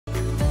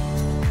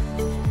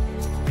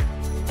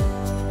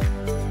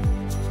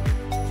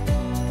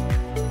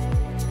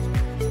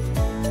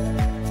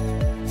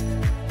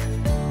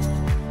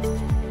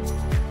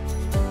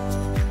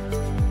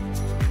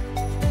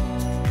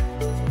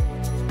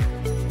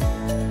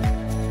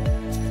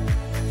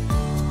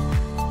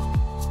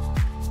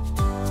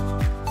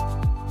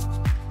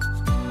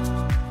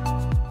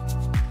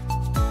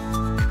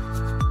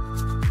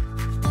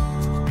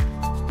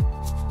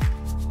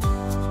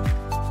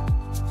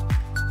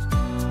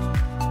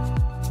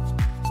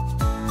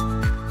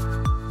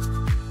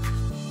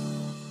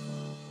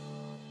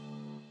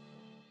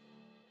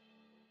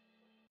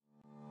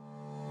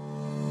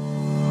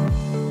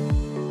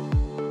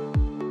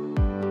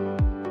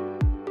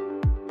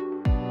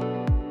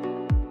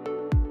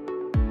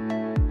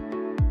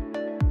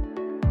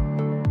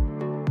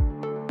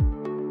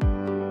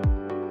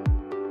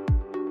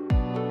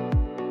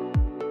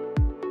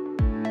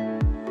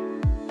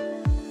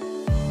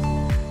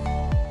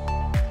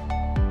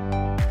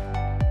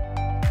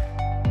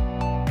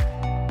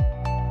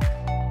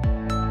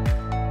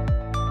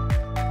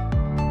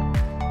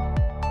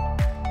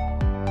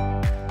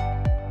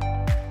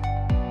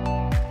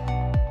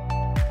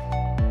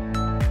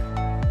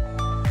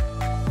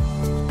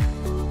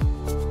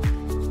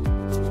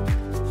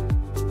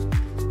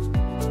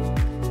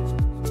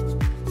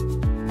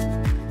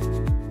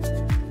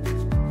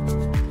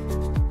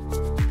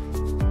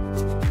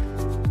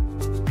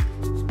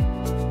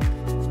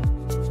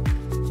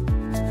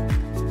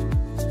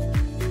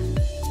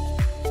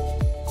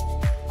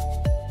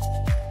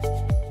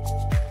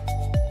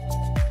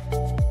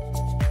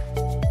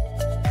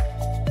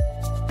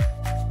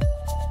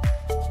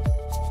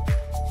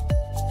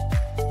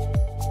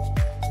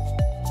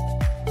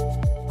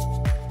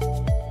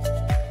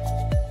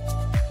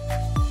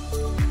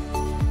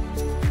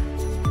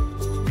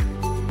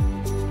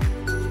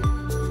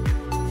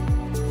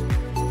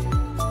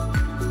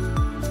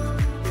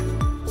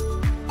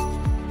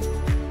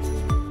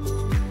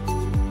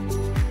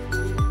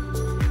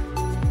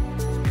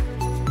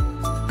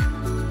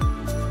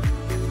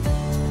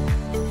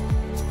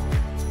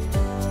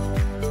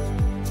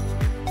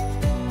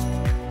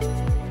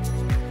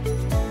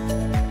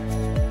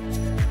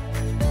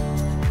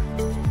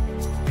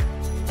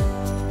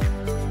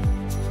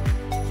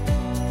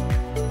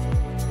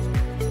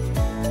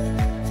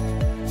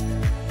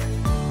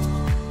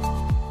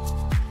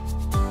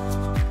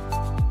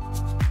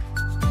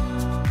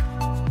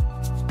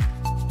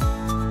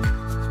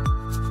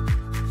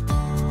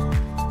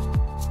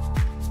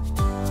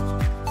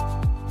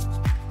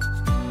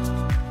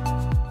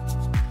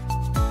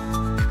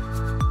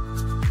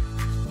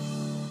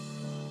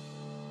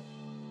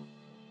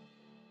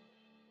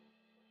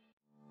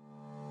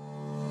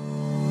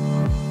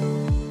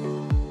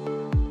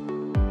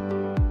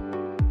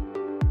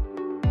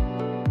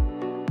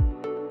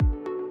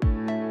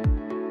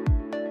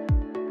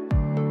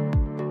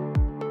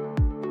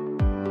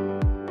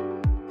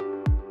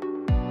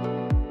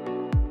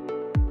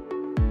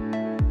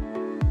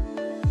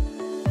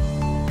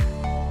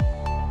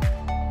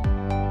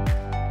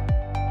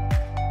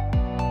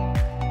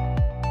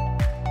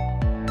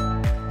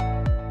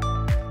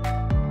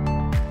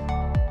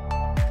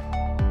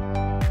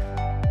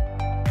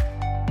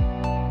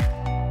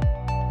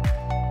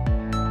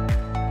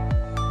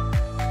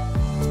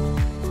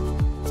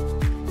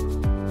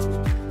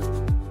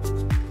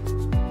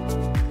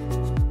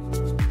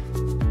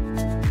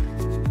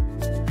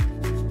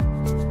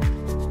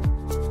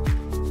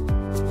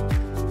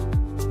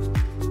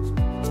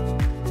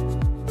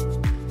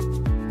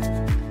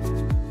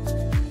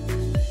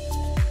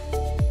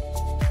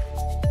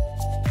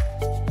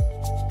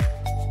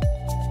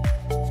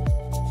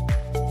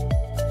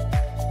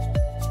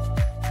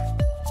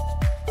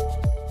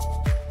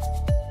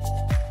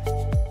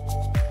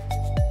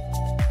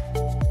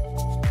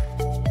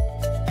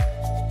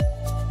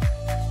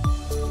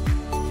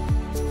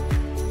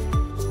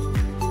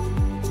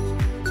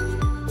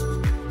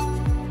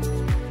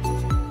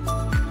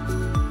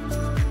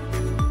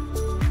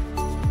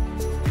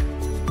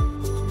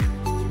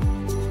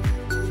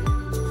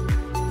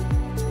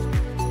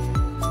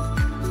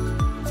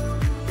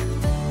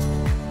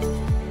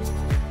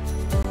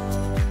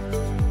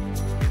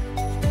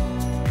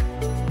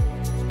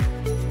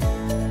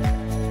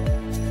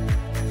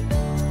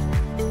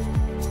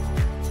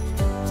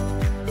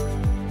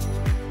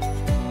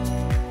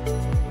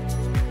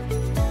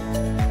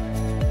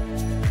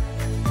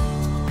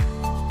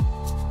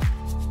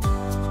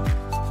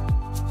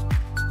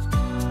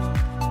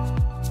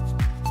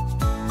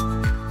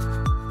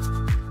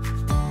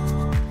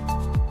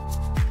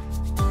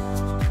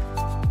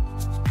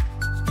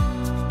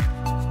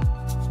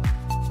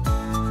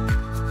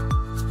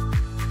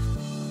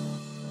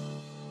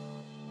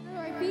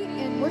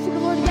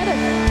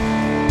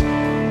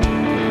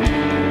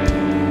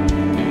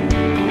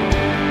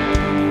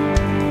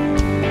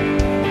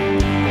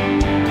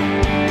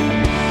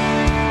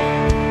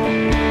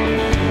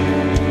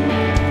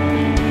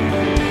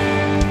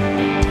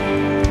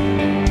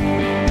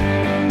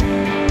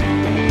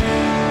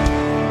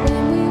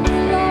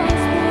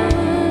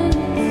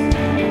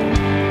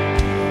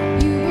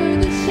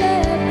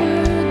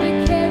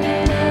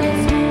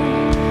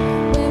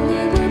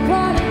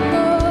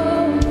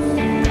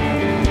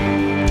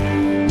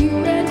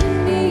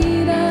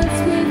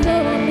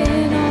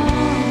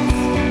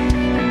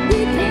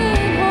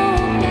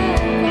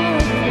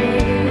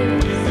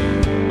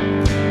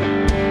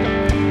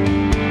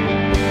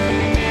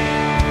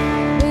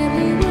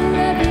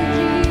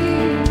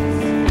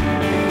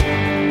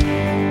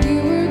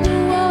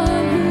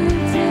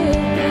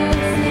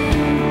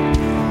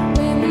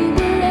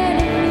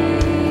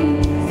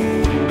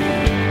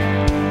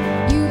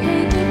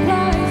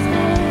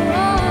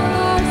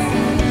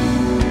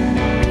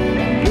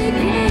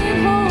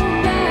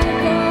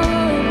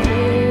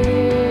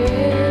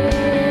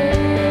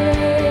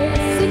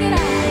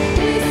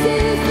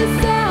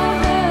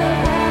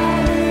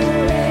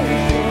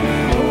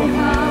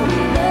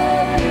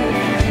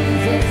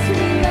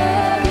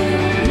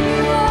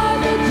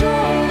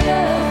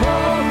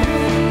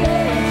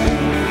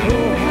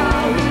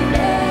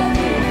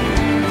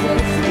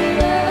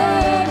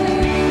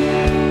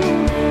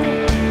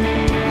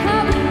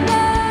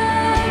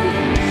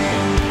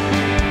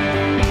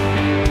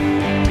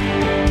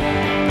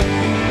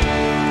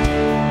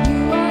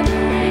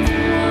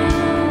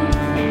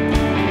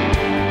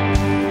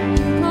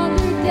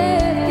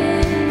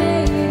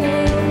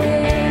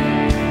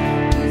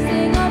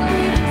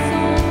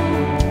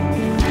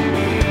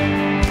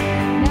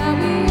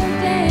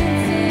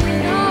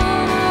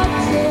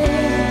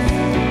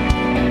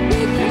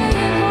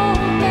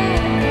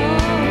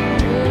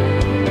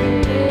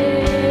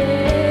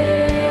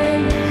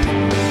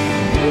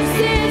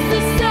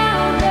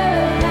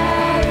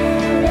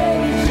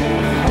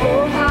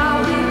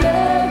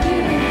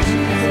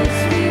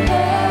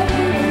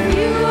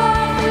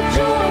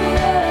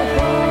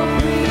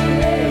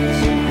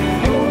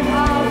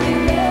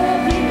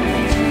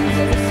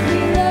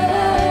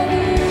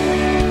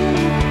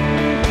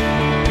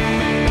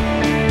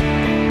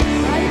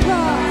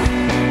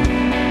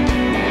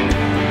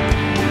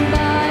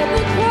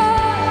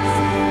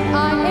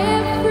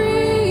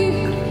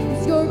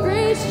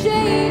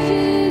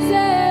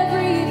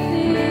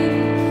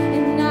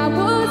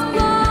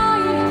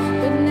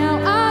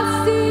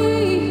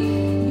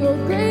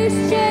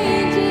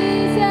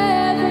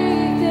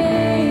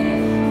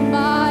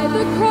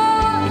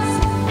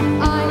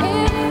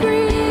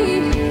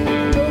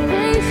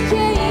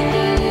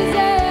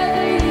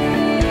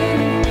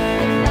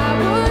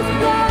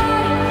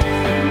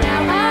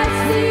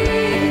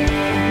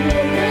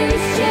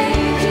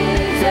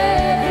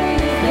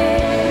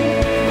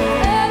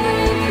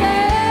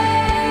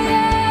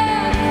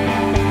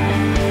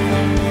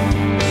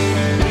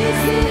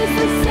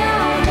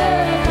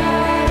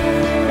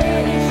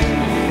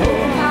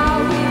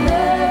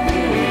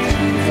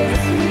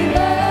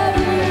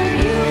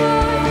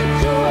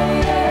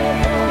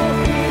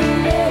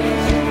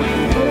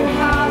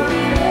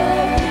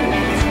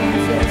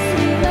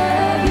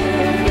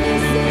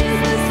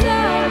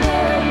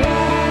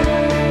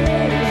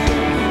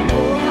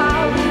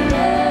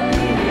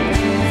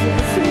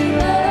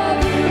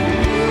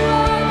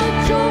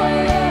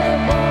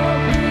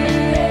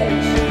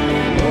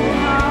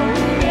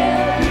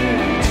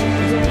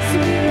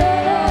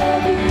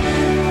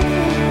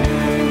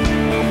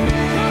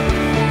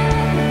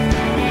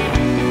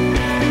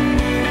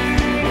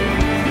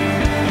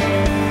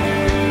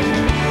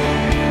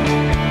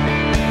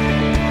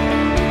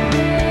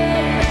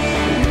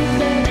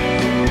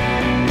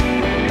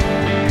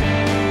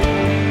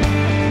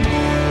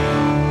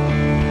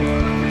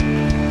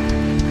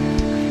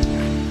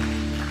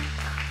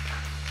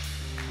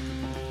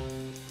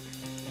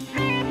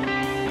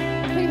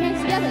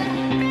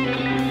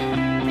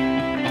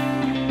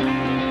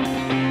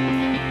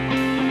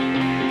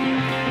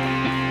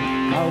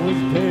was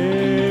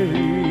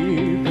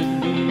buried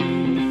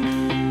beneath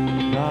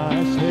my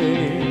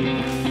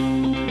shame.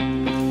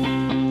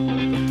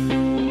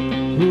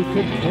 Who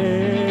could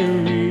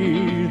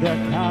carry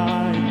that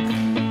kind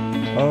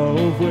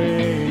of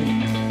weight?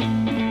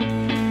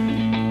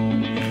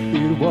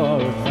 It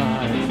was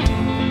mine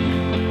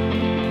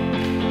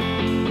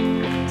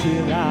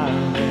till I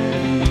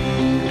met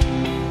you.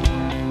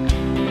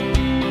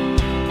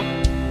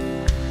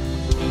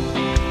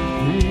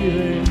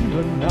 Breathing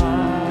but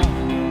not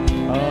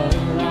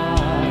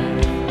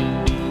alive.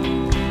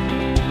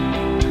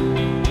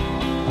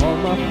 All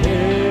my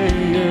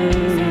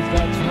failures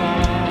I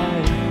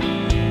tried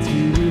to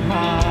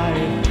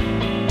hide.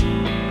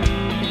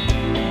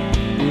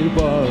 It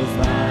was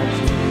my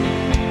dream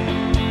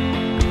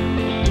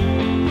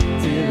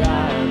till I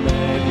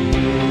met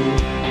you.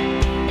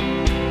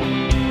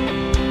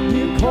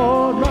 You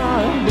called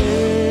my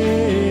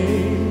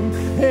name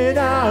and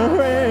I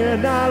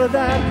ran out of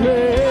that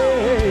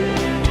grave,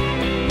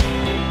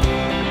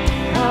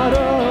 out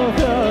of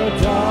the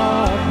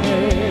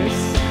darkness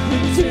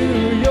into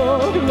your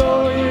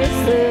glorious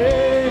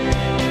day.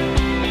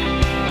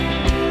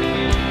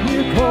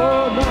 You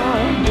called my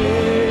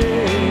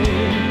name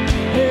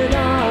and I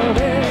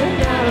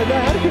ran out of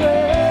that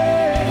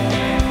grave,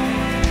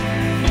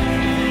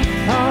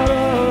 out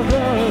of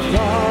the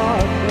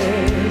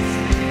darkness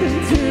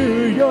into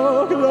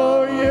your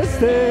glorious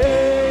day.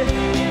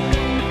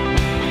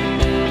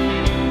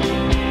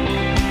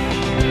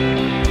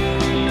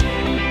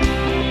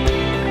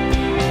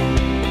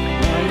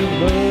 Now your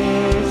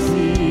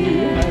mercy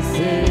has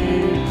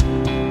saved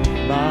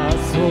my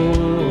soul.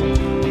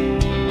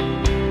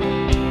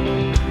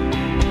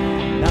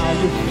 Now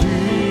your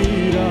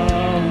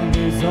freedom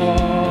is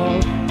all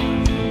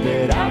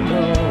that I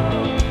know.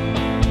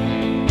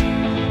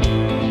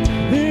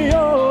 The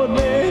old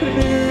made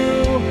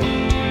new,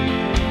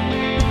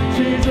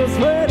 Jesus,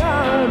 when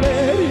I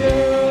met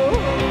you.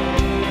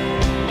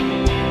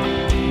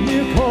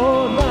 You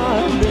called my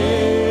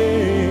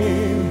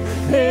name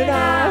and I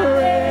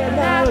ran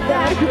out of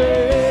that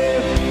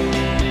grave,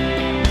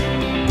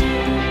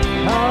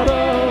 out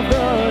of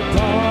the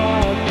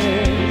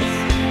darkness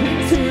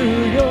into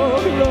your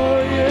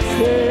glorious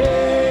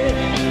day.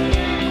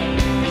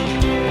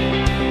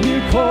 You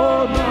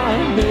called my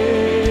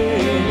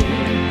name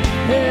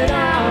and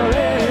I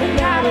ran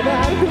out of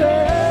that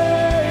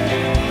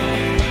grave,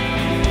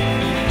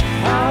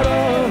 out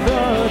of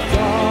the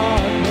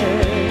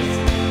darkness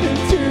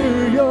into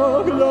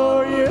your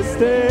glorious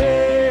day.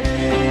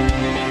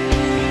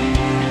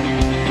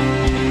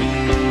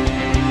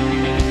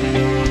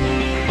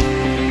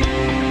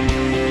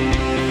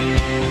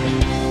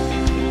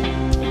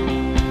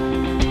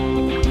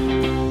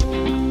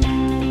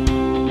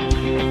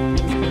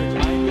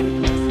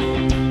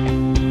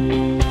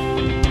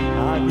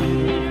 I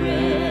needed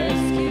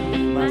rescue,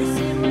 my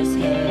sin was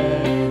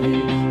heavy,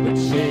 but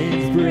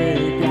chains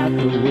break at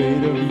the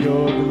weight of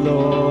your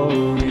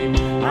glory.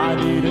 I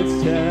needed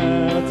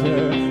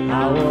shelter, I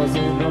was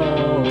an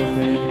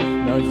orphan,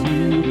 now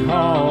you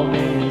call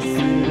me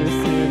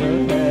citizen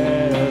of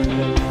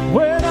heaven.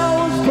 When I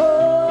was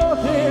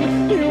broken,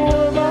 you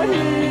were my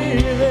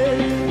healing.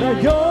 Now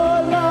your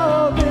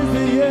love is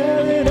the air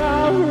that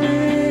I'm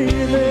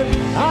breathing.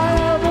 I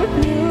have a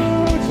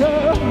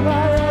future,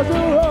 my eyes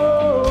are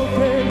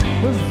open,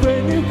 was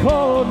when you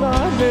called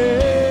my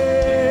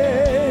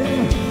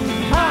name.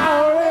 I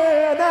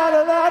ran out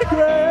of that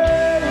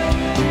grave,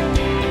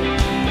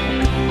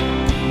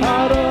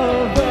 out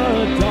of the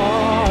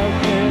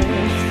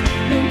darkness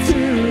into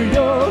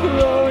your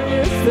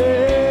glorious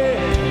day.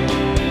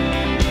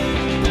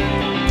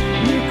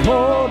 You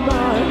called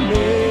my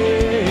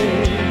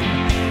name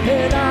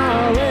and I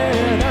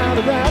ran out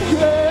of that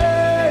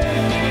grave,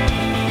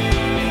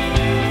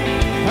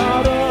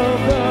 out of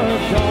the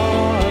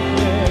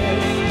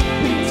darkness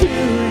into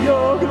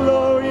your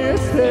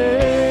glorious day.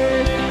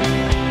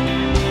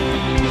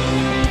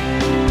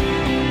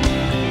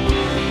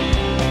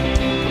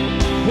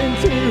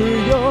 Into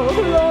your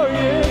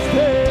glorious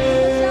day.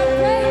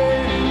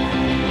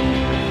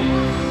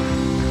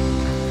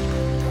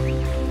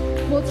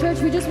 Well, church,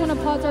 we just want to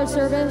pause our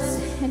service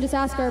and just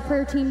ask our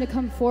prayer team to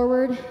come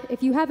forward.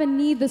 If you have a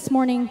need this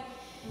morning,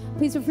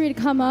 please feel free to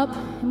come up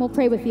and we'll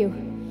pray with you.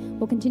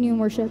 We'll continue in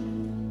worship.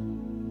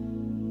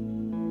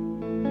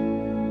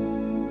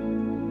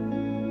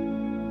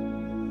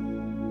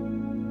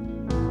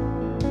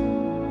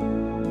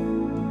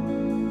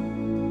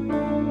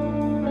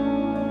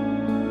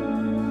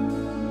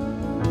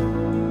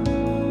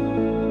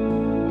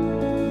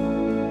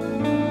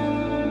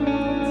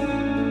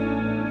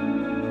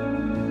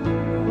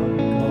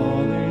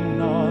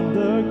 Calling on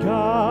the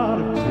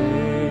God of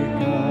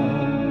Jacob,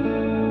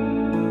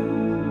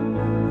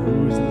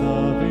 whose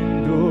love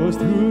endures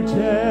through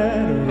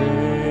generations.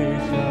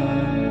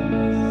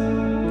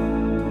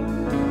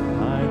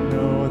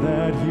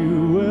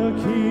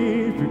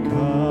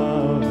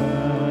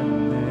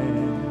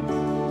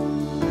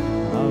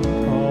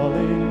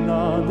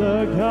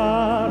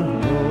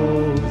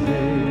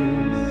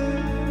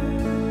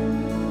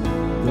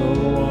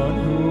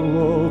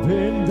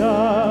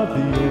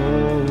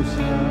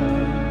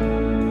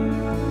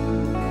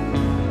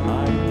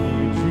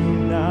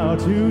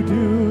 to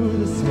do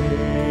the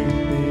same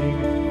thing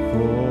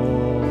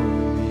for me.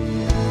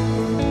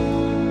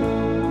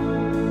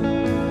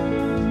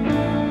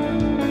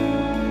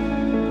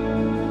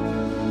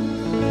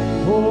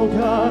 Oh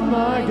God,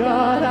 my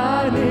God,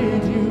 I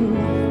need you.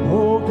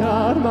 Oh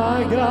God,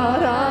 my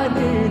God, I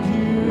need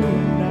you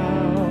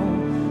now.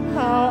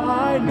 How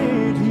I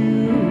need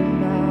you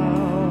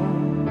now.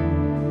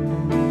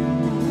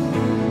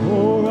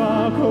 Oh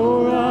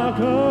rock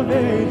of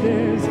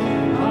ages,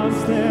 I'm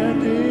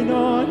standing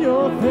on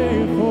your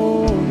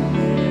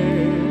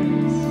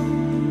faithfulness,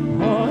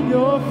 on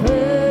your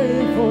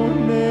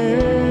faithfulness.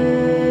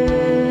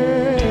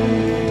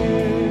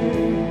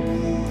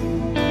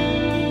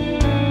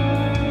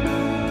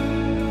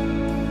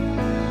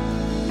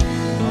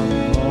 I'm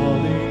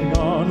calling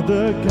on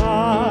the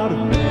God of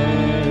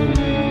Mary,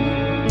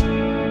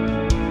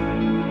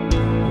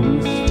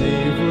 whose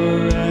favor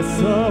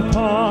rests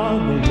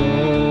upon the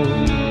Lord.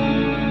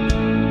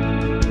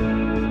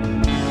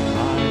 I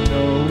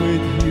know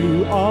with you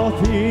all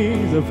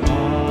things are possible.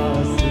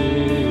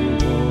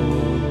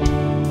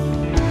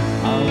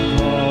 I'm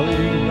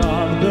calling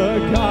on the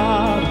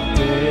God of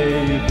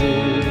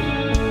David,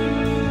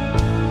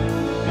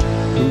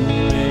 who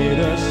made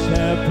a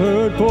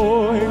shepherd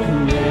boy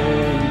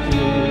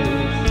courageous.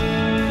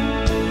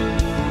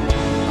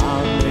 I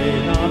may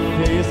not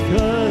face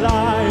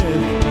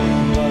Goliath,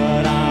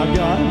 but I've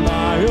got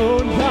my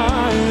own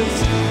giants.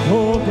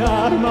 Oh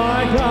God,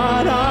 my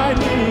God, I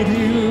need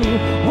you.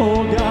 Oh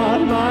God,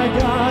 my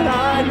God, I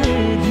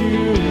need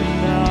you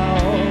now.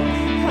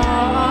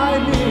 How I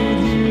need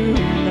you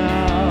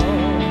now.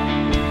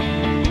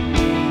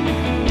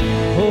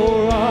 Oh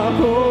rock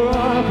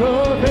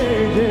of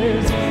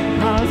ages,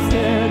 I'm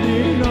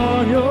standing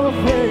on your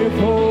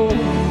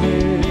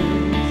faithfulness,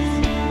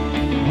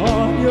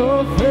 on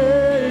your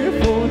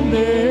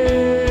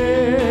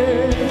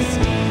faithfulness.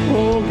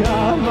 Oh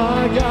God,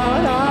 my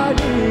God, I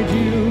need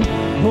you.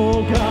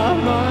 Oh God,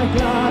 my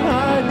God, I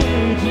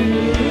need you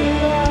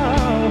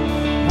now.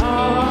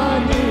 How I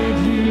need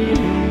you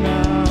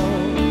now.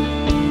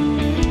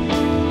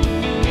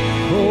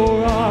 Oh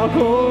rock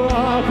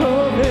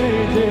of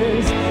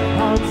ages,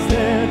 I'm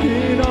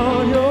standing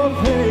on your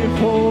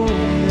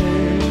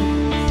faithfulness,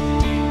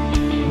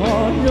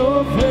 on your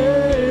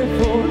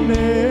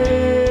faithfulness.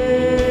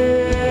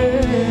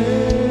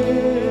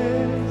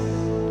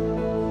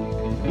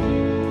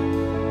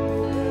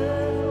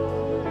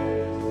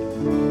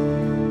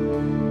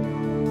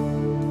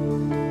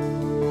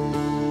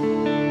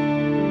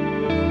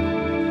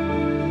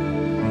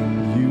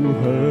 You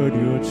heard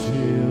your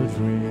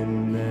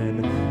children and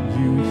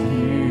you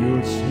hear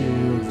your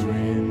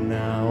children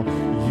now.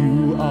 You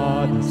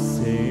are the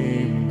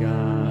same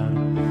God.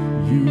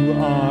 You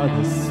are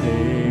the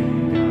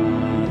same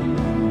God.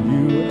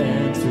 You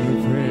answered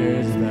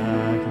prayers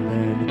back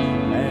then,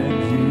 and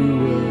you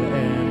will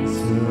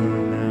answer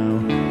now.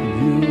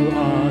 You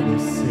are the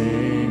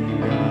same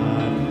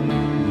God.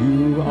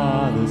 You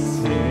are the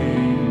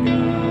same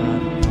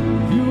God.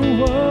 You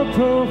were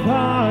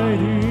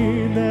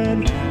providing then.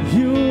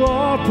 You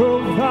are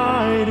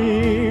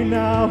providing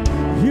now.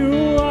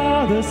 You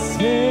are the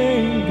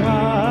same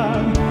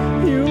God.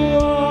 You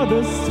are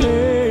the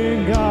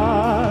same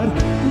God.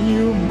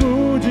 You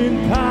moved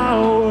in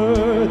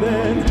power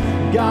then.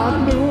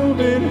 God move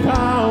in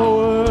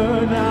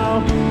power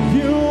now.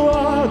 You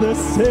are the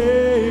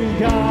same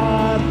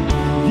God.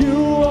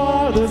 You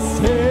are the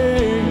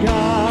same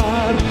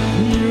God.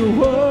 You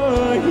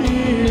were a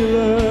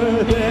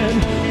healer then.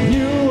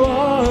 You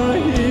are a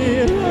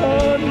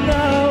healer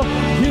now.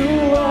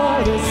 You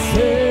are the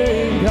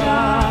same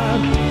God.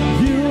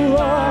 You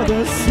are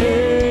the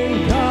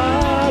same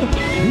God.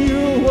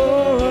 You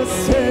were a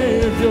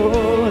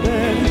savior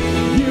then.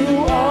 You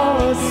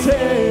are a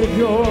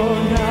savior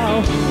now.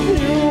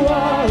 You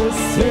are the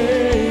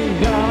same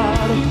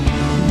God.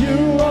 You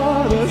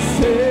are the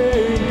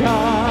same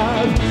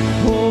God.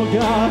 Oh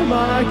God,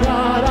 my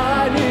God, I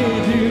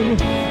need you.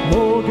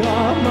 Oh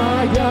God,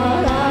 my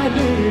God, I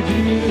need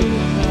you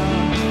now.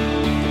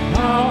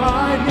 How I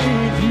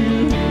need you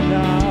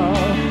now.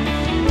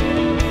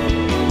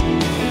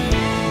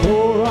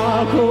 Oh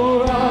rock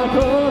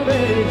of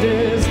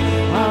ages,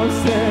 I'm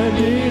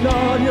standing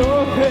on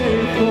your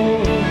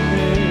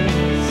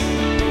faithfulness,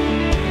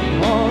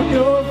 on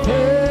your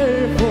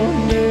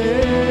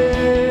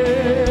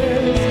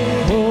faithfulness.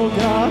 Oh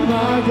God,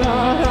 my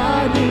God, I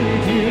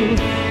need you.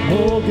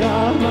 Oh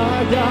God,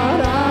 my God,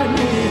 I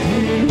need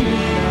you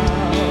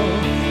now.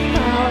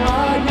 How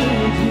I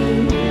need you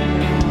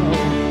now.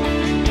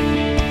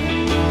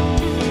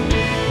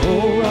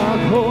 Oh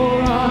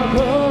rock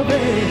of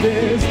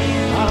ages,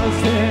 I'm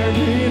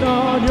standing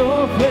on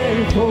your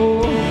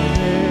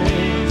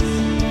faithfulness,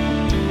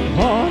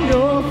 on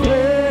your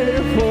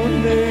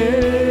faithfulness.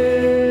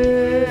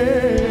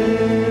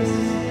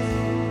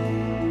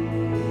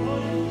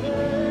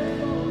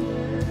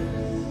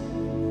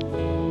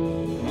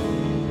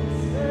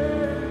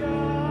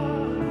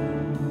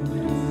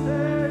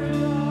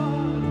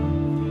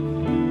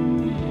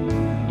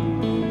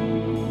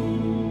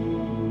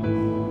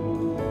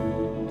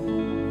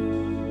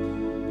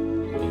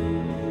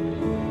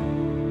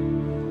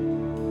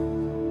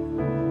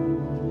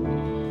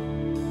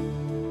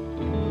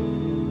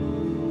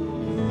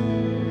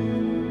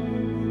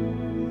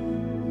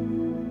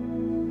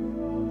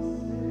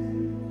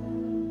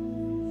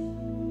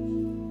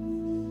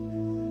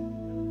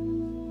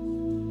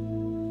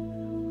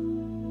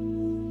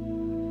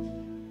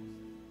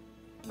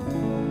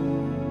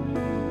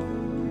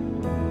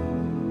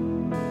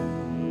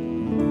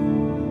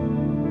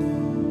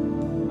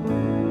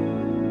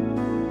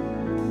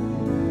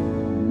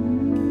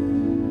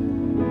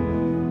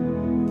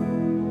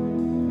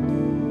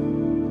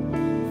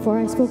 Before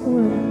I spoke a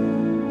word.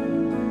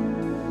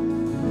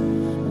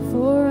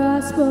 Before I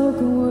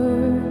spoke a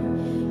word,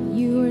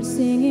 you were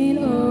singing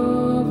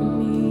over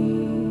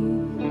me.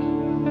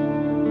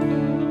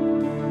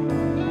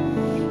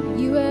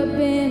 You have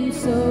been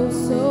so,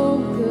 so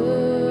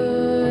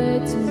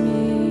good to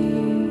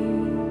me.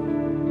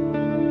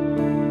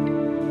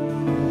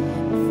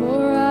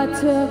 Before I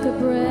took a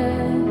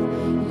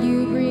breath,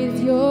 you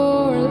breathed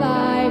your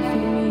life in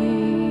me.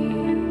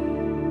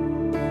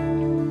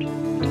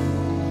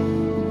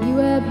 You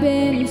have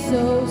been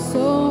so,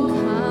 so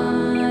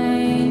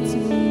kind to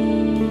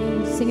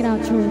me. Sing it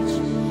out, church.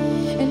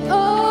 And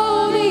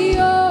oh, the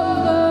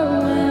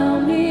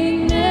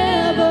overwhelming,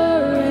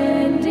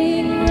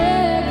 never-ending,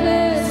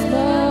 reckless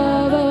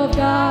love of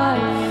God.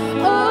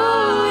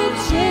 Oh, it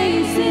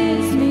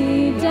chases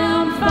me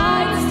down,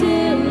 fights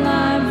till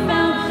I'm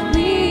found,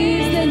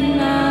 leaves the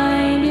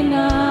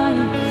 99,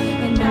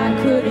 and I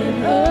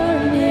couldn't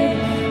earn it,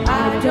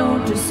 I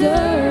don't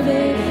deserve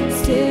it,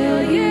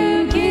 still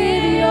you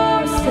give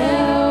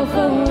yourself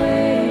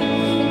away.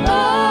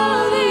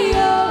 Oh, the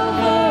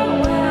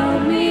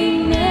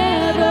overwhelming,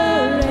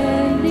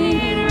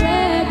 never-ending,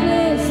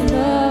 reckless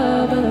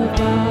love of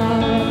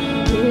God.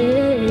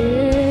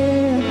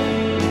 Yeah.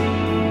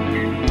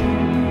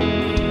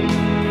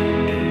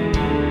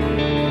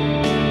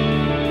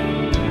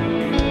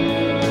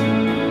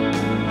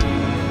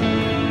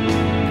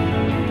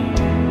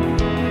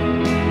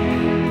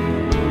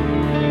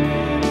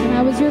 When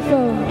I was your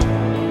foe,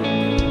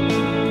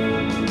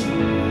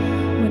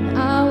 when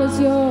I was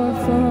your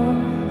foe,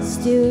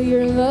 still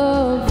your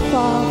love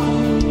fought for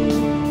me.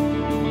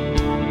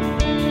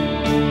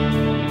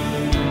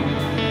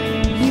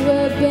 You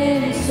have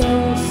been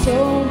so, so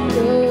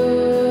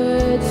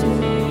good to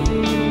me.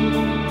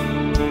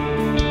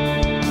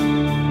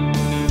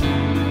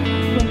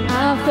 When I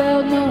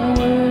felt no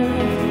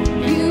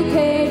worth, you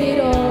paid it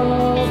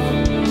all for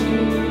me.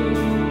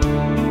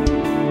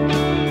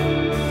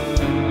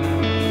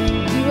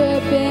 You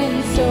have been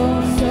so,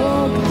 so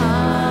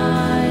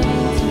kind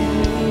to me.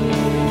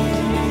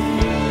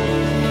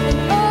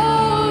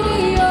 Oh,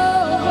 the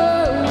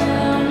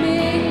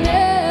overwhelming,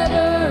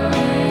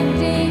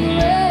 never-ending,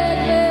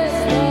 reckless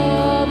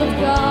love of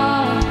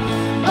God.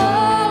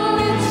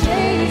 Oh, it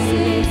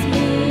chases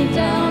me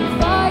down,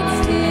 fights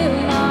till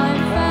I'm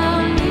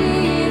found,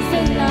 leaves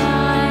the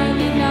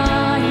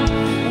 99,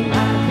 and I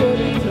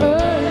couldn't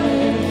earn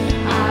it,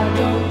 I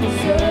don't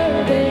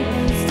deserve it,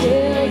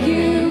 still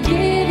you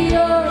give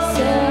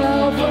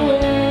yourself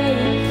away.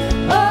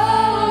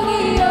 Oh,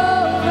 the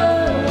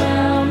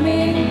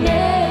overwhelming,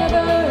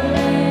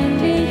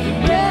 never-ending,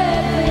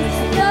 reckless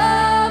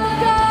love of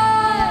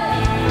God.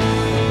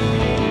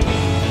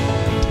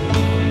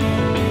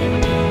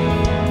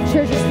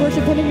 Church, just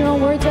worship Him in your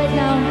own words right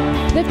now.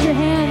 Lift your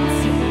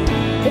hands.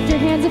 Lift your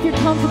hands if you're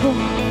comfortable.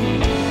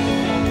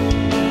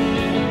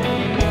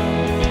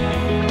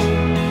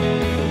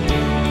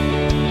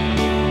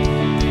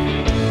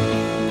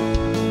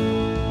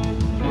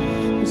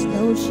 There's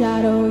no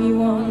shadow you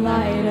won't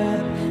light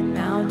up,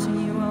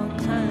 mountain you won't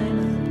climb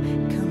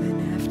up,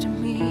 coming after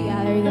me.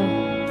 Yeah, there you go.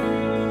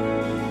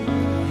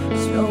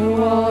 There's no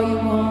wall you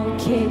won't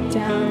kick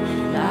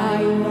down,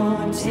 lie you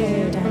won't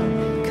tear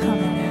down,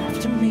 coming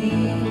after me.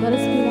 Let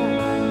us be that.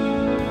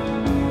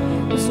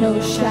 There's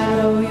no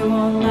shadow you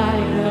won't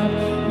light up,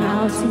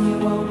 mountain you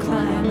won't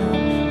climb up,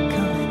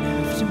 coming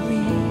after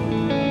me.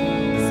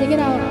 Sing it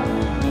out.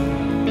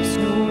 There's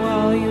no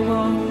wall you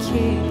won't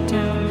kick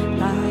down,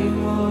 lie you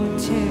won't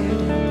tear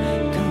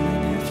down,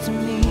 coming after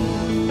me.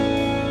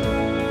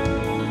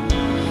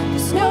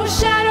 There's no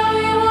shadow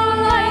you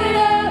won't light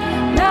up,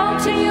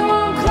 mountain you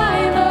won't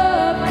climb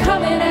up,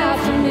 coming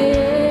after me.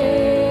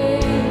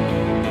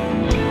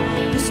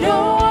 There's no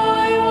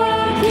wall you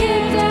won't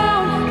kick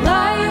down,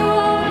 lie you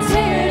won't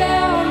tear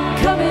down,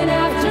 coming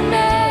after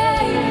me.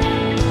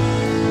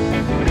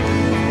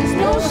 There's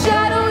no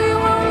shadow you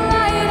won't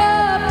light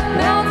up,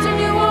 mountain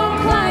you won't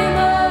climb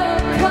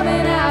up,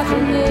 coming after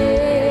me.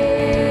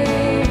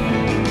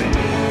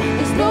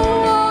 There's no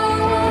wall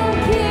you won't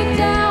kick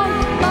down,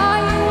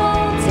 lie you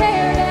won't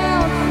tear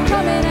down,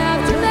 coming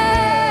after me.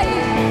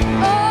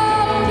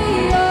 Oh, the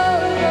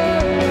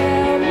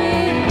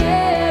overwhelming,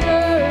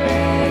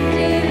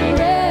 never-ending,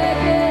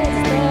 reckless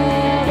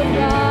love of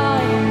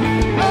God.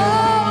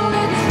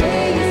 Oh, it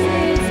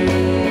chases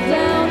me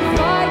down,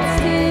 fights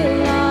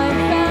till I'm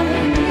found,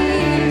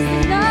 leaves the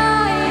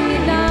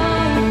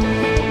 99.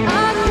 I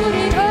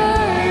couldn't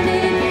earn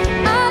it,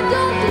 I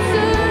don't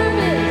deserve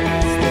it,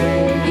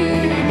 still you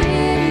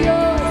give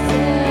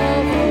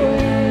yourself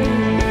away.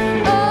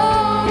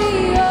 Oh, the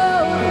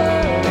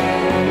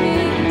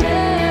overwhelming,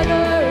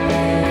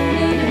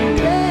 never-ending,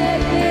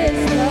 reckless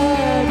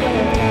love of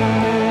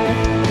God.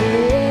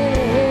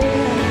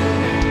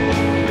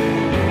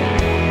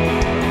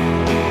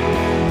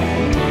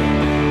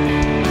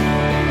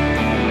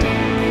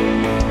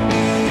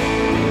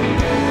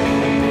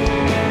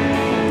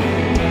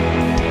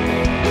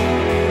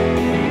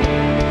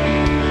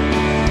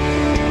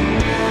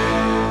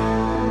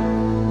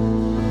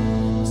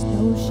 There's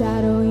no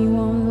shadow you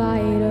won't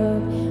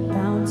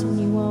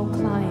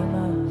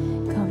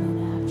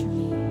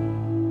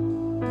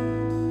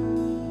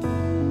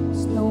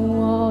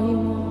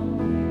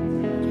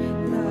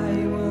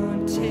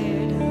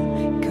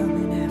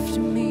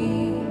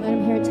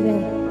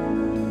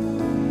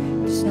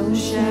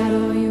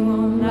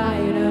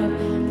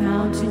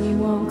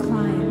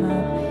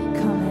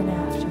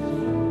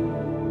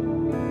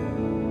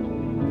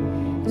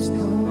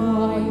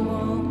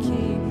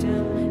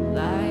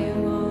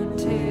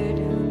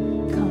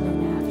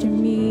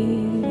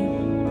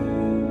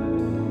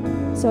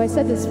So I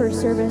said this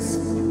first service,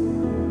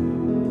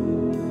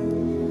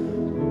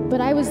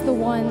 but I was the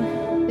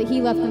one that he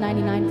left the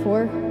 99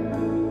 for.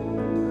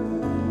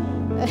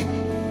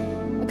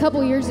 A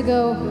couple years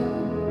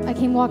ago, I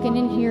came walking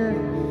in here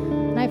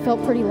and I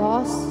felt pretty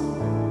lost.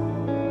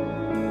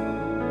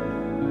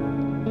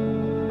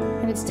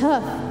 And it's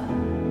tough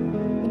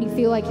when you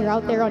feel like you're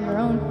out there on your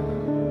own.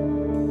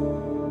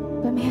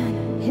 But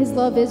man, his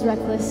love is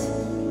reckless,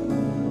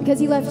 because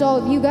he left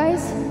all of you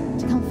guys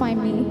to come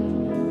find me.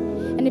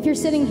 And if you're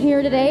sitting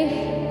here today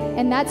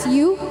and that's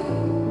you,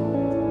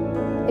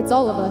 it's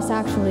all of us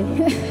actually.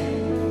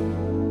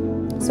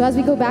 So as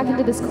we go back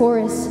into this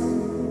chorus,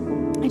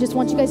 I just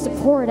want you guys to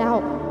pour it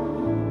out.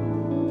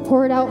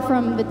 Pour it out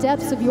from the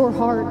depths of your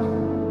heart.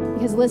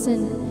 Because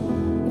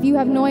listen, if you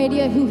have no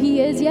idea who he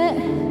is yet,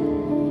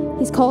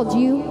 he's called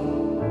you.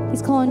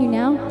 He's calling you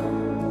now.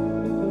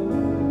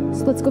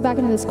 So let's go back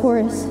into this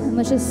chorus and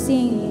let's just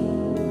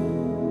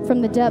sing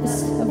from the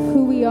depths of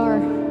who we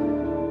are.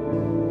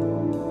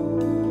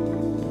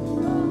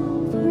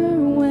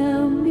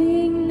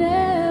 Overwhelming,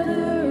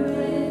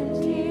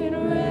 never-ending,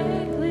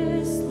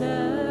 reckless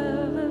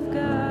love of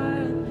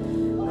God.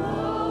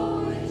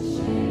 Oh, it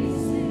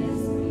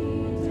chases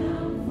me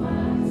down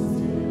fast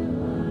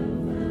till I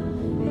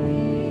found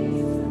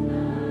peace in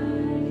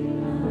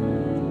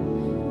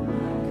 99. I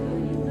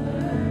couldn't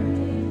earn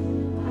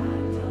it, I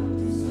don't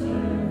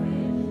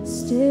deserve it.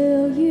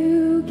 Still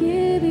you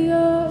give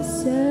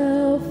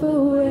yourself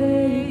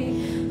away.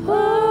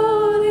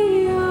 Oh,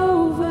 the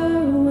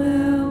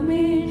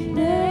overwhelming,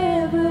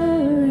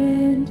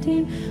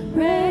 never-ending,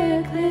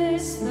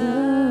 reckless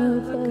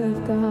love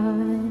of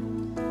God.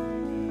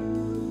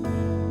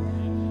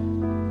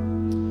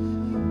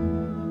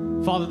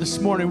 Father, this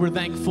morning we're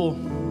thankful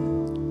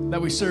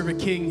that we serve a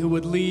King who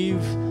would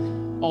leave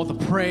all the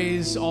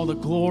praise, all the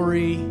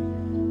glory,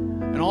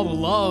 and all the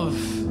love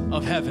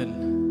of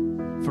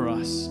heaven for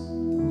us.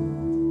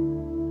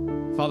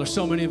 Father,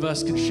 so many of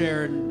us can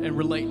share and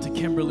relate to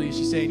Kimberly.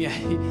 She's saying, yeah,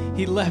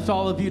 he left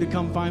all of you to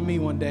come find me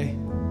one day.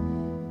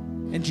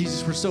 And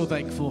Jesus, we're so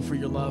thankful for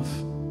your love,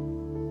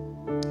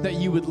 that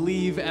you would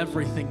leave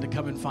everything to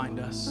come and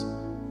find us.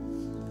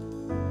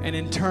 And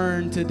in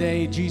turn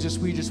today, Jesus,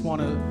 we just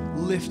want to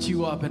lift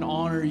you up and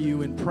honor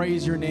you and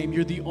praise your name.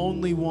 You're the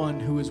only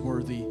one who is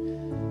worthy.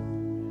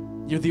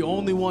 You're the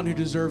only one who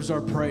deserves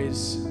our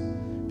praise,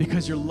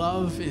 because your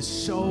love is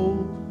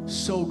so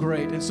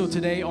great. And so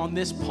today on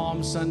this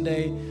Palm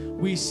Sunday,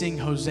 we sing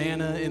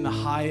Hosanna in the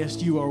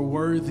highest. You are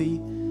worthy.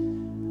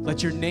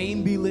 Let your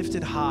name be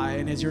lifted high.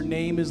 And as your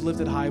name is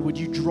lifted high, would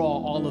you draw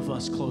all of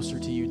us closer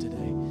to you today?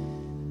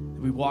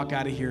 We walk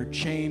out of here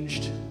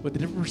changed with a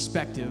different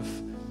perspective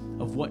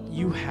of what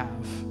you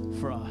have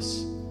for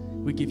us.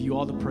 We give you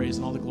all the praise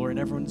and all the glory. And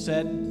everyone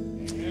said,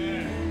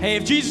 amen. Hey,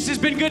 if Jesus has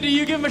been good to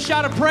you, give him a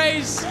shout of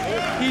praise.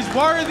 He's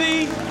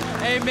worthy.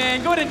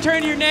 Amen. Go ahead and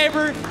turn to your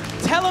neighbor.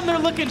 Tell them they're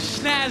looking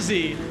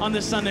snazzy on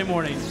this Sunday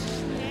morning.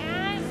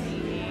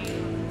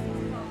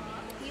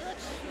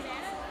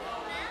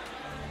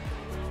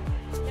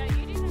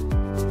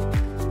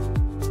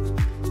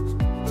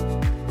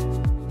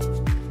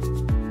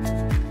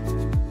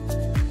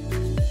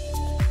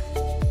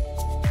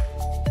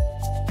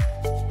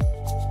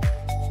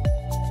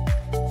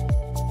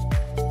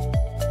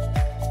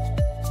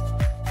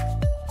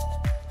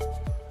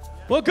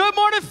 Well, good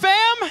morning,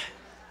 fam.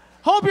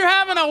 Hope you're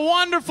having a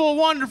wonderful,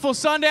 wonderful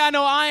Sunday. I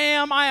know I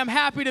am. I am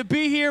happy to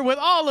be here with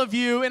all of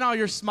you and all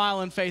your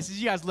smiling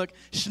faces. You guys look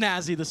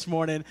snazzy this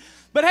morning.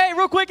 But hey,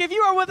 real quick, if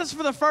you are with us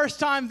for the first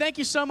time, thank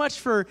you so much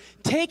for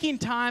taking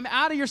time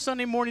out of your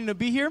Sunday morning to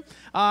be here.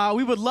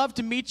 We would love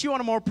to meet you on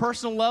a more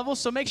personal level,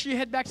 so make sure you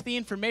head back to the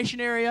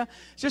information area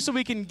just so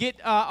we can get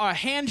a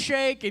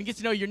handshake and get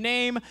to know your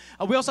name.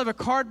 We also have a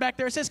card back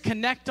there. It says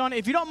Connect on it.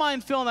 If you don't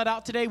mind filling that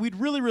out today, we'd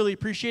really, really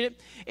appreciate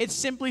it. It's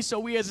simply so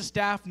we as a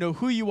staff know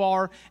who you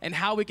are and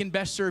how we can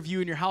best serve you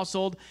and your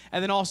household.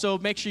 And then also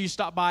make sure you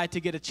stop by to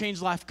get a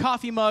Change Life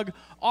coffee mug,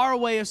 our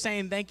way of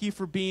saying thank you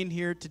for being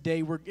here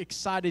today. We're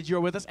excited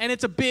you're with us. And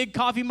it's a big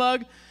coffee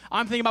mug.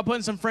 I'm thinking about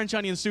putting some French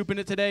onion soup in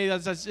it today.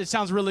 It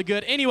sounds really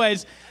good.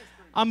 Anyways,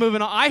 I'm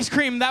moving on. Ice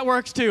cream, that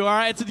works too, all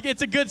right?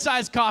 It's a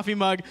good-sized coffee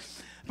mug.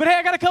 But hey,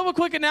 I got a couple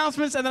quick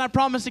announcements, and then I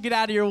promise to get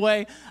out of your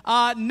way.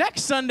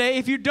 Next Sunday,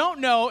 if you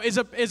don't know, is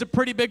a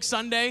pretty big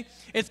Sunday.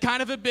 It's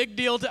kind of a big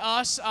deal to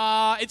us.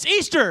 It's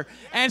Easter,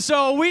 and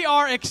so we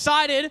are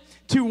excited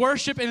to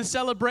worship and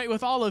celebrate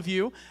with all of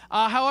you.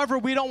 However,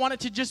 we don't want it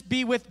to just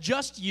be with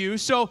just you.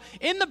 So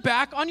in the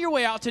back, on your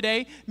way out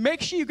today,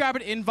 make sure you grab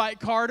an invite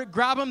card.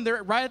 Grab them.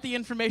 They're right at the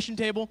information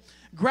table.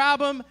 Grab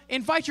them.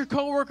 Invite your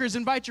coworkers.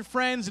 Invite your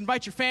friends.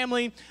 Invite your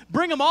family.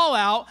 Bring them all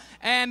out.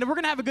 And we're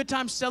going to have a good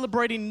time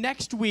celebrating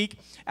next week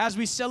as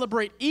we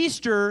celebrate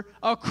Easter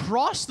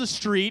across the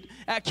street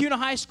at CUNA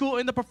High School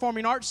in the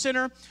Performing Arts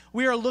Center.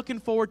 We are looking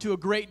forward to a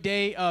great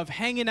day of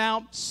hanging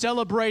out,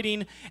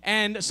 celebrating,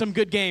 and some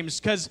good games,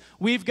 because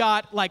we've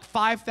got like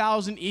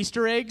 5,000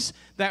 Easter eggs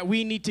that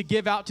we need to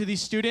give out to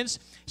these students.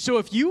 So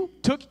if you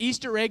took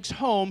Easter eggs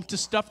home to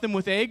stuff them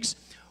with eggs,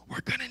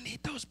 we're going to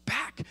need those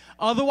back.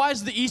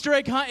 Otherwise, the Easter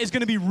egg hunt is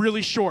going to be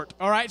really short,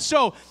 all right?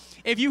 So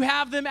if you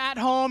have them at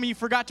home, you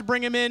forgot to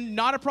bring them in,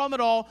 not a problem at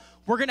all.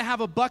 We're going to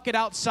have a bucket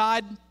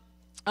outside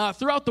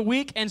throughout the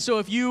week, and so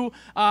if you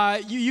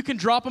can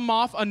drop them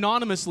off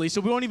anonymously,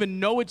 so we won't even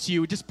know it's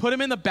you. Just put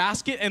them in the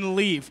basket and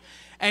leave,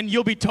 and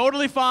you'll be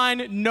totally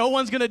fine. No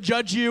one's going to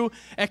judge you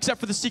except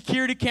for the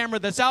security camera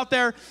that's out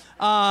there.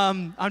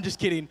 I'm just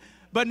kidding.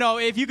 But no,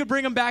 if you could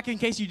bring them back in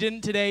case you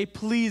didn't today,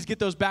 please get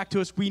those back to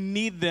us. We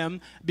need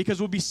them because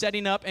we'll be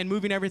setting up and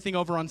moving everything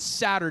over on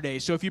Saturday.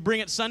 So if you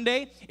bring it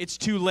Sunday, it's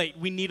too late.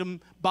 We need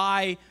them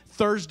by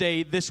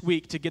Thursday this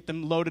week to get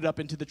them loaded up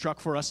into the truck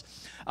for us.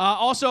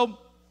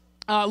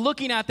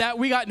 Looking at that,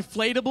 we got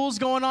inflatables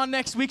going on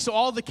next week, so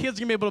all the kids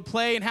are going to be able to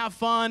play and have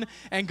fun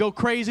and go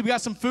crazy. We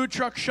got some food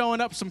trucks showing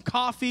up, some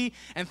coffee,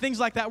 and things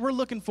like that. We're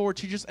looking forward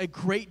to just a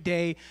great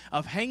day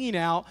of hanging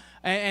out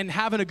and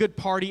having a good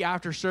party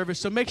after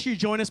service. So make sure you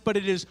join us, but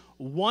it is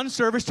one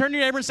service. Turn to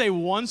your neighbor and say,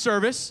 one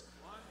service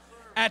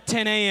at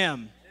 10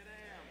 a.m.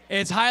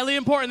 It's highly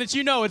important that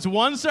you know it's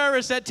one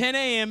service at 10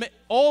 a.m.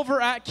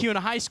 over at Kuna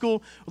High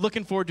School.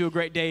 Looking forward to a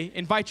great day.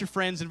 Invite your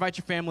friends, invite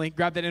your family.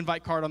 Grab that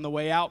invite card on the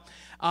way out.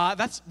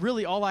 That's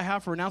really all I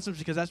have for announcements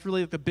because that's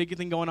really the big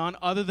thing going on.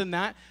 Other than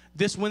that,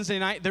 this Wednesday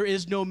night, there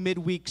is no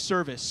midweek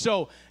service.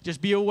 So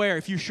just be aware,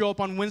 if you show up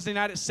on Wednesday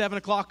night at 7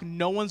 o'clock,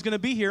 no one's going to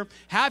be here.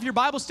 Have your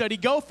Bible study,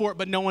 go for it,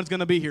 but no one's going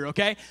to be here,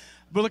 okay?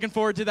 We're looking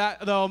forward to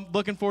that, though.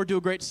 Looking forward to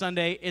a great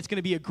Sunday. It's going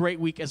to be a great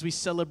week as we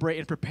celebrate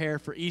and prepare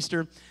for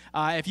Easter.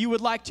 If you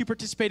would like to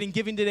participate in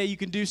giving today, you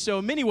can do so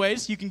in many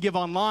ways. You can give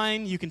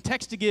online, you can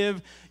text to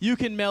give, you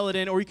can mail it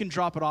in, or you can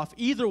drop it off.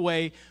 Either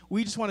way,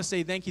 we just want to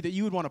say thank you that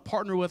you would want to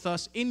partner with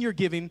us in your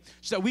giving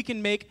so that we can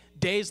make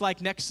days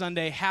like next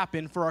Sunday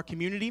happen for our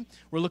community.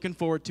 We're looking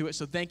forward to it.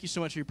 So thank you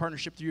so much for your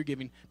partnership through your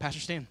giving. Pastor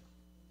Stan.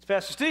 It's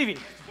Pastor Stevie.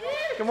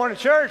 Good morning,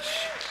 church.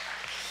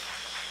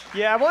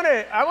 Yeah,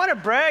 I want to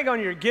brag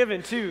on your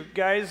giving too,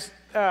 guys.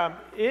 We're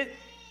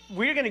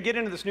going to get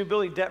into this new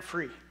building debt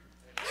free.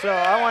 So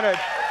I want to.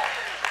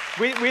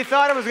 We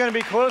thought it was going to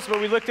be close, but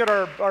we looked at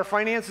our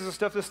finances and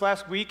stuff this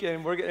last week,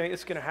 and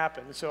it's going to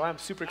happen. So I'm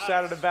super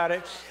excited about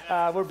it.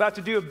 We're about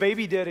to do a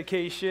baby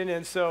dedication,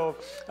 and so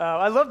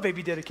I love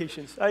baby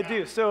dedications. I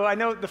do. So I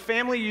know the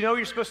family, you know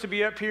you're supposed to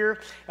be up here.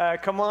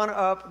 Come on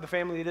up, the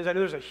family it is. I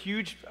know there's a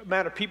huge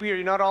amount of people here.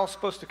 You're not all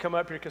supposed to come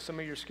up here because some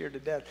of you are scared to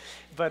death.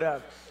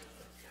 But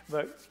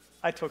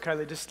I told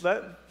Kylie, just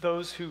let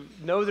those who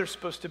know they're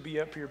supposed to be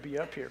up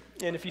here.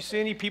 And if you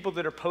see any people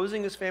that are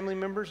posing as family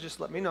members,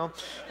 just let me know.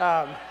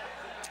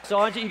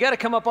 So you got to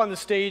come up on the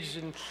stage,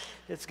 and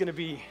it's gonna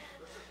be.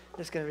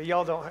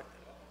 Y'all don't.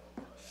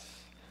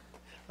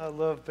 I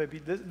love baby.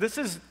 This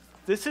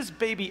is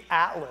baby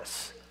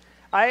Atlas.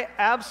 I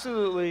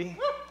absolutely.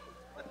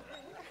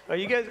 Oh,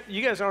 you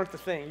guys aren't the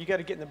thing. You got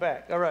to get in the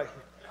back. All right.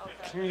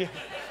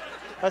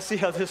 I see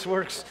how this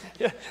works.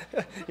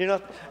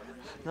 You're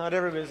not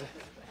everybody's.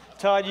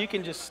 Todd, you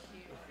can just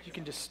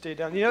stay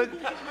down. You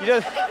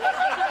know,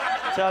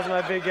 Todd's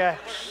my big guy.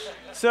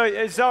 So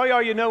as all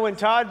y'all you know, when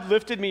Todd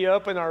lifted me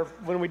up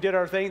when we did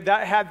our thing,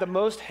 that had the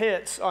most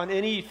hits on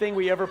anything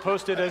we ever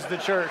posted as the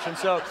church. And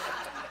so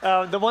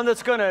the one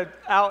that's going to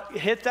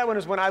hit that one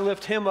is when I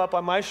lift him up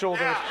on my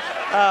shoulders.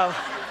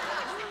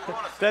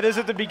 That is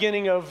at the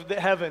beginning of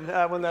heaven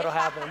when that'll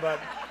happen. But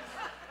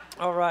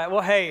all right.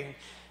 Well, hey,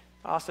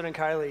 Austin and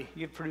Kylie,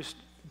 you've produced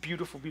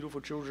beautiful,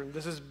 beautiful children.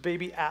 This is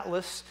baby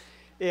Atlas.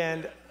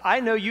 And I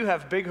know you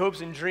have big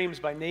hopes and dreams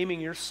by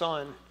naming your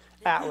son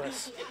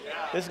Atlas.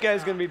 This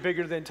guy's going to be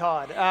bigger than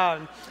Todd.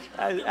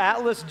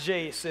 Atlas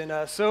Jace,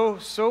 and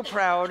so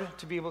proud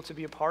to be able to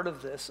be a part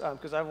of this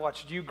because I've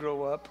watched you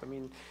grow up. I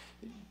mean,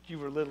 you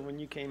were little when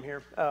you came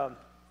here.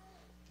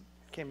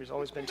 Cameron's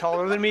always been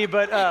taller than me,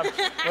 but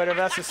whatever,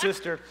 that's a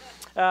sister.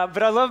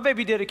 But I love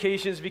baby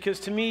dedications because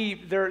to me,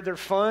 they're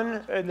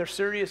fun and they're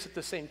serious at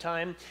the same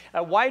time.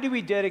 Why do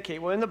we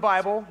dedicate? Well, in the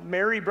Bible,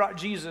 Mary brought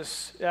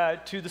Jesus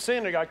to the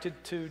synagogue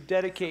to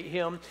dedicate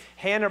him.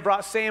 Hannah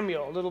brought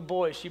Samuel, a little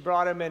boy. She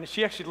brought him, and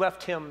she actually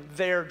left him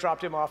there,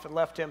 dropped him off and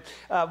left him.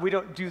 We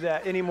don't do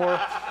that anymore.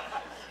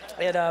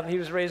 And he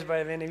was raised by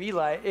a man named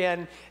Eli.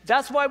 And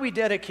that's why we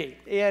dedicate.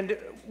 And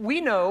we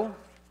know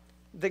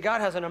that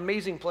God has an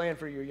amazing plan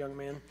for you, young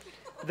man.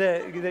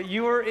 That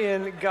you are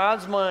in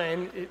God's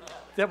mind.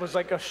 That was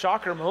like a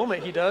shocker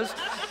moment, he does.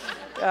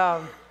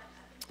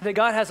 That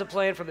God has a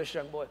plan for this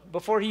young boy.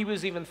 Before he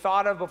was even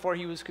thought of, before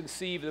he was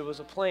conceived, there was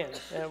a plan.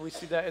 And we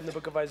see that in the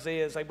book of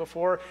Isaiah. It's like,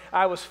 before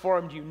I was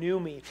formed, you knew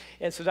me.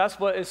 And so that's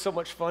what is so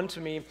much fun to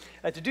me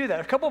to do that.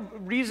 A couple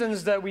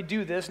reasons that we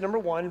do this. Number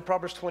one,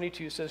 Proverbs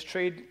 22 says,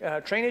 train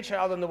a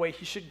child in the way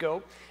he should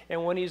go.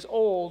 And when he's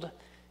old,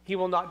 he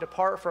will not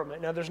depart from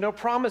it. Now, there's no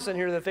promise in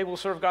here that they will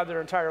serve God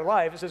their entire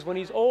life. It says when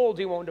he's old,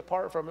 he won't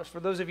depart from us. For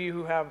those of you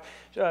who have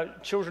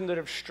children that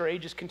have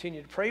strayed, just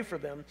continue to pray for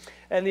them.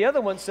 And the other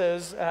one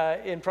says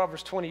in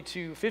Proverbs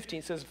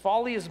 22:15, says,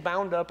 folly is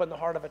bound up in the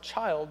heart of a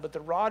child, but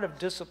the rod of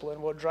discipline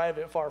will drive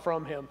it far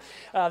from him.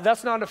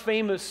 That's not a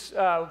famous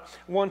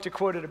one to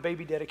quote at a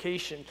baby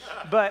dedication.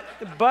 But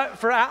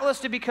for Atlas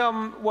to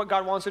become what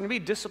God wants him to be,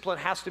 discipline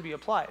has to be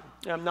applied.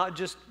 Not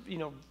just,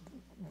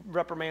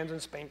 reprimands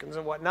and spankings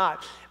and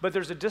whatnot, but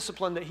there's a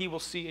discipline that he will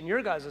see in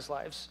your guys'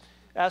 lives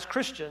as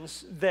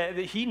Christians that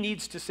he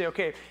needs to say,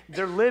 okay,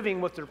 they're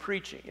living what they're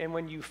preaching. And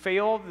when you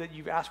fail, that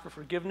you ask for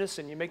forgiveness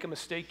and you make a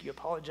mistake, you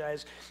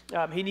apologize.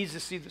 He needs to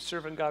see that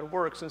serving God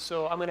works. And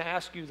so I'm going to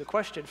ask you the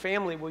question,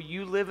 family, will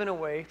you live in a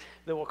way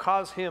that will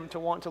cause him to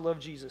want to love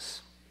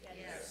Jesus?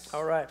 Yes.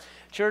 All right.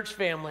 Church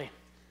family.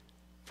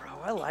 Bro,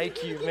 I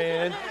like you,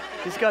 man.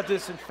 He's got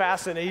this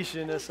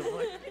fascination.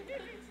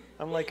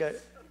 I'm like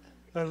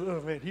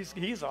oh man,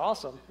 he's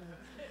awesome.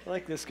 I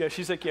like this guy.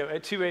 She's like, yeah,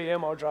 at 2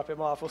 a.m. I'll drop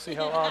him off. We'll see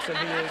how awesome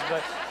he is.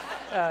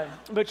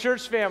 But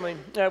church family,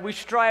 we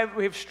strove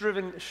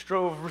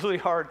really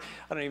hard.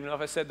 I don't even know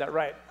if I said that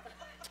right.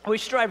 We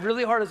strive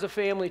really hard as a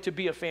family to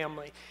be a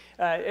family.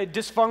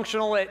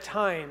 Dysfunctional at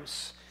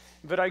times.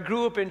 But I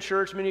grew up in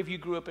church. Many of you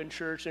grew up in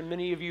church. And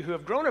many of you who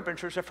have grown up in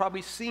church have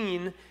probably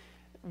seen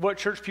what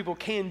church people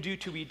can do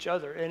to each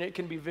other. And it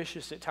can be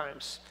vicious at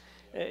times.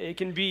 It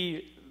can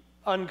be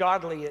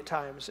ungodly at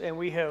times, and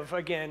we have,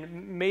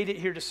 again, made it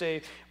here to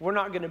say we're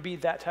not going to be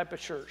that type of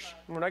church.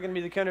 We're not going to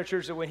be the kind of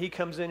church that when he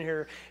comes in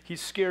here,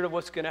 he's scared of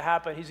what's going to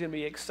happen. He's going to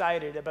be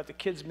excited about the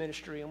kids'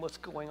 ministry and what's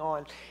going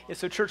on. And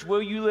so, church,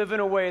 will you live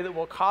in a way that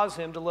will cause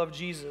him to love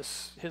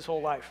Jesus his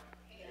whole life?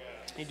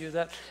 You do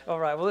that? All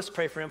right, well, let's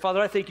pray for him.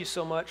 Father, I thank you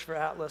so much for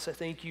Atlas. I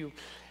thank you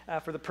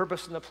for the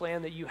purpose and the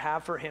plan that you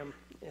have for him.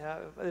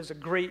 There's a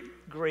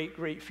great, great,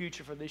 great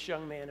future for this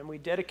young man, and we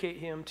dedicate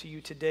him to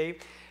you today.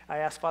 I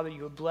ask, Father,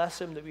 you would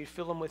bless him, that we'd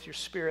fill him with your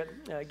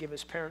spirit, give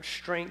his parents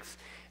strength,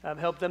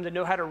 help them to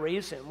know how to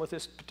raise him with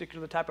this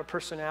particular type of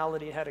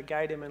personality, how to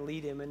guide him and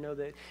lead him, and know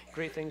that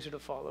great things are to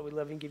follow. We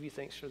love and give you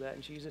thanks for that.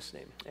 In Jesus'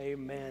 name,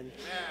 amen.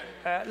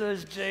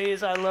 Atlas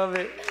Jays, I love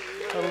it.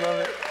 I love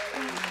it.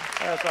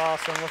 That's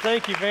awesome. Well,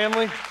 thank you,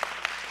 family.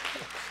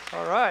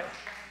 All right.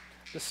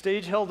 The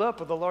stage held up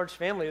with a large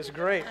family is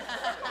great.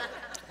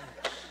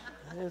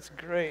 It's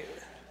great.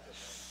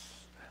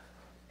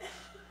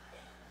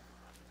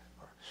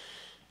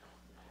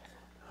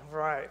 All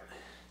right.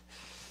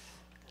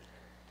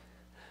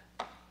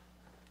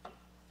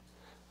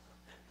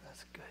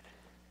 That's good.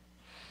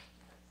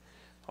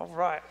 All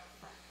right.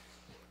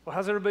 Well,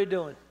 how's everybody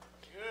doing?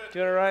 Good.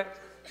 Doing all right?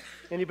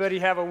 Anybody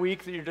have a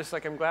week that you're just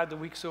like, I'm glad the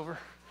week's over?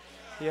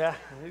 Yeah,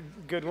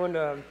 good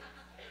one.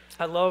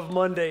 I love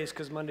Mondays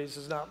because Mondays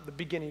is not the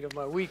beginning of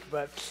my week,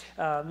 but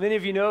many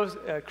of you know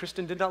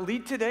Kristen did not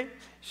lead today.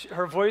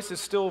 Her voice is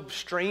still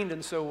strained,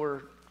 and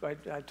so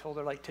I told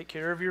her, like, take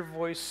care of your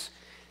voice.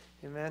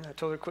 Amen. I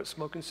told her quit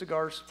smoking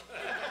cigars.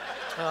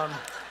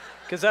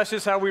 Because that's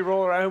just how we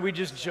roll around. We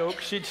just joke.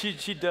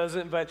 She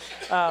doesn't. But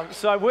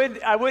so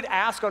I would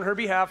ask on her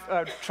behalf,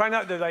 try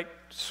not to like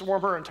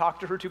swarm her and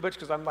talk to her too much,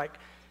 because I'm like,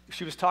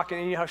 she was talking,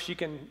 and you know how she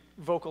can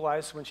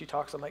vocalize when she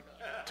talks. I'm like,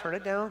 turn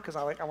it down, because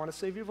I want to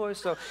save your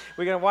voice. So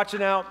we're going to watch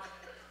it out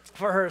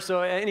for her.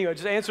 So anyway,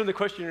 just answering the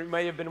question, you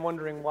may have been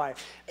wondering why.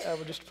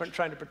 We're just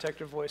trying to protect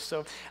her voice.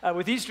 So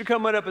with Easter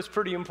coming up, it's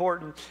pretty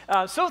important.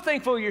 So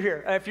thankful you're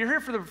here. If you're here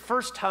for the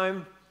first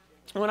time,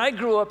 when I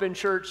grew up in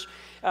church,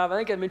 I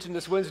think I mentioned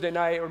this Wednesday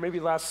night or maybe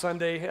last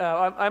Sunday.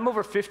 I'm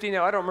over 50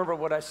 now. I don't remember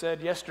what I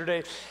said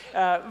yesterday.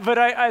 But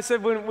I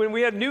said when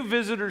we had new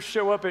visitors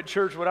show up at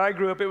church, when I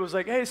grew up, it was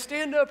like, hey,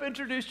 stand up,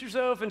 introduce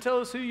yourself, and tell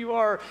us who you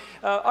are.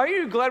 Are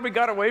you glad we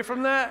got away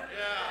from that?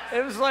 Yeah.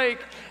 It was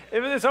like,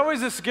 it's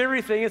always a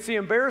scary thing. It's the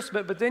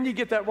embarrassment. But then you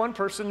get that one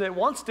person that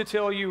wants to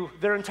tell you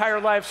their entire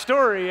life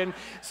story. And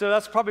so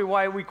that's probably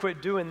why we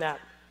quit doing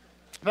that.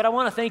 But I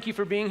want to thank you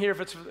for being here.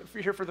 If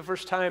you're here for the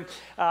first time,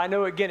 I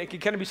know, again, it can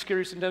kind of be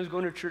scary sometimes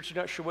going to church.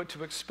 You're not sure what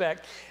to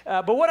expect.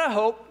 But what I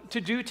hope to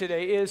do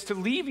today is to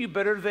leave you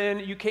better than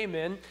you came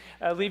in,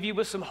 leave you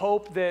with some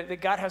hope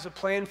that God has a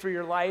plan for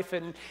your life.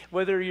 And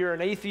whether you're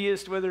an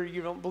atheist, whether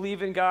you don't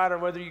believe in God, or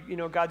whether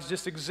God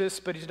just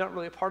exists, but he's not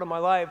really a part of my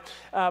life,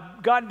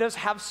 God does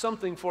have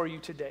something for you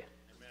today.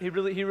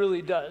 Amen. He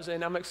really does.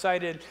 And I'm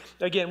excited,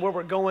 again, where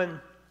we're going.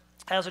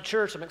 As a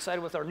church, I'm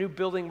excited with our new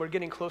building. We're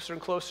getting closer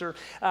and closer.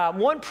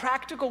 One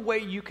practical way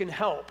you can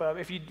help,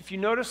 if you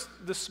noticed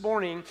this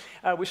morning,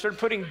 we started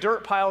putting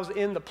dirt piles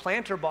in the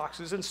planter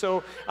boxes. And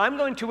so I'm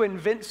going to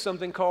invent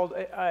something called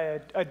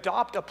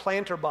Adopt a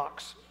Planter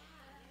Box.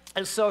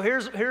 And so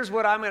here's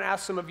what I'm going to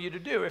ask some of you to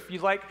do. If you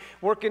like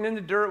working in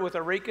the dirt with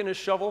a rake and a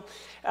shovel,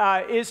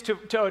 is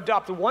to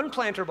adopt one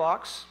planter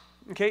box,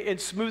 okay,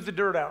 and smooth the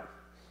dirt out.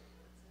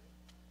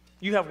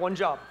 You have one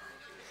job.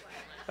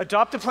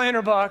 Adopt a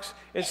planter box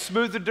and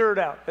smooth the dirt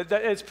out.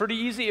 It's pretty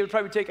easy. It would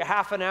probably take a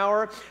half an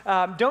hour.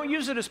 Don't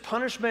use it as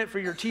punishment for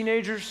your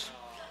teenagers,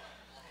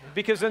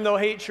 because then they'll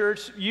hate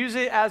church. Use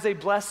it as a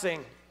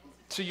blessing.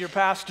 to your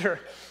pastor.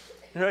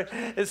 Right?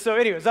 And so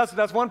anyways,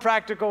 that's one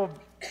practical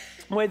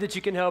way that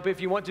you can help. If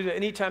you want to do it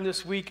anytime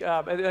this week,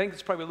 I think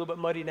it's probably a little bit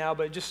muddy now,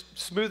 but just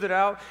smooth it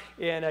out,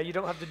 and you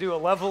don't have to do a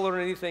level or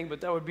anything,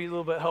 but that would be a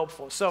little bit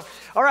helpful. So,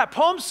 all right,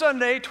 Palm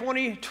Sunday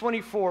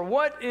 2024.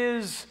 What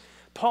is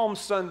Palm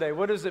Sunday?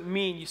 What does it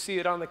mean? You see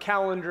it on the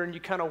calendar, and you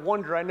kind of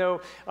wonder. I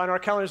know on our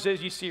calendars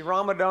you see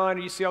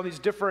Ramadan, you see all these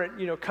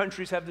different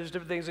countries have these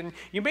different things, and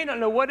you may not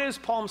know what is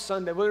Palm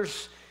Sunday. Well,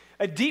 there's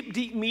a deep,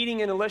 deep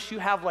meaning, and unless you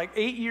have like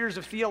 8 years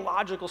of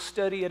theological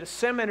study at a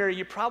seminary,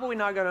 you're probably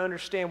not going to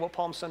understand what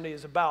Palm Sunday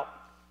is about.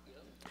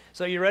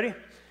 So you ready? I'm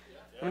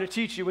going to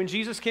teach you. When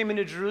Jesus came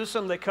into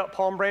Jerusalem, they cut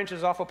palm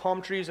branches off of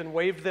palm trees and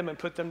waved them and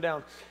put them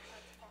down.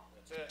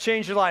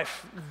 Change your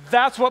life.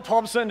 That's what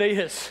Palm Sunday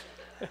is.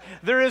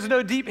 There is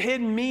no deep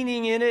hidden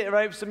meaning in it,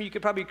 right? Some of you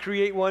could probably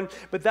create one,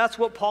 but that's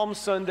what Palm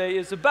Sunday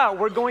is about.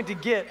 We're going to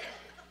get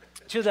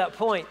to that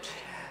point.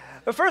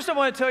 But first, I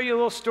want to tell you a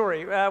little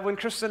story. When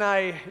Chris and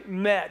I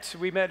met,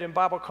 we met in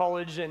Bible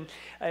college, and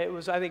it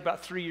was, I think,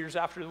 about 3 years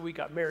after we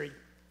got married.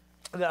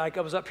 I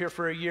was up here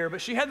for a year,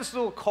 but she had this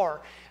little car,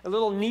 a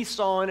little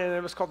Nissan, and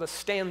it was called the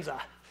Stanza.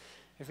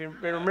 If you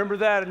remember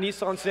that, a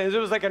Nissan Stanza.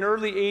 It was like an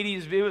early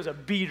 80s, it was a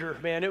beater,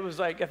 man. It was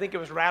like, I think it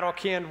was rattle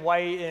can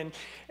white, and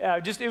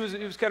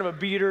it was kind of a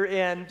beater,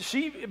 and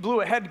she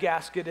blew a head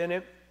gasket in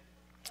it.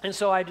 And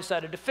so I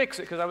decided to fix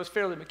it because I was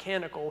fairly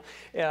mechanical.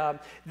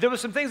 There were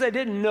some things I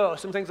didn't know,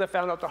 some things I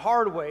found out the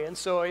hard way. And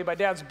so my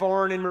dad's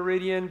barn in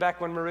Meridian,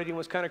 back when Meridian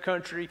was kind of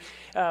country,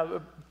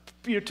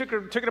 took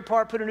it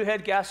apart, put a new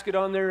head gasket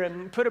on there,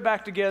 and put it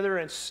back together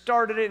and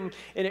started it, and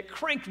it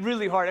cranked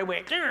really hard. It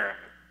went,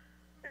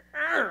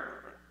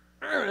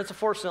 it's a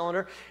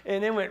 4-cylinder,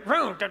 and then went,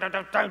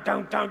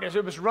 as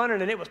it was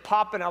running and it was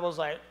popping. I was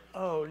like,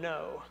 oh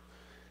no,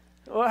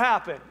 what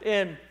happened?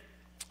 And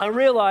I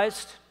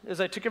realized as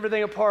I took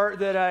everything apart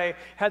that I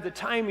had the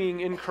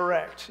timing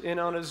incorrect. And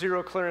on a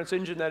zero clearance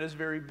engine, that is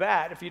very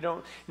bad. If you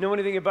don't know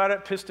anything about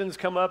it, pistons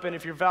come up, and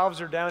if your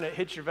valves are down, it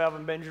hits your valve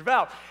and bends your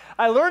valve.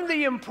 I learned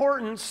the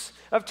importance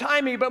of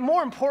timing, but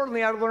more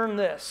importantly, I learned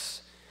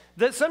this,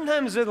 that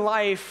sometimes in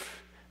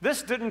life,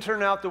 this didn't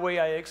turn out the way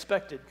I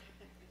expected.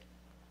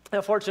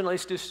 Now, fortunately,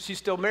 she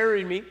still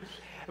married me,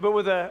 but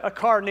with a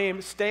car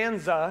named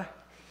Stanza,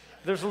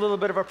 there's a little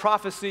bit of a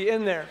prophecy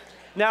in there.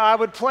 Now, I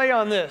would play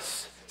on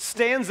this.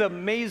 Stanza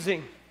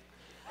amazing.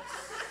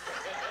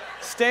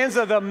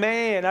 Stanza the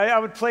man. I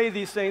would play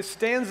these things.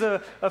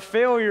 Stanza a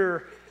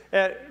failure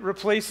at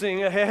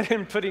replacing ahead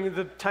and putting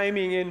the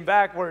timing in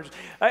backwards.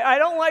 I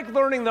don't like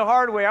learning the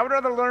hard way. I would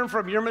rather learn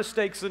from your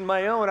mistakes than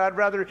my own. I'd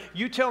rather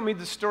you tell me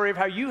the story of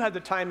how you had the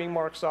timing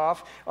marks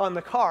off on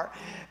the car.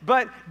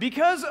 But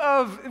because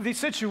of the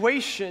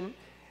situation,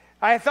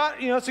 I thought,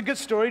 it's a good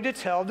story to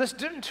tell. This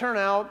didn't turn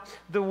out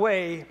the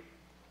way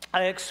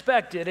I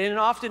expected, and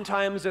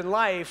oftentimes in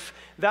life,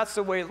 that's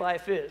the way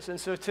life is. And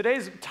so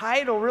today's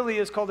title really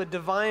is called A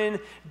Divine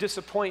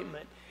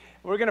Disappointment.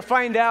 We're going to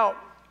find out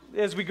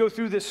as we go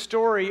through this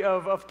story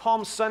of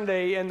Palm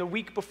Sunday and the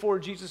week before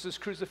Jesus'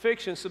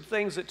 crucifixion, some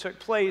things that took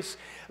place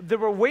that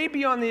were way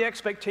beyond the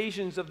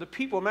expectations of the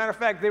people. Matter of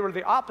fact, they were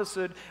the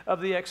opposite of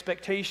the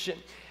expectation.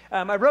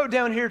 I wrote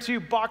down here too,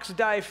 box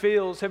dye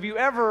fails. Have you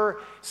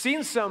ever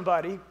seen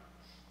somebody,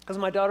 because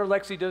my daughter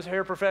Lexi does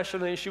hair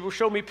professionally, and she will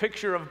show me a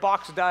picture of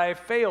box dye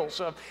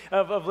fails,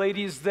 of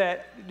ladies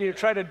that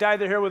try to dye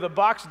their hair with a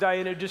box dye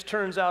and it just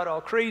turns out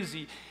all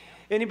crazy.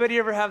 Anybody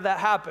ever have that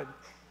happen?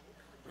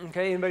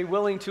 Okay, anybody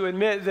willing to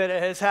admit that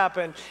it has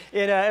happened?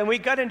 And we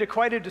got into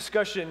quite a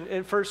discussion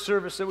in first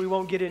service that we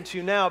won't get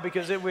into now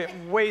because it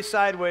went way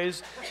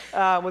sideways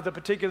with a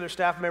particular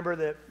staff member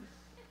that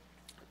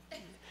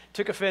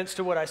took offense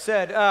to what I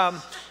said.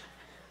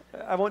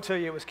 I won't tell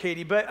you it was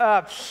Katie, but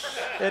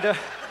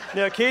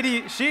no,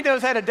 Katie, she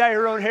knows how to dye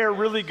her own hair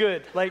really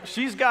good. Like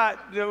she's got,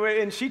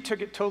 and she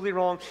took it totally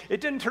wrong.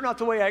 It didn't turn out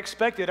the way I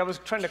expected. I was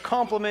trying to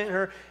compliment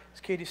her. Is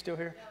Katie still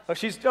here? Oh,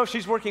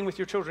 she's working with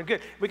your children.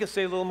 Good. We can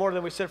say a little more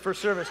than we said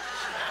first service.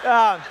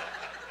 I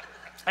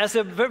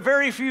said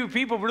very few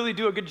people really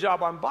do a good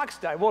job on box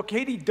dye. Well,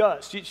 Katie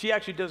does. She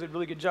actually does a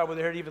really good job with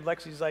her hair. Even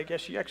Lexi's like, yeah,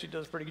 she actually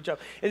does a pretty good job.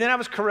 And then I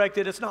was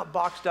corrected. It's not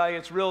box dye.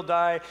 It's real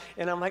dye.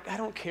 And I'm like, I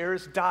don't care.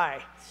 It's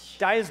dye.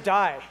 Dye is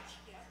dye.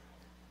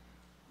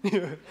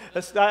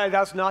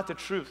 That's not the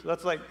truth.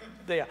 That's like,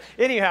 yeah.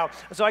 Anyhow,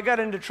 so I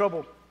got into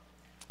trouble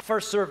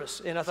first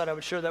service, and I thought I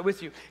would share that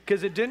with you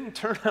because it didn't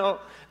turn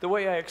out the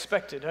way I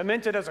expected. I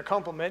meant it as a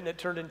compliment, and it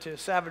turned into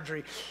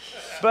savagery.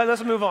 But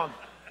let's move on.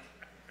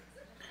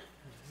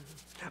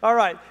 All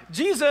right,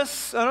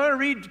 Jesus, I'm going to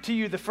read to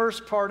you the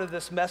first part of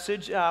this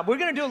message. We're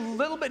going to do a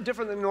little bit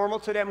different than normal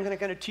today. I'm going to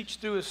kind of teach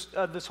through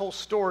this whole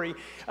story.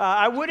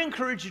 I would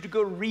encourage you to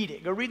go read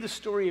it. Go read the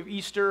story of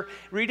Easter.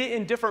 Read it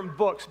in different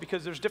books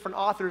because there's different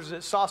authors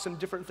that saw some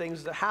different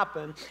things that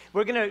happen.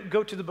 We're going to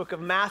go to the book of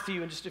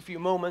Matthew in just a few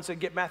moments and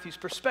get Matthew's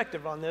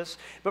perspective on this.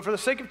 But for the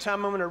sake of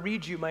time, I'm going to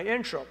read you my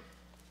intro.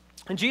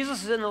 And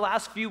Jesus is in the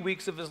last few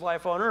weeks of his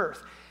life on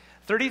earth.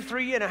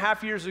 33 and a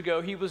half years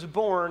ago, he was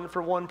born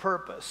for one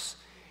purpose.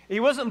 He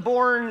wasn't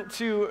born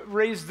to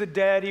raise the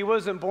dead. He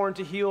wasn't born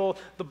to heal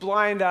the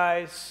blind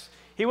eyes.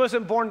 He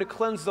wasn't born to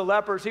cleanse the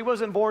lepers. He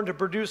wasn't born to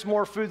produce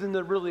more food than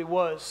there really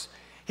was.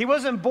 He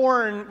wasn't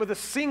born with a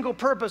single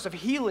purpose of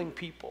healing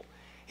people.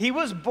 He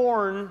was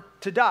born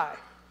to die.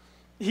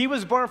 He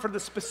was born for the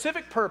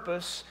specific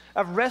purpose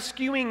of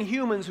rescuing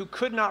humans who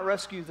could not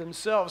rescue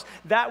themselves.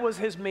 That was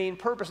his main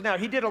purpose. Now,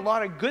 he did a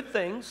lot of good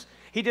things.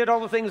 He did all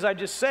the things I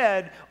just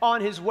said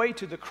on his way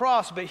to the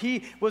cross, but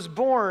he was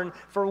born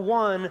for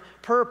one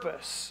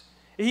purpose.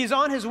 He's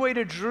on his way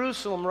to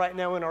Jerusalem right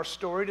now in our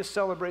story to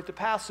celebrate the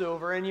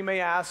Passover. And you may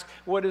ask,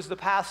 what is the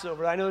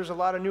Passover? I know there's a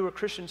lot of newer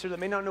Christians here that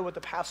may not know what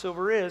the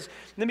Passover is.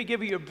 Let me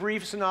give you a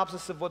brief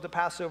synopsis of what the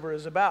Passover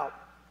is about.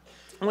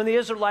 When the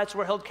Israelites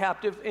were held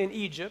captive in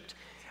Egypt,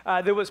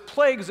 there was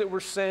plagues that were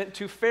sent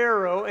to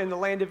Pharaoh in the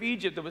land of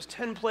Egypt. There was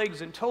 10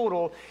 plagues in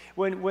total.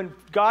 When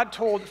God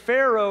told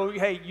Pharaoh,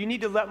 hey, you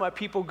need to let my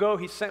people go,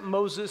 he sent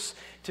Moses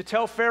to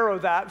tell Pharaoh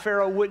that.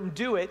 Pharaoh wouldn't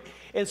do it.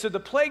 And so the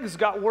plagues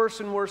got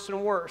worse and worse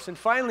and worse. And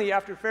finally,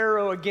 after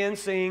Pharaoh again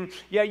saying,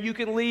 yeah, you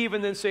can leave,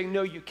 and then saying,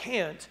 no, you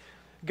can't,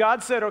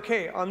 God said,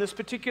 okay, on this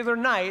particular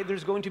night,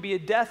 there's going to be a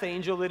death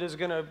angel that is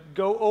going to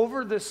go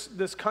over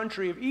this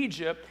country of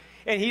Egypt,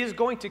 and he is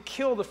going to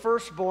kill the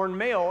firstborn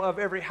male of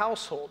every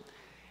household.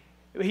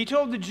 He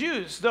told the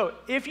Jews, though,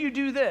 if you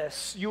do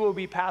this, you will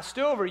be passed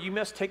over. You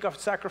must take a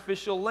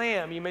sacrificial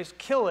lamb. You must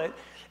kill it,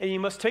 and you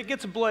must take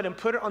its blood and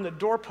put it on the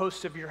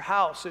doorpost of your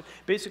house,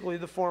 basically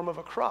the form of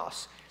a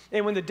cross.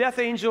 And when the death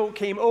angel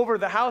came over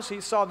the house,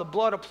 he saw the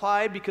blood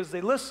applied because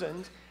they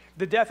listened.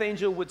 The death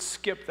angel would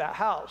skip that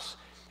house.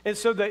 And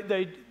so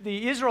the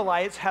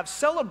Israelites have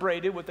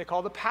celebrated what they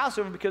call the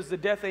Passover because the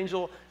death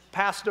angel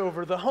passed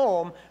over the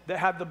home that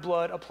had the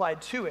blood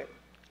applied to it.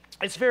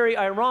 It's very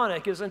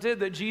ironic, isn't it,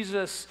 that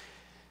Jesus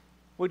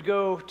would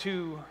go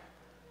to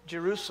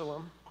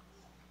Jerusalem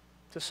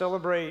to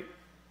celebrate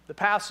the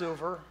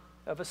Passover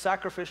of a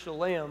sacrificial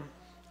lamb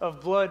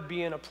of blood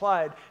being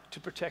applied to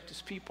protect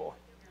his people.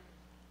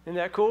 Isn't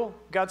that cool?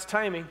 God's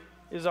timing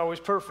is always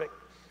perfect.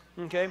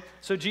 Okay?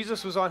 So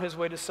Jesus was on his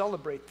way to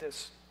celebrate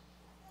this.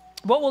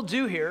 What we'll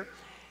do here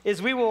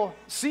is we will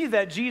see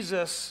that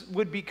Jesus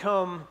would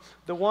become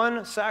the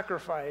one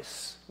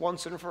sacrifice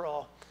once and for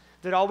all.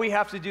 That all we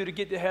have to do to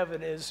get to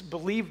heaven is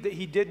believe that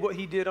he did what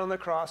he did on the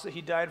cross, that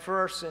he died for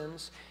our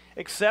sins,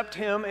 accept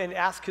him and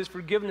ask his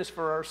forgiveness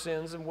for our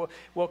sins, and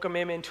welcome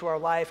him into our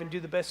life and do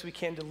the best we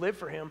can to live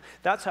for him.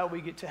 That's how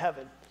we get to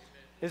heaven.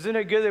 Isn't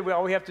it good that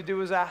all we have to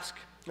do is ask?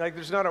 Like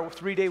there's not a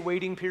 3-day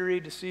waiting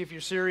period to see if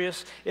you're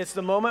serious. It's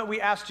the moment we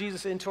ask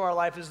Jesus into our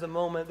life is the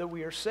moment that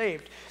we are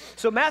saved.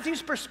 So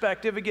Matthew's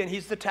perspective, again,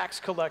 he's the tax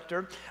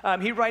collector.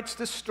 He writes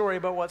this story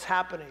about what's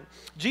happening.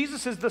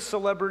 Jesus is the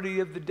celebrity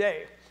of the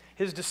day.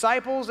 His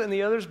disciples and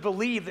the others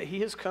believe that he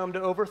has come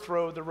to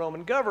overthrow the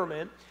Roman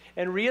government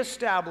and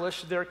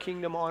reestablish their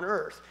kingdom on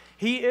earth.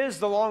 He is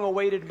the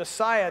long-awaited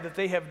Messiah that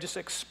they have just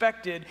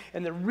expected,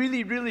 and they're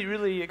really, really,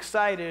 really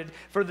excited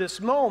for this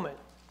moment.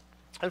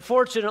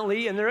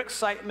 Unfortunately, in their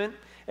excitement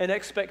and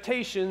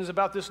expectations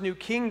about this new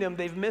kingdom,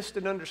 they've missed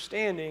an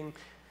understanding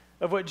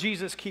of what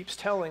Jesus keeps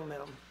telling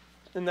them,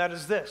 and that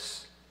is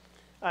this: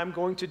 I'm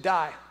going to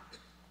die.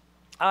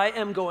 I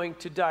am going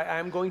to die. I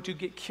am going to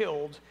get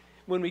killed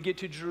when we get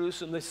to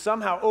Jerusalem. They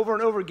somehow over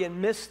and over again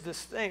miss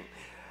this thing.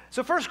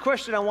 So first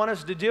question I want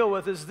us to deal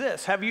with is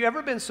this: have you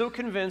ever been so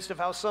convinced of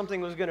how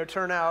something was going to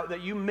turn out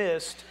that you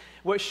missed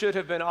what should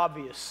have been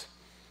obvious?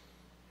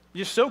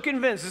 You're so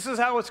convinced this is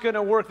how it's going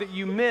to work that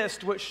you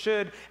missed what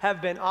should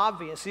have been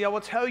obvious. See, I will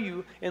tell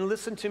you, and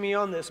listen to me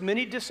on this,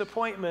 many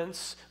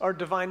disappointments are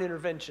divine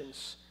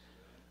interventions.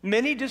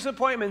 Many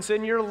disappointments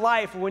in your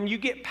life, when you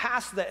get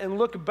past that and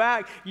look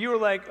back, you're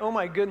like, oh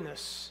my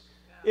goodness,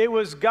 it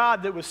was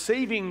God that was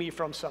saving me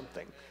from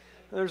something.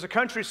 There's a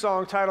country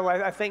song titled,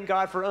 I Thank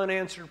God for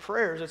Unanswered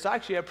Prayers. It's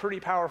actually a pretty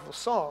powerful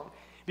song.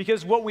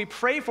 Because what we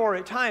pray for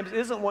at times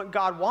isn't what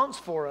God wants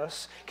for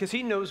us, because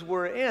he knows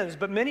where it ends.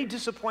 But many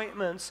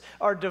disappointments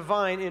are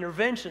divine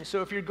intervention.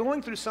 So if you're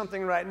going through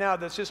something right now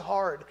that's just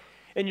hard,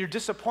 and you're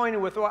disappointed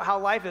with how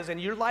life is,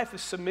 and your life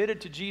is submitted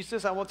to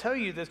Jesus, I will tell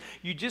you this: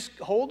 you just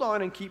hold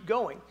on and keep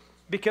going,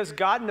 because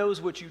God knows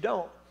what you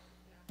don't.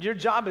 Your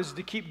job is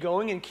to keep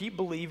going and keep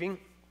believing,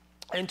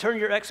 and turn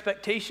your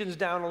expectations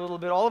down a little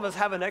bit. All of us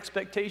have an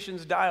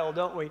expectations dial,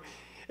 don't we?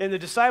 And the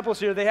disciples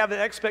here, they have the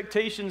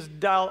expectations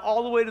dialed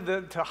all the way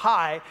to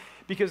high,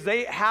 because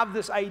they have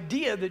this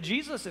idea that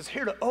Jesus is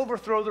here to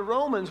overthrow the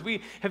Romans.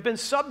 We have been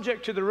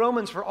subject to the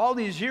Romans for all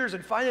these years,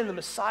 and finally the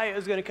Messiah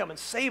is going to come and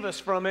save us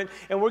from it,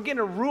 and we're going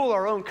to rule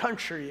our own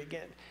country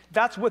again.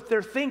 That's what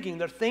they're thinking.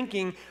 They're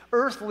thinking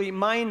earthly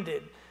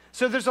minded.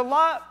 So there's a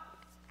lot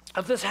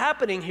of this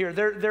happening here.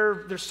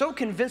 They're so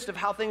convinced of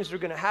how things are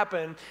going to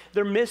happen,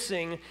 they're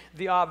missing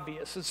the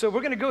obvious. And so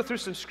we're going to go through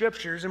some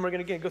scriptures, and we're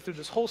going to go through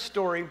this whole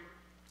story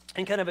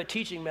and kind of a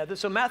teaching method.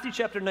 So Matthew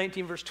chapter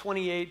 19, verse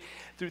 28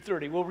 through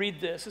 30. We'll read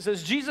this. It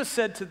says, Jesus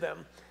said to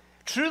them,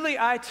 "Truly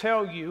I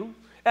tell you,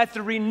 at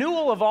the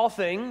renewal of all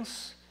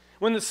things,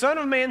 When the Son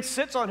of Man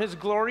sits on his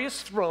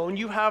glorious throne,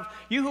 you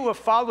who have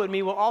followed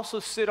me will also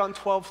sit on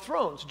 12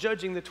 thrones,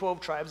 judging the 12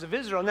 tribes of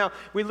Israel. Now,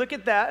 we look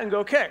at that and go,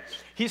 okay,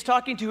 he's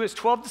talking to his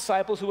 12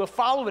 disciples who have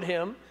followed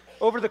him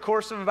over the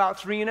course of about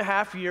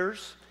 3.5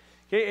 years.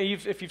 Okay,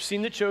 if you've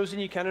seen The Chosen,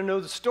 you kind of know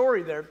the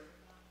story there.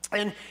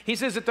 And he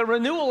says at the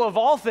renewal of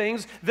all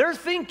things, they're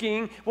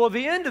thinking, well,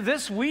 the end of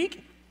this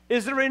week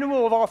is the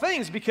renewal of all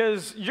things,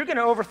 because you're going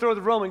to overthrow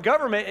the Roman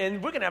government and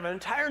we're going to have an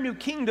entire new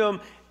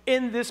kingdom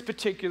in this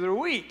particular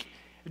week.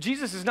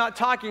 Jesus is not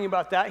talking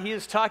about that. He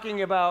is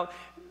talking about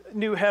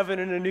new heaven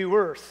and a new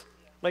earth.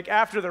 Like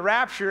after the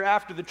rapture,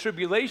 after the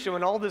tribulation,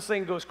 when all this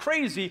thing goes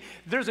crazy,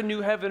 there's a new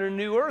heaven and a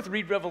new earth.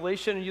 Read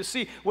Revelation and you'll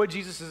see what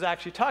Jesus is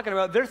actually talking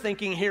about. They're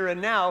thinking here and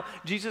now.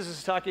 Jesus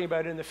is talking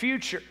about in the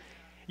future.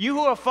 You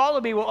who have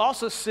followed me will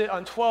also sit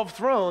on 12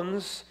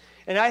 thrones.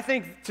 And I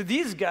think to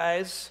these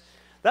guys,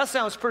 that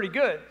sounds pretty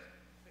good.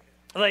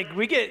 Like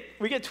we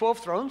get 12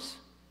 thrones.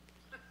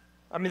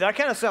 I mean, that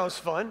kind of sounds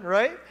fun,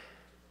 right?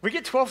 We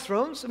get 12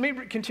 thrones. Let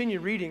me continue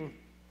reading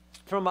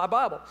from my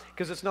Bible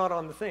because it's not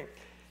on the thing.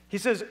 He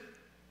says,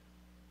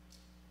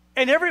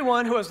 and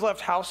everyone who has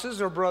left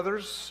houses or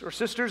brothers or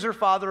sisters or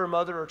father or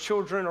mother or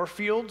children or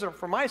fields or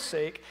for my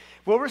sake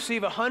will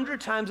receive 100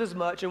 times as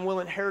much and will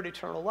inherit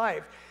eternal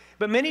life.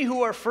 But many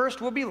who are first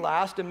will be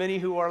last, and many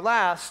who are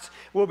last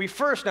will be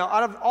first. Now,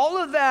 out of all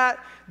of that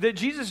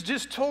Jesus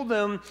just told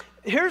them,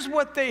 here's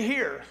what they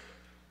hear.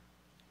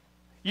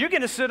 You're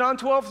going to sit on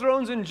 12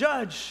 thrones and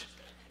judge.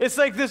 It's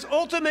like this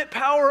ultimate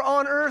power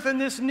on earth and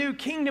this new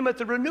kingdom at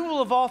the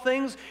renewal of all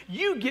things.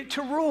 You get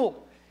to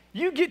rule.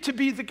 You get to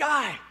be the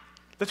guy,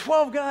 the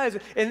 12 guys.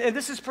 And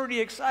this is pretty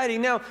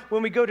exciting. Now,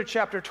 when we go to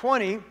chapter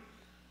 20,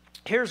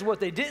 here's what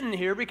they didn't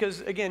hear,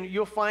 because, again,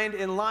 you'll find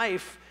in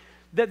life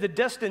that the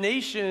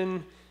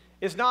destination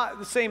is not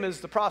the same as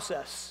the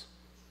process.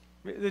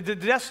 The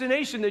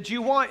destination that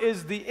you want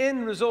is the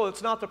end result.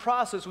 It's not the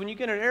process. When you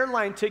get an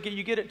airline ticket,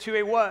 you get it to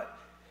a what?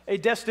 A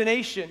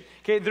destination.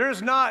 Okay,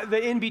 there's not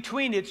the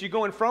in-between. It's you're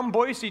going from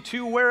Boise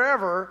to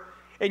wherever,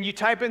 and you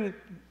type in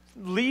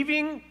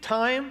leaving,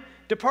 time,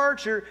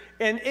 departure,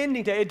 and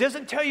ending day. It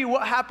doesn't tell you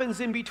what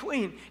happens in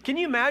between. Can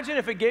you imagine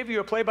if it gave you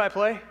a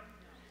play-by-play?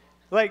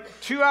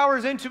 Like 2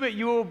 hours into it,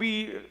 you will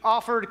be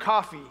offered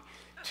coffee.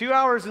 2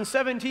 hours and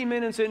 17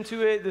 minutes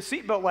into it, the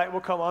seatbelt light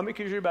will come on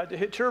because you're about to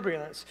hit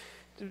turbulence.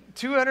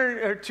 2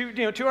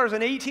 hours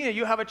and 18,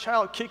 you have a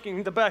child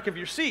kicking the back of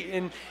your seat.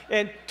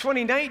 And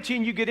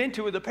 2019, you get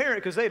into it with a parent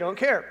because they don't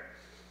care.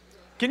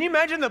 Can you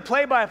imagine the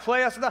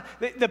play-by-play?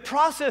 The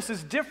process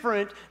is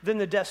different than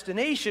the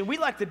destination. We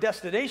like the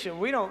destination.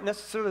 We don't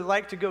necessarily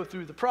like to go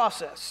through the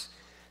process.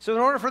 So in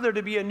order for there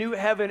to be a new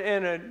heaven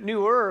and a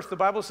new earth, the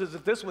Bible says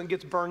that this one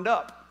gets burned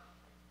up.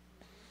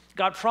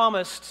 God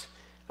promised,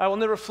 I will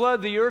never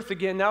flood the earth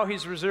again. Now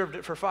he's reserved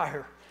it for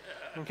fire.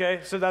 Okay,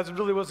 so that's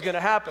really what's going to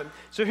happen.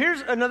 So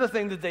here's another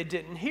thing that they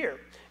didn't hear.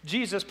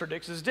 Jesus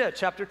predicts his death,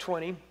 chapter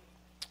 20,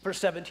 verse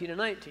 17 and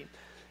 19.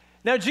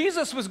 Now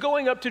Jesus was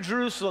going up to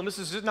Jerusalem. This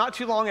is not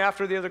too long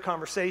after the other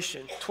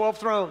conversation. 12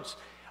 thrones.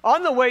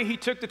 On the way, he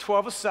took the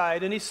 12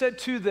 aside, and he said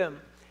to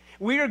them,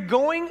 we are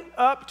going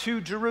up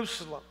to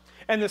Jerusalem,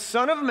 and the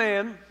Son of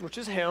Man, which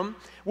is him,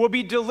 will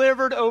be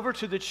delivered over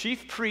to the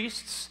chief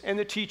priests and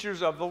the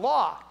teachers of the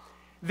law.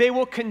 They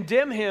will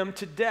condemn him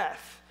to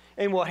death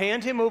and will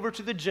hand him over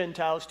to the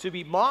Gentiles to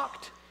be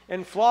mocked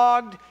and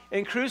flogged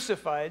and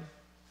crucified.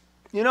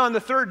 You know, on the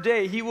third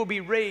day, he will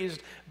be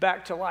raised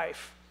back to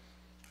life.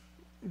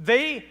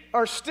 They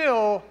are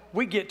still,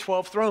 we get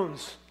 12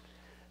 thrones.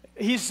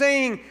 He's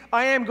saying,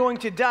 I am going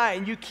to die,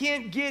 and you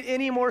can't get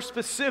any more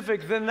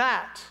specific than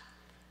that.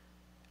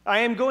 I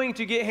am going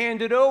to get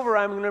handed over.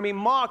 I'm going to be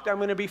mocked. I'm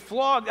going to be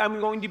flogged.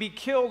 I'm going to be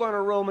killed on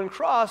a Roman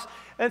cross.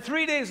 And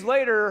 3 days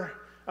later,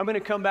 I'm going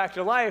to come back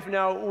to life.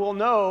 Now, we'll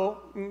know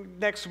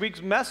next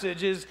week's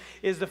message is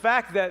the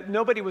fact that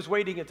nobody was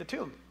waiting at the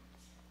tomb.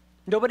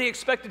 Nobody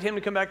expected him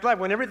to come back to life.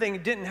 When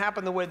everything didn't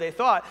happen the way they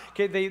thought,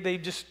 okay,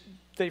 they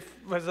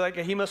was like,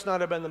 he must not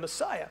have been the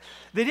Messiah.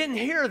 They didn't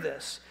hear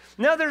this.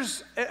 Now,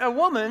 there's a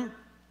woman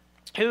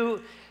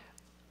who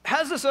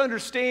has this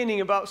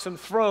understanding about some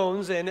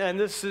thrones, and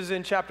this is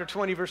in chapter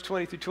 20, verse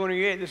 20 through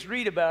 28. Just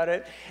read about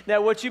it.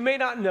 Now, what you may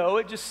not know,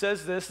 it just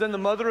says this. Then the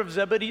mother of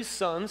Zebedee's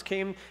sons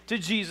came to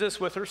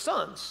Jesus with her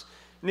sons,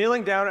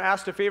 kneeling down and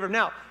asked a favor.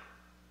 Now,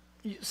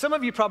 some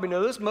of you probably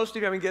know this. Most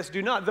of you, I guess,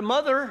 do not. The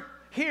mother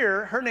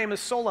here, her name is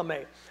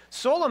Salome.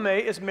 Salome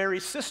is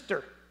Mary's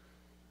sister.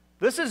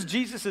 This is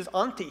Jesus'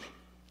 auntie,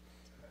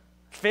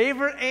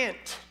 favorite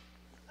aunt.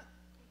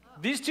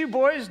 These two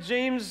boys,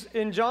 James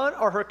and John,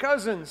 are her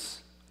cousins.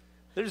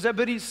 They're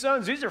Zebedee's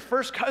sons. These are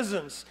first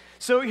cousins.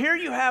 So here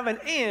you have an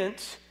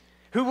aunt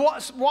who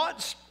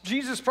watched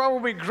Jesus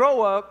probably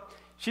grow up.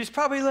 She's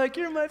probably like,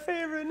 you're my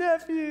favorite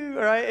nephew,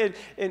 right?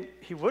 And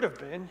he would have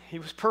been. He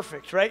was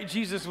perfect, right?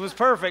 Jesus was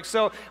perfect,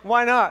 so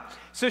why not?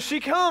 So she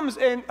comes,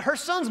 and her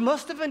sons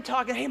must have been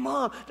talking, hey,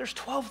 Mom, there's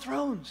 12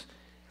 thrones.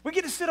 We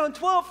get to sit on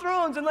 12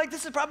 thrones, and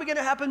this is probably going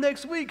to happen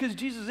next week because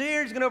Jesus is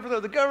here. He's going to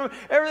overthrow the government.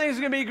 Everything's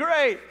going to be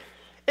great.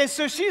 And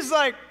so she's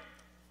like,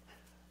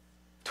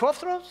 12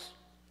 thrones?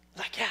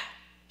 Like, yeah.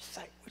 She's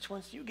like, which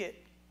ones do you get?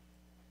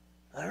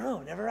 I don't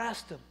know, never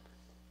asked him.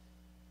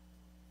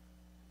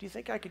 Do you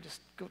think I could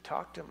just go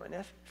talk to my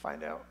nephew,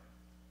 find out?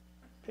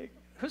 Hey,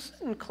 who's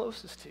sitting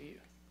closest to you?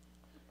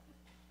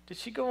 Did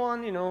she go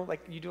on, like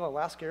you do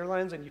Alaska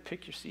Airlines and you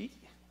pick your seat?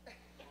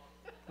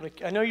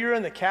 Like, I know you're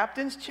in the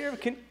captain's chair.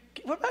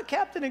 What about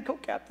captain and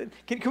co-captain?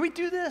 Can we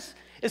do this?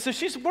 And so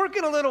she's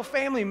working a little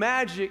family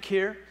magic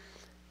here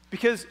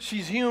because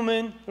she's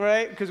human,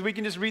 right? Because we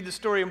can just read the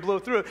story and blow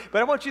through it.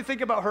 But I want you to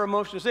think about her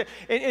emotions there.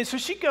 And so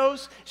she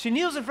goes, she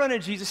kneels in front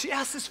of Jesus. She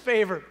asks this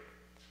favor.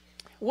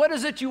 What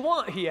is it you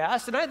want, he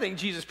asked. And I think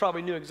Jesus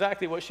probably knew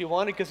exactly what she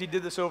wanted because he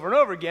did this over and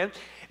over again.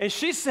 And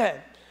she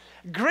said,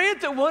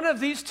 grant that one of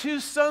these two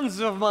sons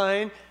of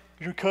mine,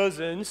 your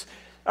cousins,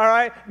 all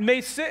right,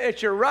 may sit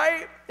at your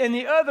right and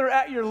the other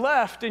at your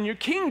left in your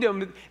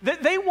kingdom.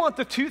 They want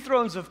the two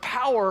thrones of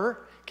power,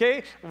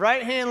 okay?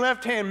 Right hand,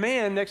 left hand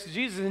man next to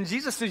Jesus. And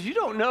Jesus says, you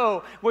don't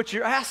know what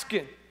you're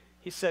asking,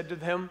 he said to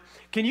them.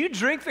 Can you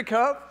drink the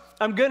cup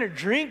I'm going to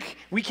drink?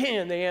 We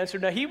can, they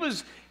answered. Now, he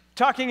was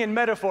talking in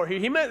metaphor here.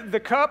 He meant the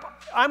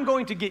cup, I'm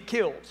going to get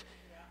killed.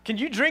 Can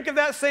you drink of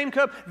that same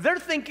cup? They're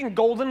thinking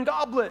golden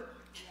goblet.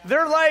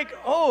 They're like,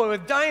 oh,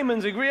 with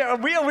diamonds, we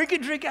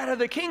could drink out of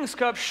the king's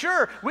cup.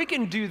 Sure, we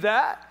can do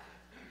that.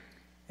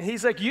 And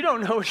he's like, you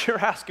don't know what you're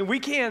asking. We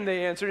can,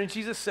 they answered. And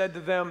Jesus said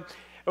to them,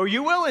 oh,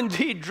 you will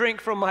indeed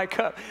drink from my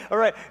cup. All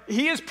right,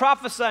 he is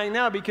prophesying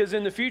now because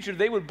in the future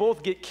they would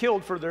both get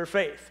killed for their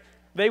faith.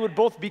 They would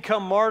both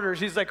become martyrs.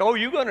 He's like, oh,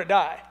 you're going to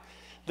die.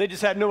 They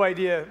just had no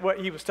idea what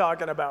he was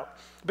talking about.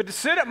 But to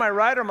sit at my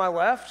right or my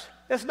left,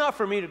 that's not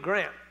for me to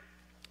grant.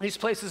 These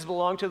places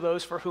belong to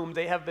those for whom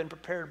they have been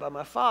prepared by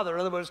my Father. In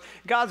other words,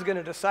 God's going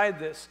to decide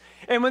this.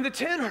 And when the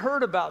 10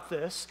 heard about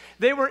this,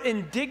 they were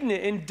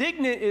indignant.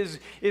 Indignant is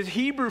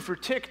Hebrew for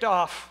ticked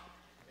off.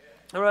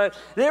 All right?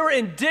 They were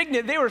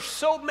indignant. They were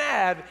so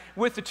mad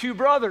with the two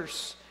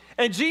brothers.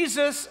 And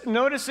Jesus,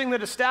 noticing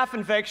that a staph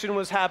infection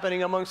was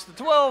happening amongst the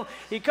 12,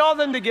 he called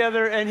them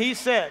together and he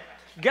said,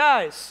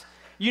 guys,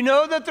 you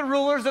know that the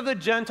rulers of the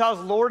Gentiles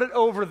lord it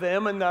over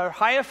them, and their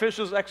high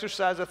officials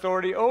exercise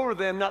authority over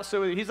them. Not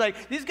so with you. He's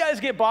like, these guys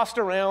get bossed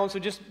around, so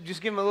just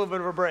give them a little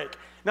bit of a break.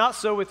 Not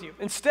so with you.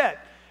 Instead,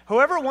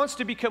 whoever wants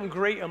to become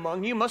great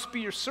among you must be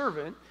your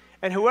servant,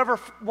 and whoever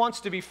wants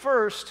to be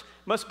first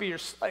must be your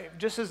slave,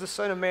 just as the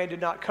Son of Man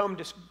did not come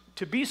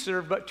to be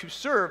served, but to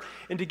serve,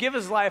 and to give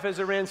his life as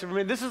a ransom for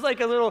me. This is like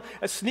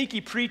a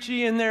sneaky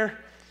preachy in there.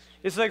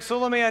 It's like,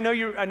 Salome, I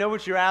know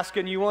what you're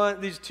asking. You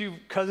want these two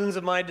cousins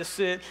of mine to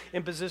sit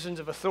in positions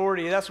of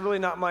authority. That's really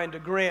not mine to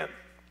grant.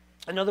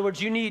 In other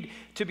words, you need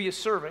to be a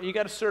servant. You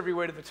got to serve your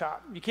way to the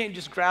top. You can't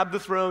just grab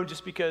the throne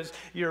just because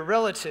you're a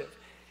relative.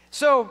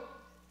 So,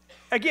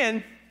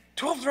 again,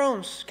 12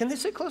 thrones. Can they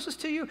sit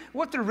closest to you?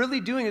 What they're really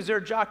doing is they're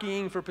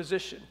jockeying for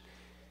position.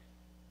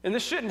 And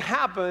this shouldn't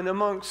happen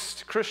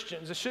amongst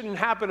Christians. This shouldn't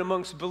happen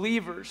amongst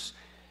believers.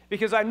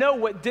 Because I know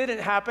what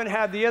didn't happen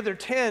had the other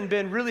 10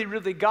 been really,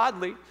 really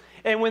godly.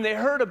 And when they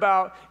heard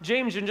about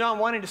James and John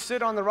wanting to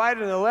sit on the right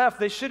and the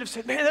left, they should have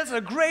said, man, that's a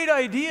great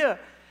idea.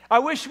 I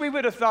wish we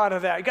would have thought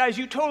of that. Guys,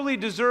 you totally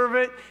deserve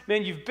it.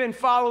 Man, you've been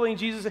following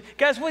Jesus.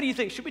 Guys, what do you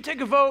think? Should we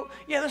take a vote?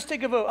 Yeah, let's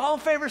take a vote. All in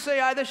favor,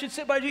 say aye. That should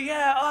sit by you.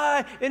 Yeah,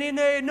 aye. Any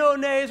nay? No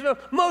nays.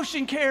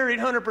 Motion carried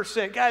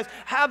 100%. Guys,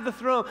 have the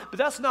throne. But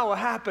that's not what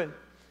happened.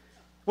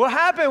 What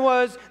happened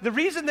was the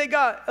reason they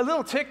got a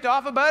little ticked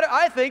off about it,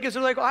 I think, is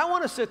they're like, I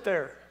want to sit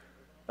there.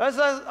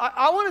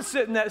 I want to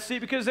sit in that seat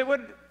because they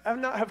would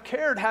not have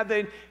cared had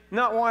they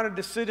not wanted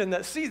to sit in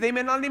that seat. They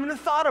may not even have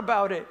thought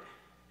about it.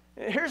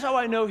 Here's how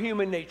I know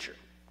human nature.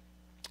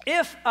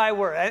 If I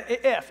were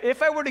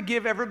to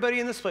give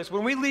everybody in this place,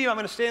 when we leave, I'm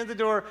going to stand at the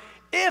door.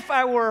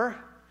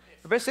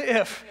 Everybody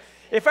say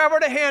if I were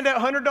to hand out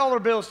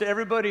 $100 bills to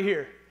everybody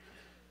here,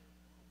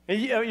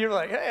 and you're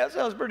like, hey, that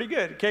sounds pretty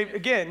good. Okay,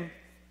 again,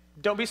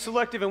 don't be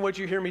selective in what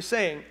you hear me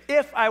saying.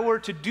 If I were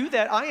to do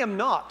that, I am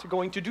not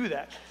going to do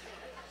that.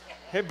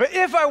 But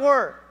if I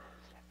were,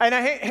 and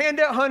I hand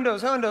out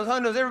hundos,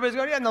 everybody's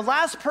going, yeah, and the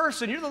last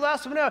person, you're the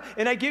last one out,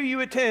 and I give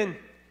you a 10.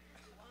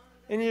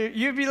 And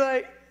you'd be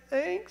like,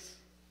 thanks.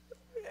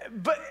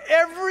 But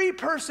every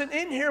person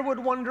in here would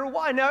wonder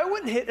why. Now, I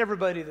wouldn't hit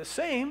everybody the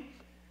same.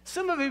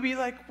 Some of you would be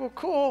like, well,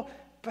 cool,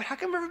 but how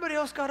come everybody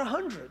else got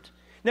 100?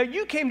 Now,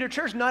 you came to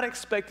church not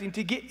expecting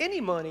to get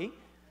any money,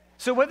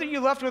 so whether you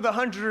left with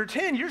 100 or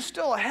 10, you're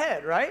still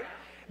ahead, right?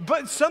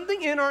 But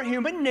something in our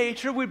human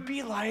nature would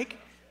be like,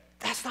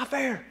 that's not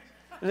fair.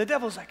 And the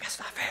devil's like, that's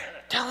not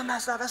fair. Tell him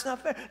that's not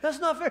fair. That's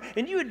not fair.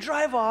 And you would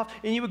drive off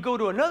and you would go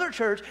to another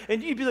church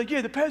and you'd be like,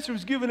 yeah, the pastor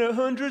was giving out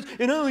hundreds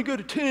and I only go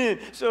to 10.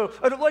 So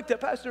I don't like that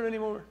pastor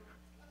anymore.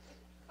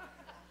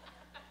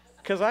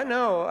 Because I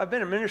know, I've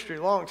been in ministry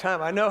a long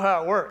time. I know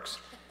how it works.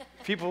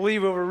 People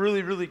leave over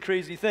really, really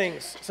crazy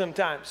things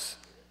sometimes.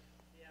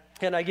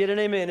 Can I get an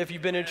amen if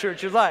you've been in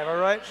church your life, all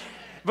right?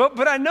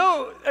 But I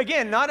know,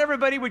 again, not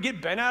everybody would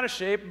get bent out of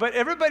shape, but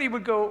everybody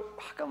would go,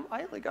 how come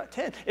I only got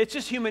 10? It's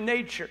just human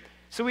nature.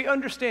 So we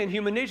understand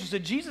human nature. So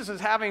Jesus is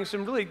having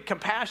some really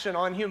compassion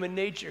on human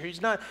nature.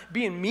 He's not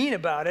being mean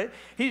about it.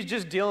 He's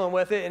just dealing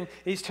with it. And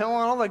he's telling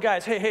all the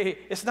guys, hey,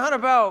 it's not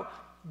about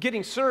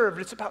getting served.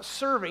 It's about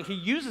serving. He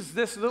uses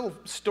this little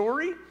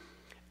story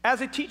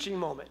as a teaching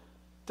moment.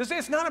 To say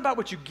it's not about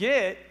what you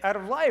get out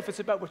of life,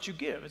 it's about what you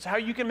give. It's how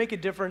you can make a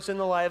difference in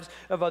the lives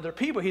of other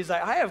people. He's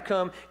like, I have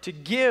come to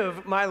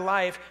give my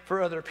life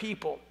for other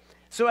people.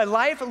 So a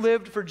life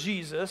lived for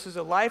Jesus is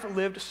a life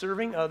lived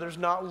serving others,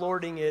 not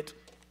lording it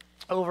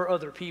over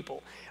other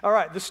people. All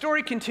right, the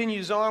story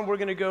continues on. We're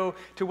going to go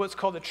to what's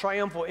called the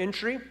triumphal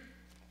entry.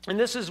 And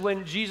this is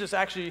when Jesus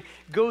actually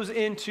goes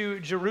into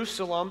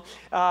Jerusalem,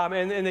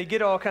 and they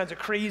get all kinds of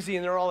crazy,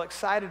 and they're all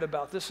excited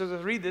about this. So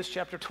let's read this,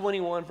 chapter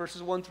 21,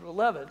 verses 1 through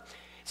 11. It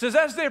says,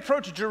 as they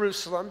approached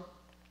Jerusalem,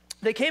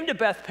 they came to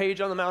Bethphage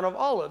on the Mount of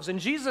Olives, and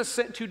Jesus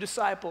sent 2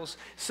 disciples,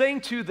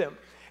 saying to them,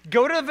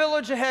 go to the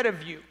village ahead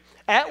of you.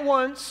 At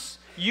once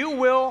you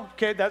will,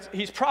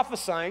 he's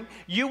prophesying,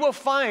 you will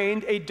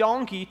find a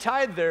donkey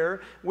tied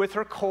there with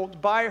her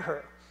colt by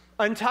her.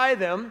 Untie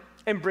them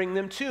and bring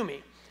them to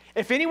me.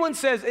 If anyone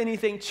says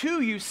anything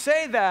to you,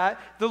 say that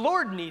the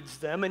Lord needs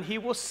them, and he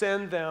will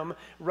send them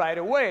right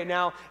away.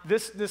 Now,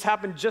 this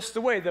happened just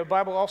the way. The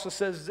Bible also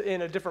says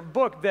in a different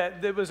book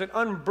that there was an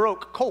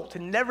unbroke colt,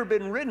 had never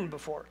been ridden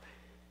before,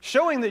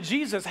 showing that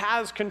Jesus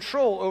has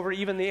control over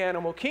even the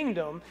animal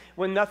kingdom.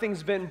 When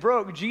nothing's been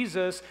broke,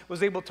 Jesus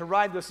was able to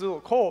ride this little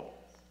colt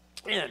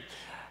in.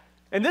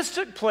 And this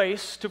took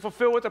place to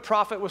fulfill what the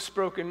prophet was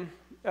spoken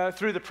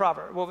through the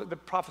prophet. Well, the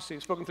prophecy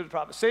was spoken through the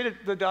prophet. Say to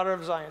the daughter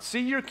of Zion,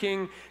 see, your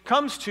king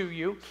comes to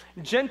you,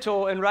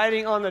 gentle and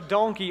riding on the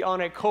donkey,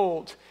 on a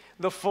colt,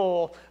 the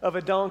foal of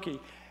a donkey.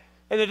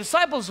 And the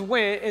disciples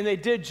went, and they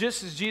did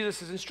just as Jesus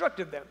has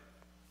instructed them.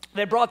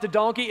 They brought the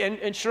donkey,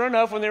 and sure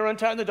enough, when they were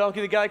untying the donkey,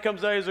 the guy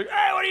comes out, he's like,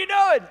 hey, what are you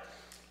doing?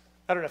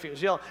 I don't know if he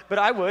was yelling, but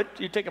I would.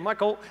 You're taking my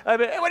colt. Hey,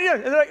 what are you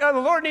doing? And they're like, oh, the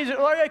Lord needs it.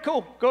 All right,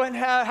 cool. Go ahead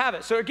and have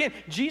it. So again,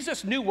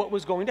 Jesus knew what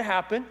was going to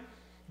happen,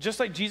 just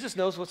like Jesus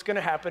knows what's going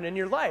to happen in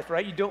your life,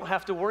 right? You don't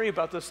have to worry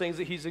about those things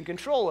that he's in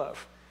control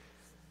of.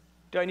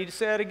 Do I need to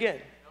say that again?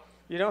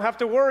 You don't have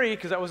to worry,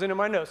 because that was in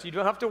my notes. You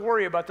don't have to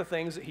worry about the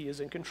things that he is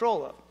in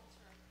control of.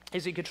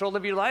 Is he in control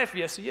of your life?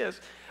 Yes, he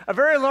is. A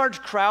very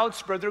large crowd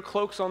spread their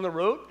cloaks on the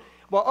road,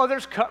 while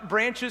others cut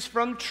branches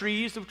from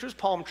trees, which was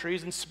palm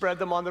trees, and spread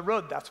them on the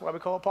road. That's why we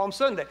call it Palm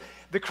Sunday.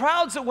 The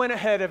crowds that went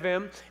ahead of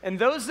him and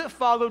those that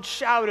followed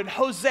shouted,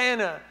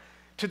 Hosanna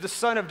to the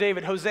Son of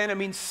David. Hosanna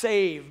means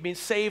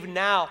save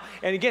now.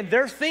 And again,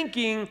 they're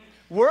thinking,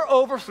 we're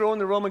overthrowing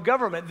the Roman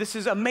government. This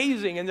is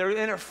amazing. And they're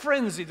in a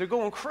frenzy. They're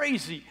going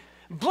crazy.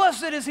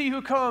 Blessed is he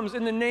who comes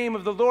in the name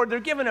of the Lord. They're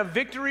given a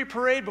victory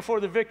parade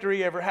before the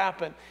victory ever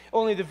happened.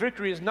 Only the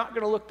victory is not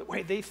going to look the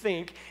way they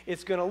think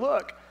it's going to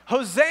look.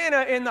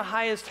 Hosanna in the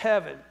highest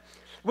heaven.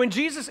 When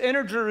Jesus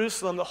entered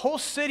Jerusalem, the whole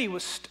city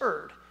was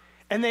stirred.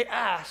 And they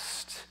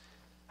asked,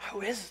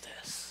 who is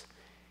this?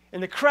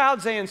 And the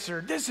crowds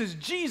answered, this is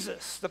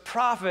Jesus, the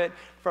prophet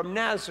from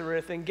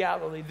Nazareth in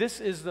Galilee. This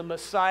is the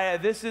Messiah.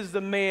 This is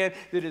the man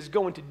that is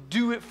going to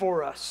do it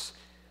for us.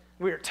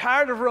 We are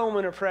tired of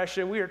Roman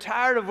oppression. We are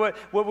tired of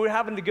what we're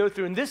having to go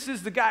through. And this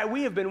is the guy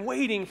we have been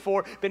waiting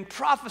for, been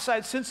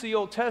prophesied since the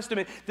Old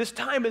Testament. This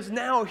time is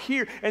now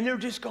here, and they're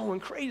just going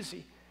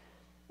crazy.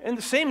 And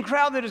the same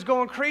crowd that is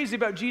going crazy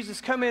about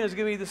Jesus coming is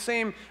going to be the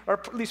same, or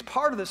at least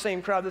part of the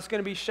same crowd that's going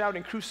to be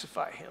shouting,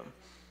 crucify him,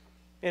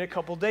 in a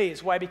couple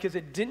days. Why? Because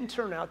it didn't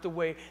turn out the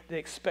way they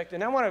expected.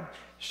 And I want to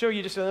show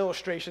you just an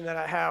illustration that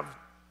I have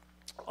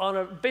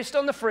based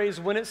on the phrase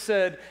when it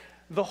said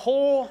the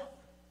whole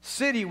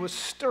city was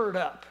stirred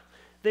up.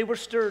 They were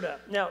stirred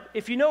up. Now,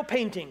 if you know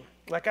painting,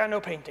 like I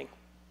know painting,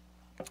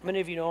 many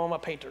of you know I'm a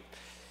painter.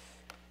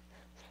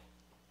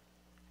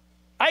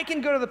 I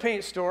can go to the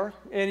paint store,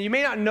 and you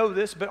may not know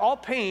this, but all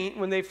paint,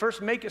 when they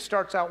first make it,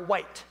 starts out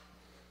white.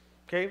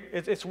 Okay?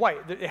 It's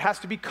white. It has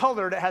to be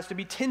colored. It has to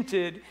be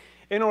tinted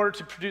in order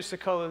to produce the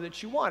color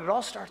that you want. It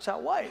all starts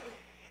out white.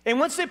 And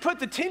once they put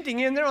the tinting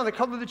in there on the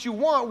color that you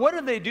want, what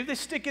do? They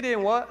stick it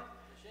in what?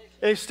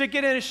 They stick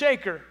it in a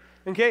shaker.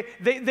 Okay?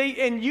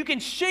 And you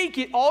can shake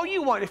it all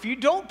you want. If you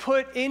don't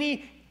put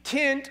any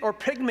tint or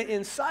pigment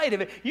inside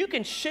of it, you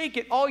can shake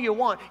it all you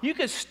want. You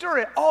can stir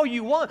it all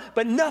you want,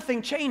 but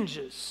nothing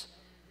changes.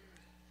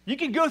 You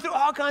can go through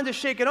all kinds of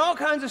shaking, all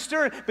kinds of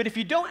stirring, but if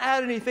you don't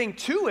add anything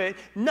to it,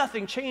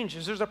 nothing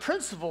changes. There's a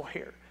principle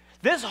here.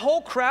 This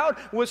whole crowd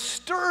was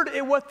stirred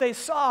at what they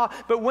saw,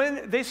 but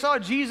when they saw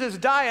Jesus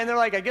die, and they're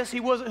like, I guess he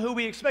wasn't who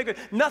we expected,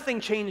 nothing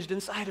changed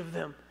inside of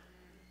them.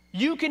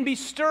 You can be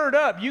stirred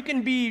up, you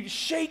can be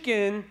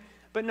shaken,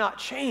 but not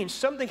changed.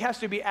 Something has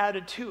to be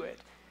added to it.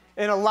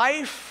 And a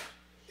life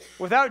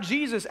without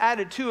Jesus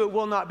added to it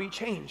will not be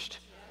changed.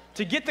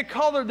 To get the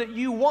color that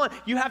you want,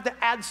 you have to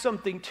add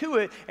something to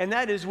it, and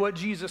that is what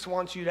Jesus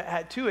wants you to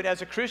add to it.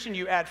 As a Christian,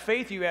 you add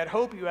faith, you add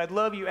hope, you add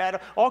love, you add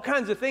all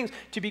kinds of things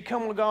to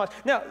become what God wants.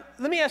 Now,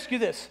 let me ask you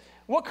this.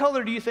 What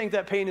color do you think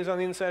that paint is on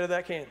the inside of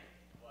that can?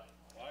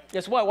 White.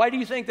 It's white. Why do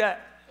you think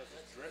that?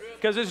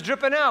 because it's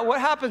dripping out. What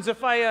happens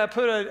if I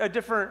put a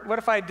different, what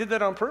if I did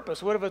that on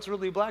purpose? What if it's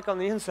really black on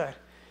the inside?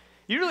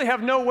 You really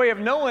have no way of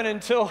knowing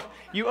until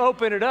you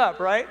open it up,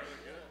 right?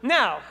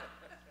 Now,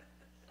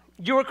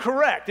 you're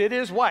correct. It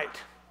is white.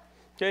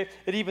 Okay?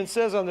 It even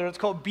says on there it's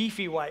called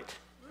beefy white.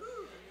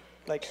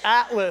 Like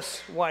Atlas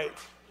white.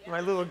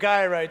 My little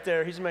guy right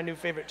there, he's my new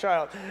favorite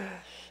child.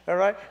 All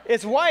right?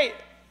 It's white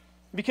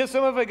because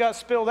some of it got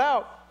spilled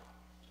out.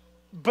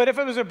 But if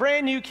it was a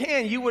brand new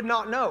can, you would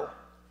not know.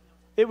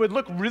 It would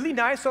look really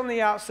nice on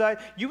the outside.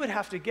 You would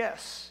have to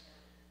guess.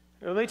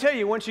 Let me tell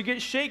you, once you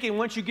get shaken,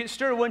 once you get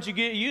stirred, once you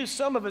get used,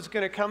 some of it's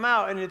going to come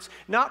out, and it's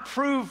not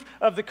proof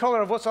of the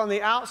color of what's on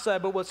the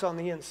outside, but what's on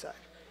the inside.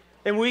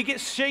 And we get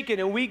shaken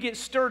and we get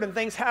stirred and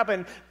things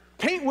happen,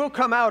 paint will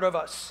come out of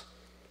us.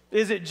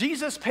 Is it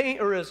Jesus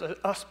paint or is it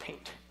us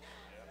paint?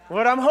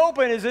 What I'm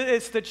hoping is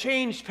it's the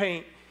changed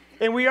paint.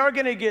 And we are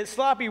going to get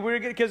sloppy.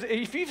 Because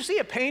if you see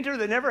a painter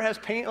that never has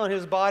paint on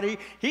his body,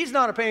 he's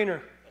not a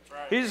painter. That's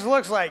right. He just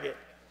looks like it.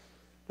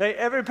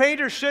 Every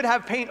painter should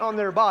have paint on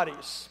their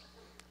bodies.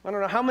 I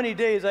don't know how many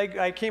days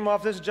I came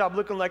off this job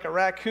looking like a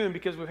raccoon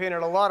because we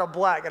painted a lot of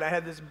black, and I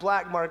had this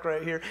black mark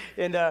right here,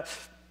 and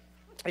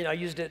I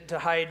used it to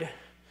hide.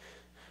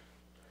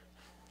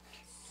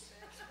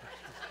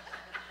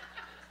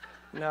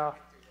 No.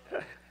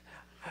 Let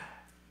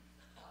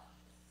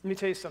me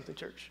tell you something,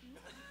 church.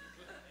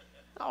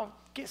 Oh,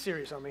 get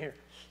serious on me here.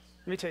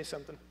 Let me tell you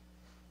something.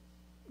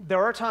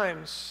 There are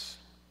times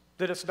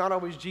that it's not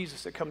always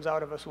Jesus that comes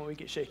out of us when we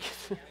get shaken.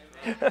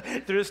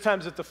 There is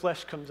times that the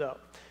flesh comes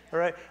out. All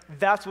right?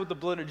 That's what the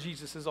blood of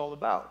Jesus is all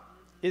about.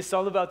 It's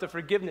all about the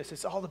forgiveness.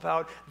 It's all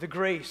about the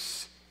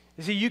grace.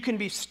 You see, you can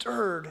be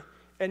stirred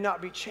and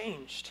not be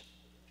changed.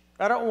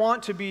 I don't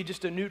want to be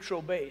just a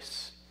neutral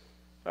base.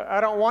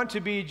 I don't want to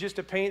be just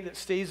a paint that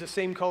stays the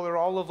same color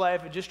all of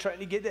life and just trying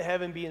to get to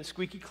heaven being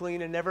squeaky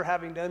clean and never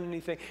having done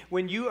anything.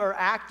 When you are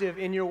active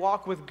in your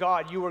walk with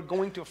God, you are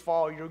going to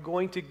fall. You're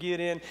going to get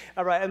in.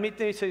 All right, let me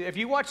tell you, if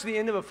you watch the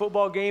end of a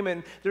football game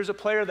and there's a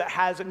player that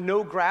has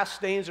no grass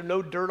stains or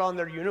no dirt on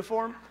their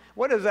uniform,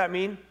 what does that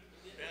mean?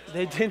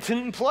 They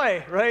didn't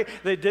play, right?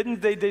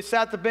 They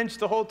sat the bench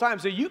the whole time.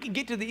 So you can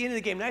get to the end of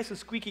the game nice and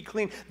squeaky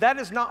clean. That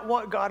is not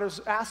what God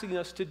is asking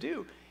us to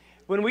do.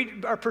 When we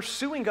are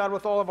pursuing God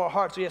with all of our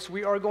hearts, yes,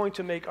 we are going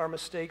to make our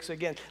mistakes.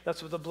 Again,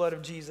 that's what the blood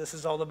of Jesus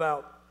is all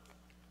about.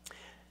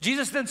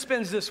 Jesus then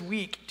spends this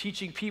week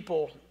teaching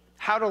people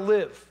how to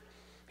live.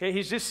 Okay,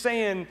 he's just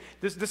saying,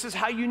 this is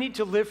how you need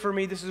to live for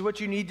me. This is what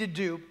you need to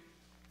do.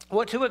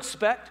 What to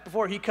expect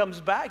before he comes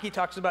back. He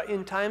talks about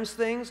end times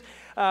things.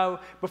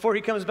 Before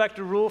he comes back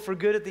to rule for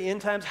good at the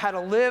end times, how to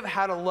live,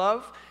 how to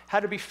love,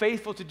 how to be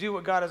faithful to do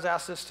what God has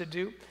asked us to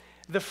do.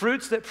 The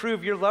fruits that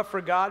prove your love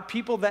for God,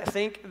 people that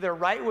think they're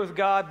right with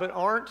God but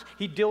aren't,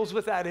 he deals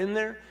with that in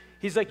there.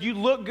 He's like, you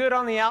look good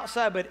on the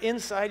outside, but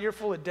inside you're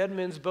full of dead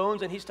men's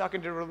bones. And he's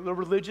talking to the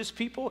religious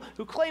people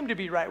who claim to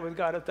be right with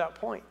God at that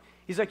point.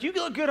 He's like, you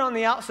look good on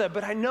the outside,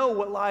 but I know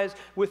what lies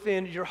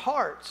within your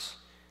hearts.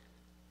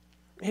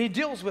 He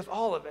deals with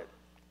all of it.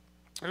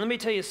 And let me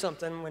tell you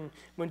something.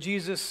 When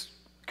Jesus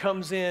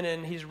comes in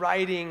and he's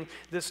riding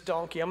this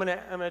donkey, I'm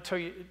gonna tell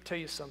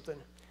you something.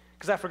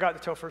 Because I forgot to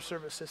tell first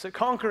service this, that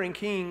conquering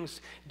kings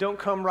don't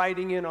come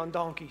riding in on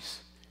donkeys.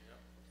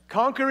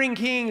 Conquering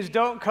kings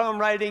don't come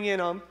riding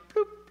in on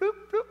bloop, bloop,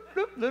 bloop,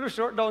 bloop, little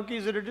short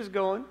donkeys that are just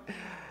going.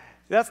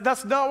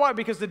 That's not why,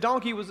 because the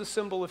donkey was a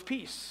symbol of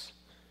peace.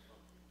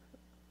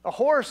 A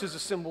horse is a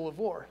symbol of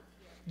war.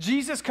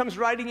 Jesus comes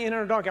riding in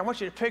on a donkey. I want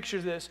you to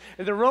picture this.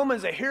 And the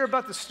Romans, they hear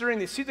about the stirring.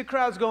 They see the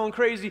crowds going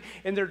crazy,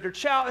 and they're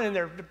shouting, and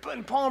they're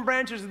putting palm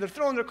branches, and they're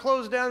throwing their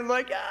clothes down. They're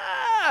like,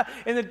 ah!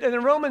 And the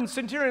Roman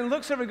centurion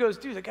looks over and goes,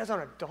 dude, that guy's on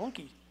a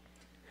donkey.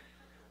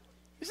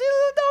 You see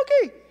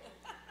the little donkey?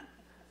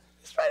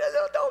 It's right, a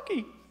little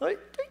donkey. Like,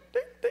 ding,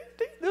 ding, ding,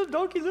 ding. Little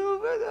donkey,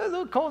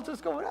 little colt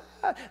just going,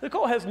 ah. The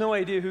colt has no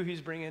idea who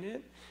he's bringing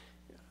in.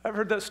 I've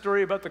heard that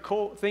story about the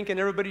colt thinking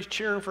everybody's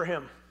cheering for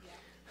him.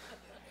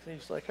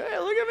 He's like, hey,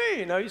 look at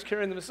me. No, he's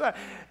carrying the Messiah.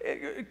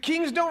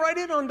 Kings don't ride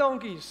in on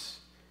donkeys.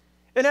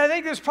 And I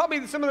think there's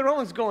probably some of the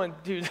Romans going,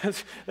 dude,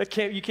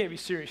 you can't be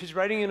serious. He's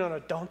riding in on a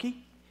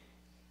donkey?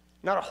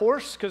 Not a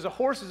horse, because a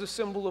horse is a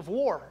symbol of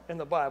war in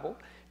the Bible.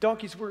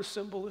 Donkeys were a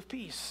symbol of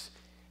peace.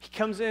 He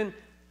comes in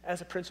as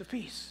a prince of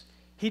peace.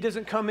 He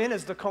doesn't come in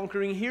as the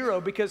conquering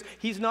hero because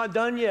he's not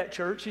done yet,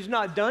 church. He's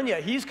not done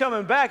yet. He's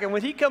coming back. And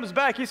when he comes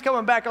back, he's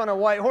coming back on a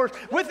white horse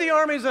with the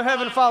armies of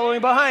heaven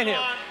following behind him.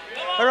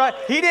 All right?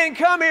 He didn't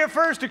come here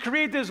first to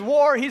create this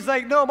war. He's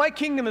like, no, my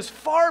kingdom is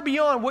far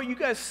beyond what you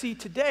guys see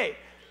today.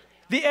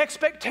 The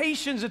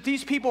expectations that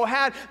these people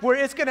had where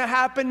it's going to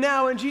happen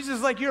now. And Jesus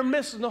is like, you're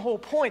missing the whole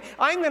point.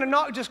 I'm going to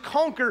not just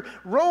conquer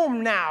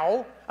Rome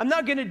now. I'm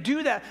not going to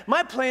do that.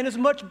 My plan is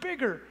much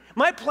bigger.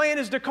 My plan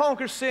is to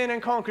conquer sin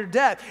and conquer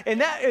death.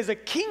 And that is a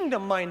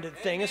kingdom-minded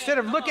thing. Instead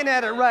of looking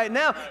at it right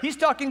now, he's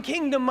talking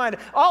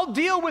kingdom-minded. I'll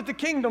deal with the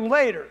kingdom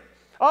later.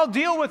 I'll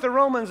deal with the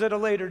Romans at a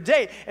later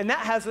date. And that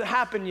hasn't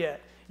happened yet.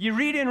 You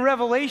read in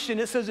Revelation,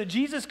 it says that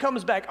Jesus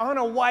comes back on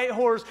a white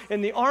horse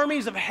and the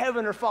armies of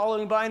heaven are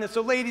following behind us. So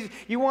ladies,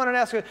 you want to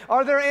ask,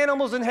 are there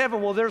animals in heaven?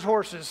 Well, there's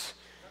horses.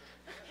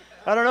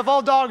 I don't know if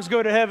all dogs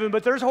go to heaven,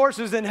 but there's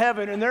horses in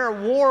heaven, and there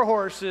are war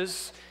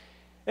horses.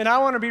 And I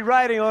want to be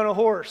riding on a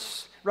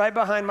horse right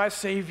behind my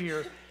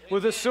Savior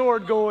with a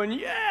sword going,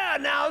 yeah,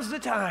 now's the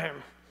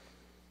time.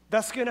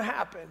 That's going to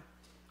happen.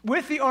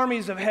 With the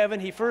armies of heaven,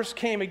 he first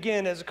came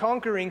again as a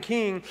conquering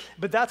king,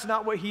 but that's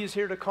not what he's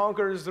here to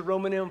conquer as the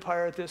Roman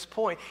Empire at this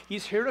point.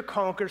 He's here to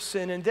conquer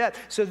sin and death.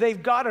 So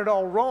they've got it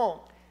all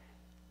wrong.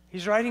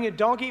 He's riding a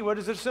donkey. What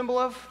is it a symbol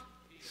of?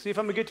 See if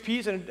I'm a good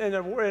peace. And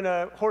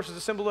a horse is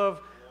a symbol of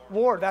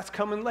war. That's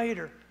coming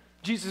later.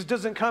 Jesus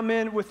doesn't come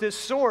in with this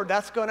sword.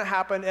 That's going to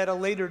happen at a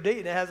later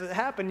date. It hasn't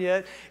happened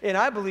yet, and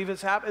I believe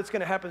it's going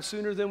to happen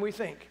sooner than we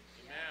think.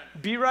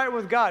 Amen. Be right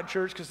with God,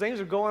 church, because things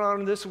are going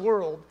on in this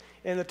world,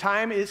 and the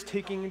time is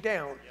ticking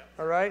down,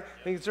 all right?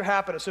 Things are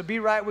happening, so be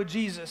right with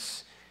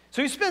Jesus.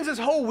 So he spends this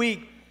whole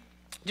week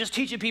just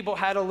teaching people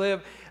how to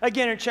live.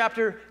 Again, in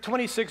chapter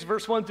 26,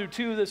 verse 1 through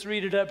 2, let's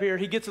read it up here.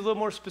 He gets a little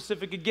more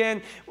specific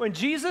again. When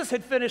Jesus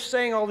had finished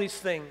saying all these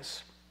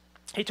things,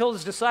 he told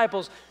his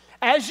disciples,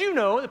 as you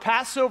know, the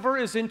Passover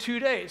is in 2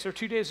 days, or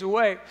 2 days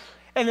away,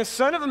 and the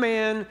Son of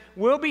Man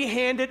will be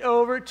handed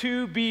over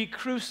to be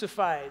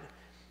crucified.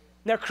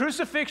 Now,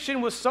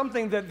 crucifixion was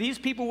something that these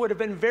people would have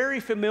been very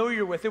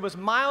familiar with. It was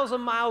miles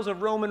and miles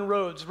of Roman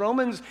roads.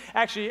 Romans,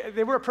 actually,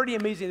 they were pretty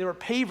amazing. They were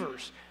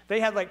pavers.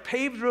 They had like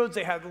paved roads.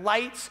 They had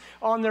lights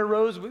on their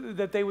roads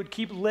that they would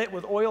keep lit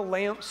with oil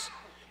lamps.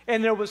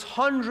 And there was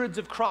hundreds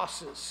of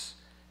crosses.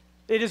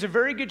 It is a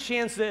very good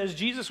chance that as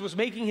Jesus was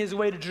making his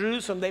way to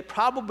Jerusalem, they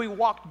probably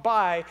walked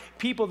by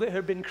people that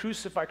had been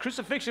crucified.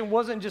 Crucifixion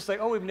wasn't just like,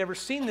 oh, we've never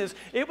seen this.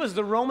 It was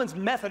the Romans'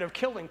 method of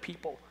killing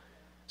people.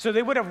 So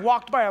they would have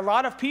walked by a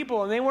lot of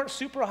people, and they weren't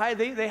super high.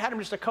 They had them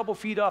just a couple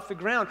feet off the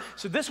ground.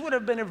 So this would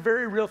have been a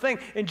very real thing.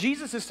 And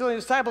Jesus is telling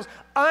his disciples,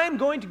 I'm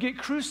going to get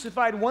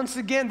crucified. Once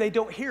again, they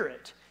don't hear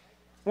it.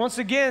 Once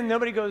again,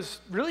 nobody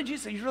goes, really,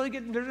 Jesus? You really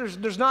get,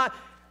 there's not...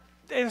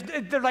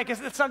 They're like,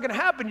 it's not going to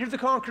happen. You're the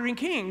conquering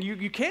king.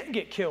 You can't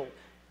get killed.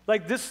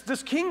 Like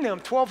this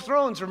kingdom, 12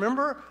 thrones,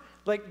 remember?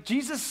 Like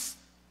Jesus,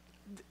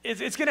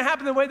 it's going to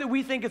happen the way that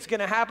we think it's going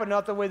to happen,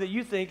 not the way that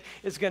you think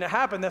it's going to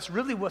happen. That's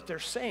really what they're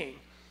saying.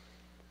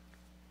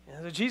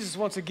 And so Jesus,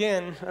 once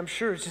again, I'm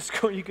sure is just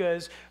going, you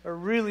guys are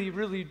really,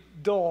 really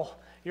dull.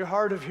 You're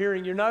hard of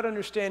hearing. You're not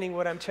understanding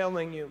what I'm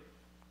telling you.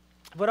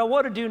 What I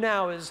want to do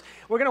now is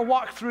we're going to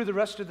walk through the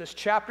rest of this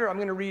chapter. I'm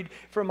going to read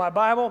from my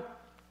Bible.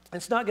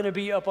 It's not going to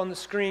be up on the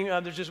screen.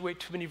 There's just way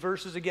too many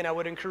verses. Again, I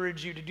would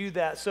encourage you to do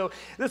that. So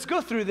let's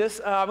go through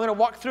this. I'm going to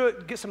walk through it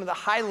and get some of the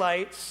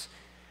highlights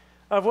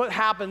of what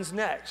happens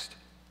next.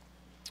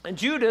 And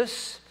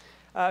Judas,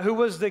 who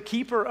was the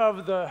keeper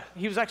of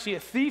he was actually a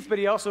thief, but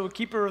he also was a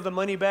keeper of the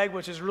money bag,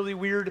 which is really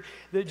weird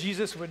that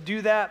Jesus would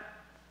do that.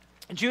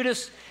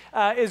 Judas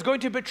is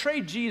going to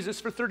betray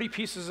Jesus for 30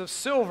 pieces of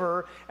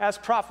silver as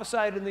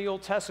prophesied in the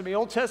Old Testament. The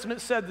Old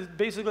Testament said that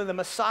basically the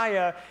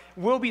Messiah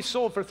will be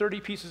sold for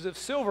 30 pieces of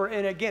silver.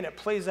 And again, it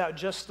plays out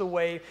just the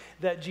way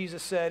that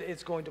Jesus said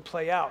it's going to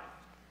play out.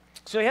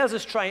 So he has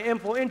this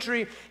triumphal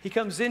entry. He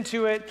comes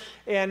into it,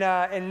 and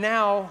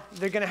now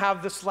they're going to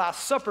have this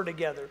Last Supper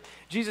together.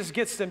 Jesus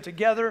gets them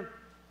together.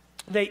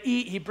 They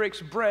eat, he breaks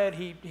bread,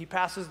 he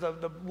passes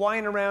the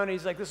wine around,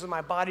 he's like, this is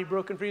my body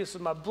broken for you, this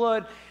is my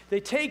blood. They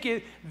take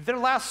it, their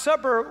Last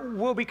Supper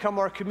will become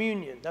our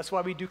communion. That's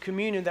why we do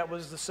communion. That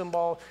was the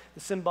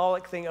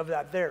symbolic thing of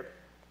that there.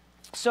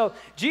 So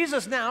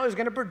Jesus now is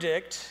going to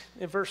predict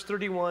in verse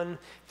 31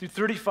 through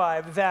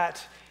 35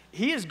 that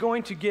he is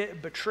going to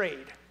get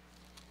betrayed,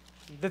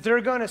 that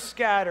they're going to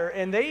scatter,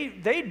 and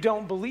they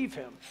don't believe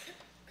him.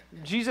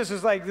 Jesus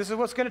is like, this is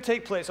what's going to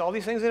take place. All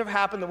these things that have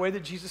happened the way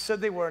that Jesus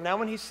said they were. Now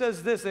when he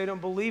says this, they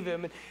don't believe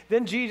him. And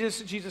then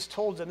Jesus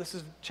told them, this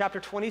is chapter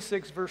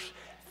 26, verse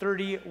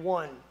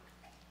 31.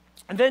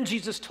 And then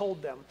Jesus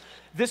told them,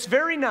 this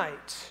very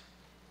night,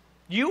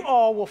 you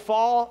all will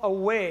fall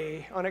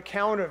away on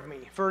account of me.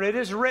 For it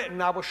is written,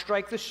 I will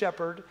strike the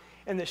shepherd,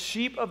 and the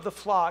sheep of the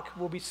flock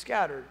will be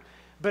scattered.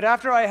 But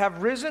after I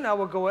have risen, I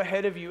will go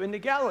ahead of you into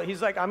Galilee.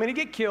 He's like, I'm going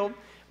to get killed.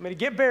 I'm going to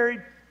get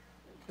buried.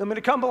 I'm going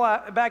to come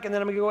back, and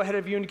then I'm going to go ahead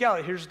of you into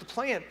Galilee. Here's the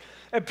plan.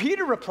 And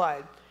Peter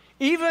replied,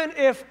 even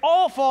if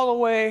all fall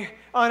away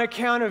on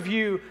account of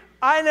you,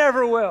 I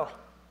never will.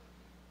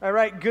 I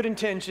write good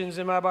intentions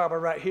in my Bible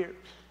right here.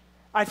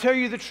 I tell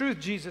you the truth,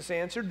 Jesus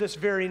answered, this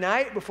very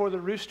night before the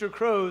rooster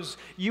crows,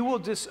 you will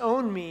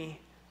disown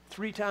me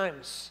 3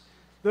 times.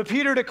 But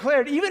Peter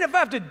declared, even if I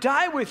have to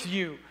die with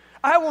you,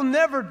 I will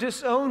never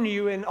disown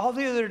you. And all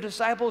the other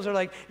disciples are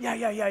like, yeah,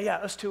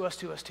 us too.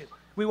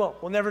 We won't.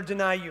 We'll never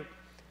deny you.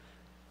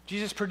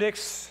 Jesus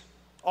predicts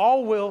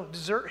all will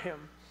desert him.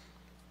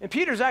 And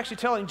Peter's actually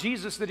telling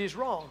Jesus that he's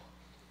wrong.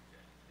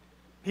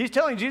 He's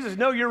telling Jesus,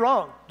 no, you're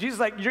wrong. Jesus is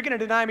like, you're going to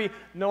deny me.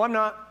 No, I'm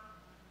not.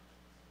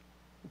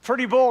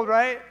 Pretty bold,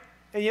 right?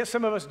 And yet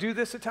some of us do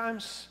this at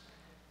times.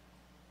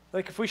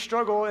 Like if we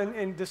struggle,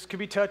 and this could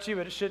be touchy,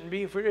 but it shouldn't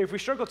be. If we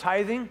struggle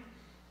tithing,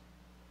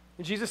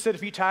 And Jesus said,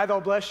 if you tithe, I'll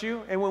bless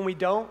you. And when we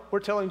don't, we're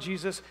telling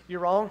Jesus,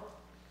 you're wrong.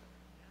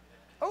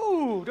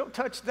 Oh, don't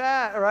touch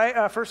that, all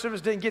right? First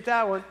service didn't get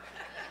that one.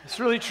 It's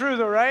really true,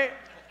 though, right?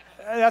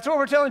 That's what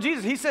we're telling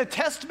Jesus. He said,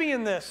 test me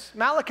in this.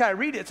 Malachi,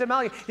 read it. It's in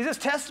Malachi. He says,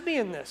 test me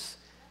in this.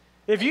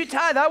 If you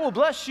tithe, I will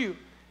bless you.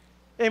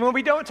 And when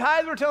we don't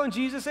tithe, we're telling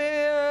Jesus,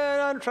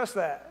 I don't trust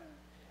that.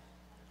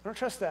 I don't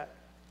trust that.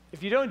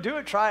 If you don't do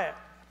it, try it.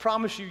 I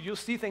promise you, you'll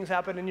see things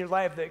happen in your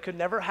life that could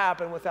never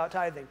happen without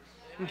tithing.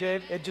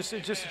 Okay? It's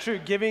just true.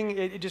 Giving,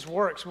 it just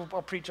works.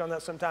 I'll preach on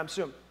that sometime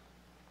soon.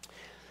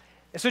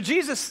 And so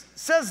Jesus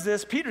says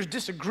this. Peter's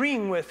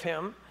disagreeing with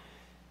him.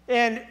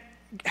 And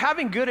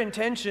having good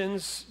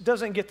intentions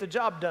doesn't get the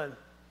job done.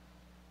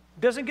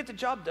 Doesn't get the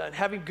job done,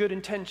 having good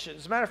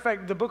intentions. As a matter of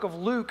fact, the book of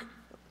Luke,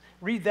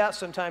 read that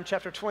sometime,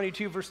 chapter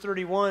 22, verse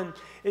 31.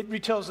 It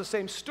retells the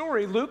same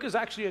story. Luke is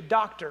actually a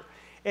doctor.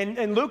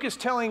 And Luke is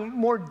telling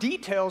more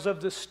details of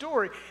this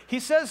story.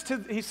 Jesus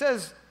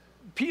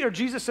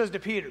says to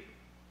Peter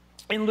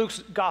in Luke's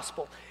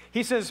gospel,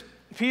 he says,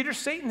 Peter,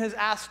 Satan has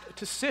asked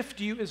to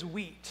sift you as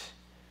wheat.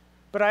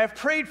 But I have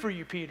prayed for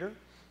you, Peter,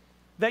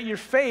 that your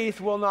faith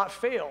will not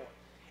fail.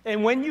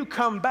 And when you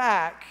come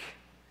back,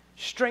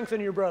 strengthen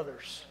your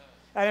brothers.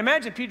 And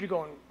imagine Peter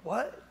going,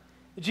 what?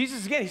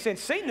 Jesus, again, he's saying,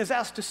 Satan has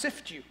asked to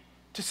sift you,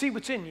 to see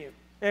what's in you.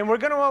 And we're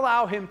going to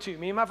allow him to.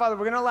 Me and my Father,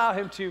 we're going to allow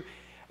him to.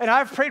 And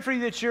I've prayed for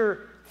you that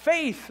your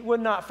faith would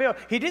not fail.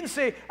 He didn't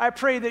say, I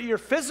pray that your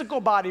physical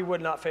body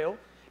would not fail,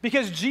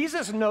 because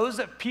Jesus knows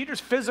that Peter's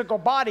physical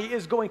body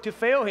is going to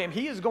fail him.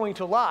 He is going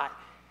to lie.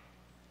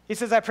 He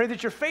says, I pray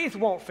that your faith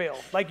won't fail.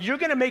 Like, you're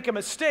going to make a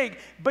mistake,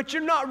 but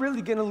you're not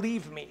really going to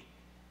leave me.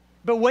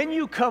 But when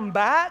you come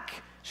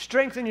back,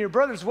 strengthen your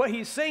brothers. What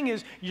he's saying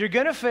is, you're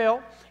going to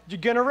fail, you're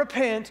going to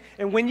repent,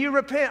 and when you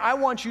repent, I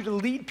want you to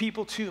lead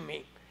people to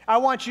me. I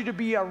want you to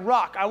be a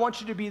rock. I want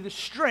you to be the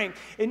strength.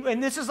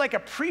 And this is like a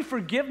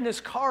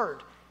pre-forgiveness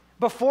card.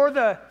 Before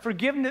the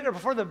forgiveness, or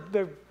before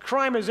the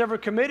crime is ever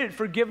committed,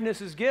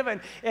 forgiveness is given.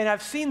 And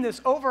I've seen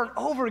this over and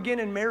over again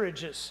in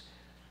marriages.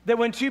 That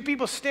when two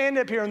people stand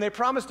up here and they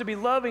promise to be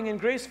loving and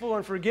graceful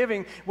and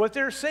forgiving, what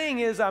they're saying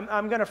is,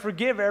 I'm going to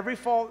forgive every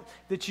fault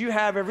that you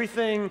have,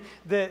 everything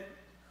that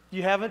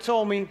you haven't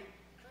told me.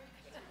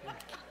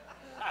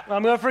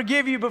 I'm going to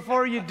forgive you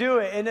before you do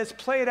it. And it's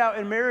played out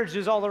in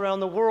marriages all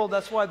around the world.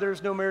 That's why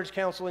there's no marriage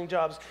counseling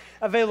jobs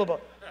available.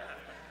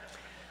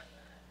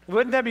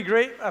 Wouldn't that be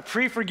great? A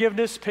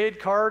pre-forgiveness paid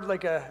card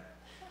like that?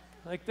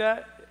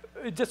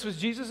 That's what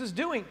Jesus is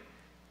doing.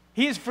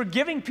 He is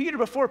forgiving Peter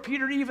before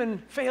Peter even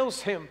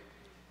fails him.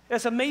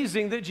 It's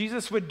amazing that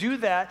Jesus would do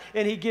that,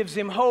 and he gives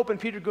him hope, and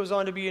Peter goes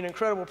on to be an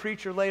incredible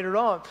preacher later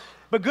on.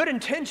 But good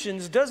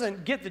intentions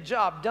doesn't get the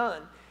job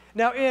done.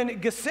 Now, in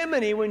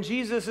Gethsemane, when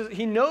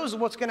he knows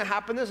what's going to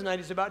happen this night,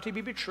 he's about to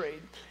be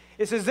betrayed.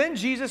 It says, then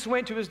Jesus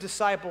went to his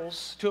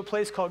disciples to a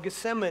place called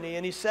Gethsemane,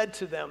 and he said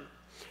to them,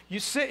 you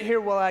sit here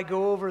while I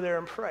go over there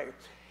and pray.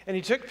 And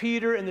he took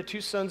Peter and the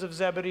two sons of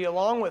Zebedee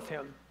along with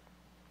him.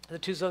 The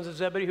two sons of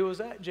Zebedee, who was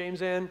that?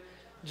 James and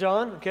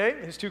John, okay?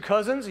 His two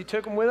cousins, he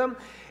took them with him.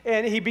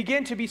 And he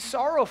began to be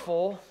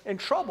sorrowful and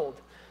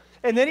troubled.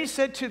 And then he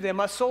said to them,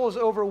 my soul is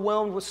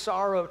overwhelmed with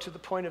sorrow to the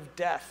point of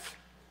death.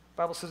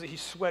 The Bible says that he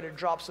sweated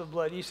drops of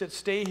blood. He said,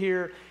 stay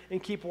here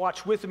and keep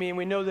watch with me. And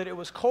we know that it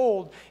was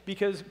cold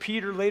because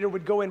Peter later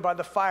would go in by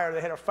the fire.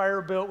 They had a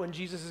fire built when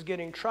Jesus is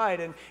getting tried,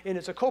 and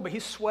it's a cold, but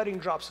he's sweating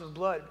drops of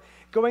blood.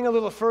 Going a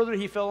little further,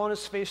 he fell on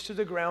his face to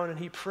the ground and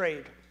he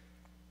prayed.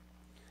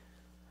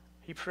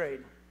 He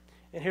prayed.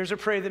 And here's a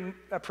prayer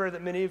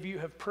that many of you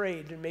have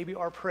prayed and maybe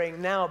are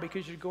praying now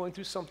because you're going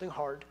through something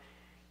hard.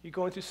 You're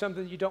going through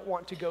something you don't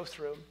want to go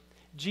through.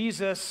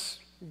 Jesus,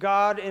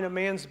 God in a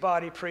man's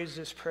body, prays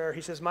this prayer.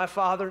 He says, my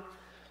Father,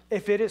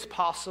 if it is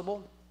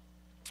possible,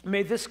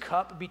 may this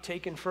cup be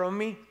taken from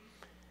me,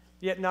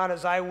 yet not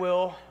as I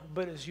will,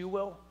 but as you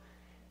will.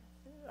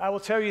 I will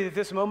tell you that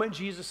this moment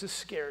Jesus is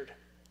scared.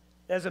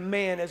 As a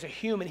man, as a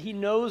human, he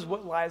knows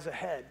what lies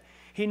ahead.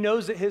 He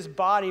knows that his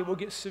body will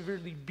get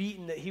severely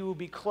beaten, that he will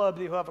be clubbed,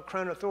 that he'll have a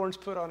crown of thorns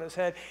put on his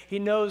head. He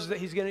knows that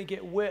he's going to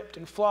get whipped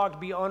and flogged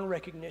beyond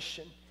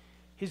recognition.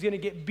 He's going to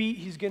get beat.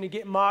 He's going to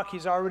get mocked.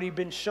 He's already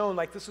been shown,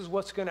 like, this is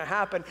what's going to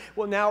happen.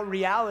 Well, now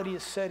reality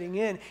is setting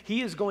in.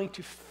 He is going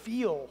to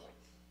feel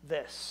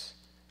this.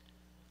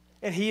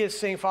 And he is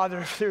saying,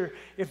 Father,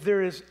 if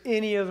there is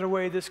any other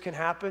way this can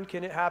happen,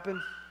 can it happen?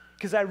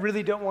 Because I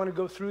really don't want to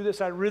go through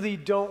this. I really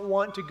don't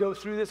want to go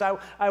through this.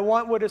 I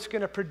want what it's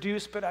going to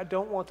produce, but I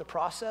don't want the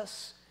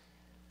process.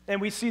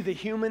 And we see the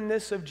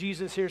humanness of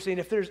Jesus here saying,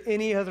 if there's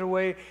any other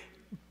way,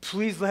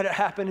 please let it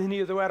happen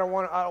any other way. I don't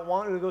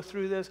want to go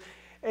through this.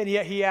 And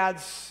yet he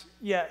adds,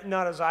 yet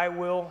not as I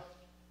will,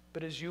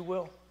 but as you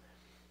will.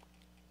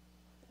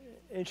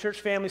 In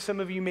church family, some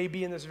of you may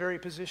be in this very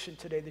position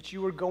today, that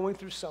you are going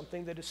through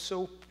something that is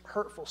so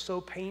hurtful,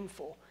 so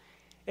painful.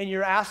 And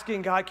you're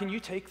asking God, can you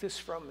take this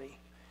from me?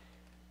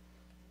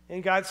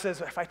 And God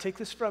says, if I take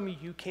this from you,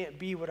 you can't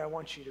be what I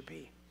want you to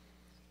be.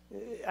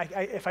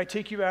 If I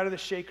take you out of the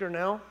shaker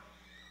now,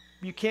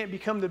 You can't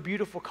become the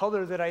beautiful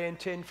color that I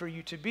intend for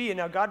you to be. And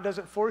now God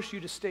doesn't force you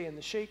to stay in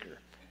the shaker.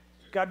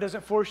 God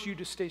doesn't force you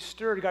to stay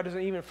stirred. God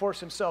doesn't even force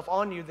himself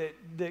on you that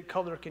the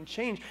color can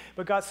change.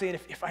 But God's saying,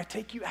 if I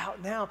take you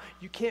out now,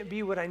 you can't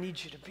be what I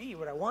need you to be,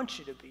 what I want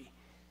you to be.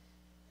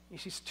 You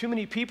see, too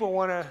many people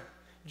want to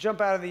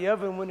jump out of the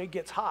oven when it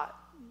gets hot,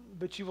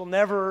 but you will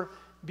never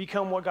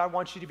become what God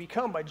wants you to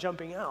become by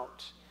jumping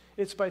out.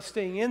 It's by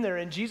staying in there.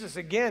 And Jesus,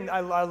 again, I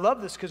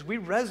love this because we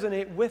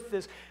resonate with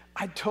this.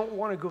 I don't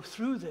want to go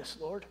through this,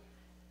 Lord.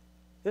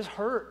 This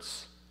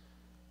hurts.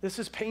 This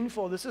is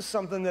painful. This is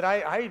something that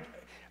I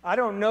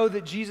don't know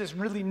that Jesus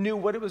really knew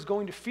what it was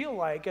going to feel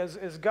like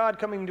as God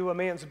coming to a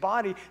man's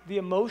body, the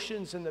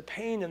emotions and the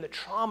pain and the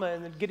trauma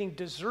and then getting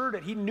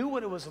deserted. He knew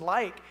what it was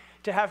like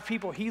to have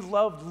people he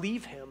loved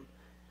leave him.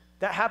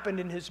 That happened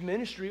in his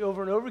ministry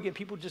over and over again.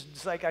 People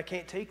just like, I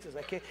can't take this.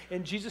 I can't.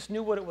 And Jesus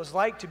knew what it was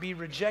like to be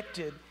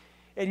rejected.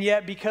 And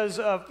yet, because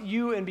of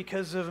you and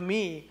because of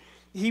me,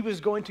 he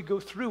was going to go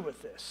through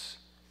with this.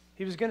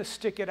 He was going to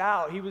stick it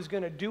out. He was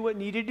going to do what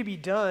needed to be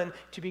done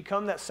to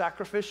become that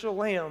sacrificial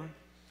lamb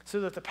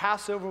so that the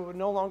Passover would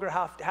no longer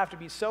have to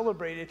be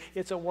celebrated.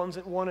 It's a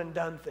one and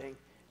done thing.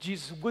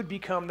 Jesus would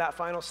become that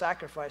final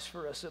sacrifice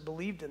for us that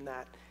believed in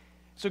that.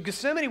 So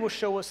Gethsemane will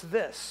show us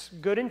this.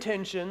 Good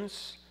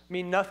intentions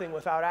mean nothing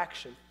without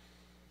action.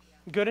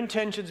 Good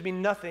intentions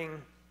mean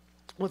nothing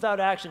without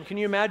action. Can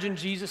you imagine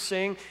Jesus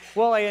saying,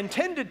 well, I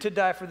intended to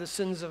die for the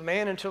sins of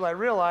man until I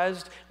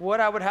realized what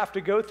I would have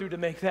to go through to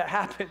make that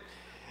happen.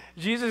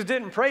 Jesus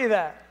didn't pray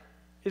that.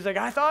 He's like,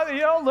 I thought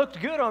it all looked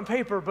good on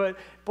paper, but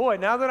boy,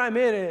 now that I'm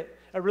in it,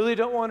 I really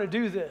don't want to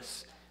do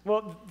this.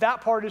 Well,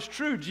 that part is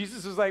true.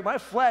 Jesus is like, my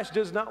flesh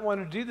does not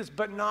want to do this,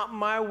 but not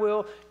my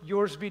will,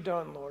 yours be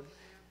done, Lord.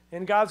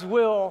 And God's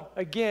will,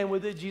 again,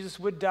 with it, Jesus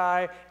would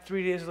die,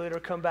 3 days later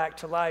come back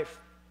to life.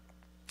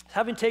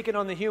 Having taken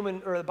on the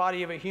human or the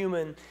body of a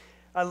human,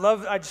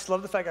 I just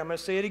love the fact, I'm going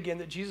to say it again,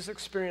 that Jesus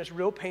experienced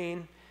real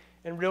pain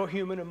and real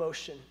human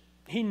emotion.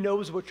 He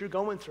knows what you're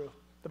going through.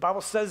 The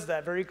Bible says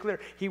that very clear.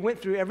 He went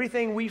through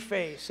everything we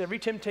face, every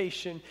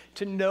temptation,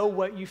 to know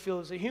what you feel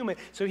as a human.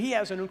 So he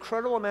has an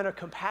incredible amount of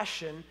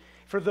compassion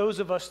for those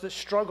of us that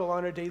struggle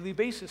on a daily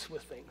basis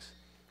with things.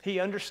 He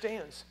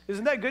understands.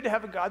 Isn't that good to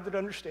have a God that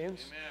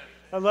understands? Amen.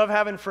 I love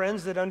having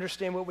friends that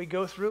understand what we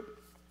go through.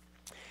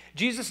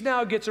 Jesus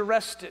now gets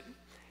arrested.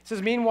 It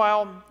says,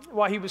 meanwhile,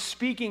 while he was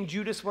speaking,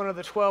 Judas, one of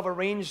the 12,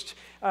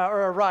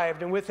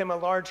 arrived, and with him a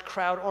large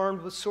crowd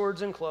armed with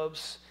swords and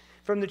clubs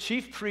from the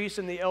chief priests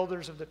and the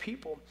elders of the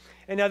people.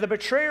 And now the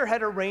betrayer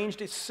had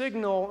arranged a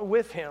signal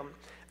with him.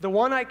 The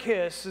one I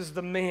kiss is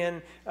the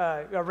man,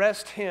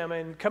 arrest him.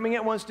 And coming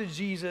at once to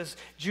Jesus,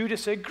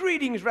 Judas said,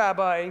 greetings,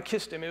 Rabbi, and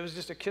kissed him. It was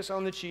just a kiss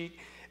on the cheek.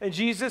 And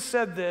Jesus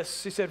said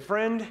this, he said,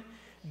 friend,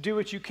 do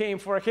what you came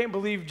for. I can't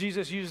believe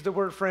Jesus used the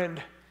word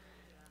friend.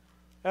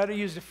 I'd have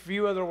used a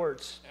few other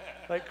words,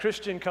 like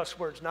Christian cuss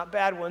words, not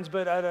bad ones,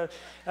 but I'd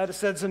have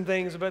said some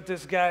things about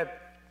this guy.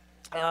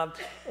 And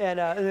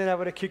then I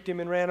would have kicked him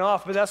and ran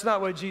off, but that's not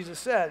what Jesus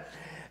said.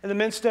 And the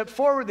men stepped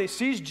forward, they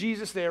seized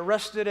Jesus, they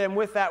arrested him.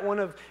 With that, one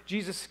of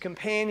Jesus'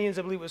 companions,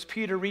 I believe it was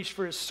Peter, reached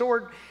for his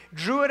sword,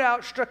 drew it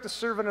out, struck the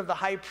servant of the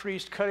high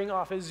priest, cutting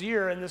off his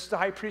ear. And the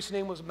high priest's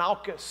name was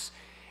Malchus.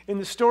 And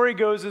the story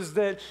goes is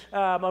that,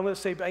 I'm going to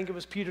say, I think it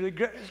was Peter,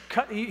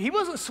 he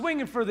wasn't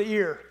swinging for the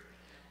ear.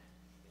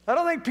 I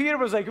don't think Peter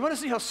was like, you want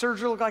to see how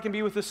surgical I can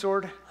be with this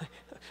sword?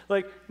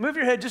 Like, move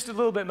your head just a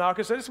little bit,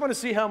 Malchus. I just want to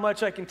see how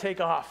much I can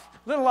take off.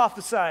 A little off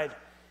the side.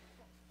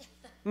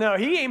 No,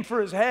 he aimed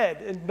for his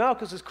head, and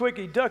Malchus is quick.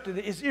 He ducked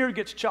it. His ear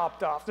gets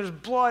chopped off. There's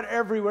blood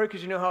everywhere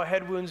because you know how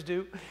head wounds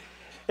do.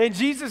 And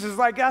Jesus is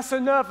like, that's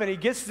enough. And he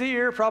gets the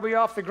ear probably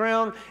off the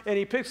ground, and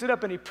he picks it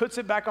up, and he puts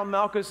it back on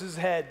Malchus's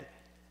head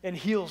and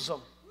heals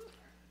him.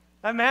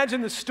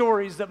 Imagine the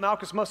stories that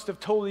Malchus must have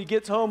told. He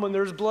gets home and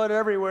there's blood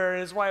everywhere,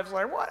 and his wife's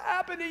like, what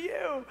happened to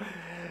you?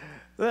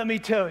 Let me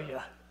tell you.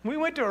 We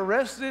went to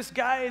arrest this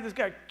guy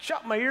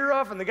chopped my ear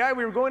off, and the guy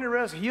we were going to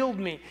arrest healed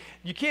me.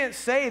 You can't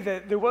say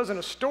that there wasn't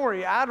a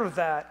story out of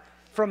that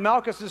from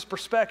Malchus's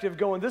perspective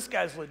going, this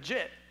guy's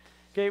legit.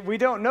 Okay, we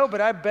don't know,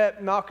 but I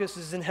bet Malchus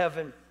is in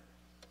heaven.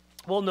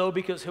 We'll know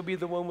because he'll be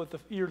the one with the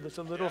ear that's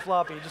a little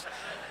floppy.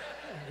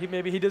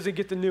 Maybe he doesn't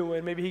get the new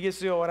one. Maybe he gets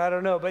the old one. I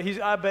don't know. But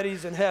I bet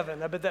he's in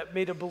heaven. I bet that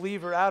made a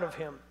believer out of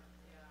him.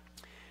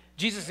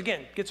 Jesus,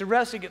 again, gets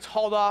arrested, gets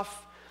hauled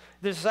off.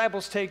 The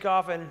disciples take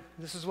off, and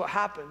this is what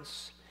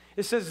happens.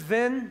 It says,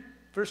 then,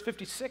 verse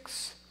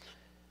 56,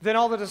 then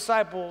all the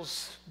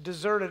disciples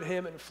deserted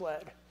him and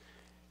fled.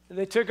 And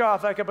they took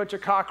off like a bunch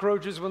of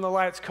cockroaches when the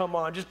lights come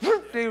on. Just,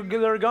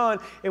 they're gone.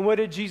 And what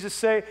did Jesus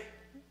say?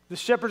 The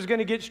shepherd's going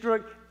to get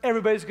struck.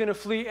 Everybody's going to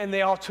flee. And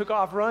they all took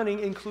off running,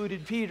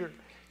 included Peter.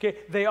 Okay,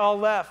 they all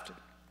left.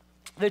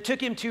 They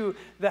took him to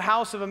the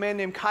house of a man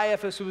named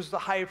Caiaphas, who was the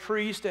high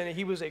priest, and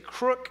he was a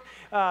crook.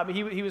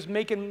 He was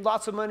making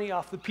lots of money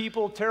off the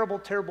people. Terrible,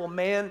 terrible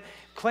man.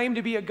 Claimed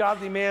to be a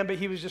godly man, but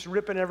he was just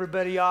ripping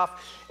everybody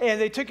off. And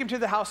they took him to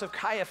the house of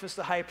Caiaphas,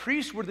 the high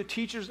priest, where the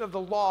teachers of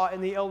the law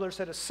and the elders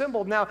had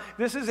assembled. Now,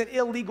 this is an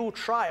illegal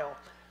trial.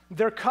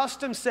 Their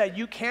custom said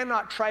you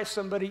cannot try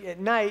somebody at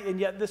night, and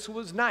yet this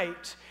was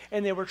night,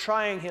 and they were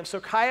trying him. So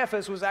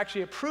Caiaphas was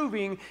actually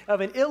approving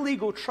of an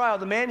illegal trial.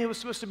 The man who was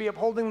supposed to be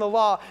upholding the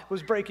law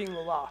was breaking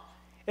the law.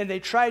 And they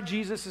tried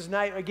Jesus as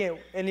night, again,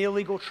 an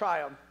illegal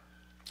trial.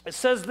 It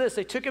says this,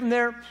 they took him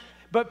there,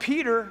 but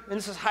Peter, and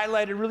this is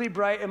highlighted really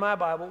bright in my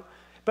Bible,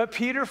 but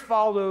Peter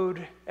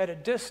followed at a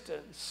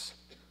distance.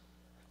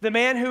 The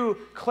man who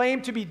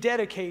claimed to be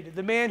dedicated,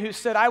 the man who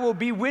said, I will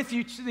be with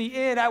you to the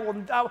end,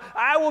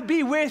 I will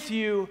be with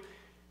you,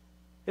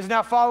 is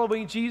now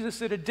following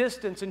Jesus at a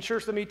distance. And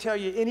church, let me tell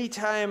you,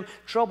 anytime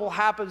trouble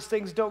happens,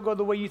 things don't go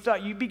the way you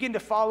thought, you begin to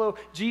follow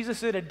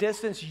Jesus at a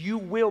distance, you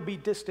will be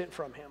distant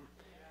from him.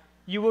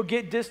 You will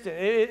get distant.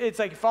 It's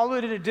like follow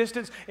it at a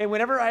distance. And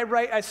whenever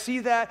I see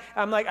that,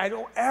 I'm like, I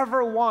don't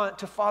ever want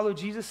to follow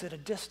Jesus at a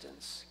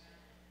distance.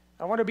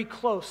 I want to be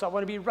close. I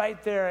want to be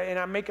right there. And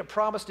I make a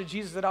promise to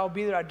Jesus that I'll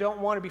be there. I don't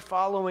want to be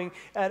following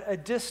at a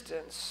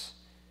distance.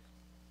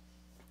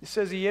 It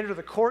says he entered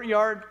the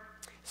courtyard,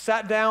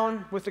 sat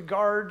down with the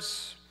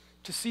guards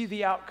to see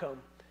the outcome.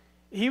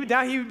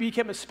 Now he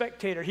became a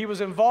spectator. He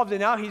was involved,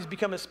 and now he's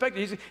become a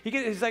spectator.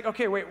 He's like,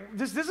 okay, wait,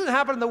 this isn't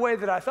happening the way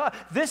that I thought.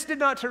 This did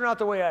not turn out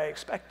the way I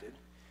expected.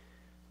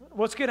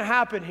 What's going to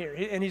happen here?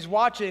 And he's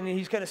watching, and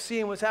he's kind of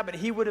seeing what's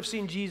happening. He would have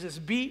seen Jesus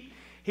beat.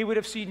 He would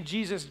have seen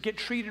Jesus get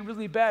treated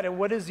really bad. And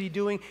what is he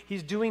doing?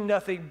 He's doing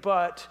nothing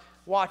but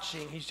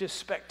watching. He's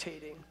just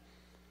spectating.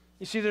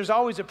 You see, there's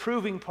always a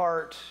proving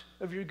part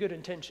of your good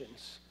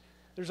intentions.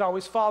 There's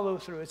always follow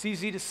through. It's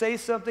easy to say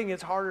something.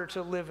 It's harder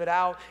to live it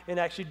out and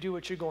actually do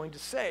what you're going to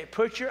say.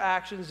 Put your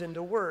actions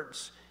into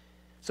words.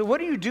 So what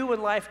do you do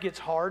when life gets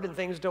hard and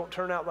things don't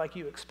turn out like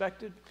you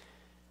expected?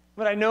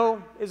 What I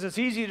know is it's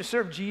easy to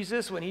serve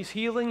Jesus when he's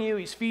healing you,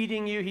 he's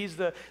feeding you, he's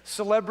the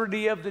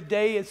celebrity of the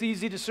day. It's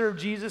easy to serve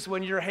Jesus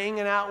when you're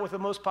hanging out with the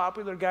most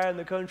popular guy in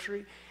the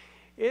country.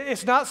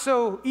 It's not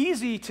so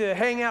easy to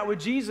hang out with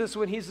Jesus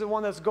when he's the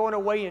one that's going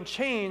away in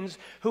chains,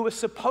 who was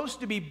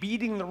supposed to be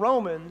beating the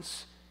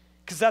Romans,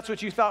 because that's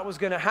what you thought was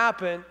going to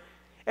happen,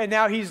 and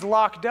now he's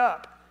locked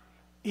up.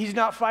 He's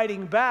not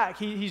fighting back.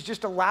 He's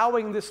just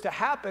allowing this to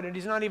happen, and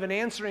he's not even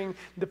answering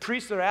the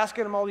priests. They're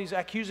asking him all these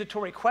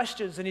accusatory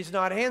questions, and he's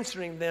not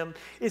answering them.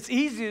 It's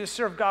easy to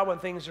serve God when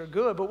things are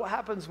good, but what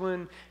happens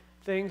when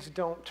things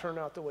don't turn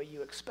out the way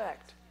you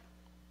expect?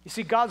 You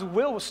see, God's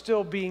will was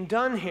still being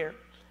done here.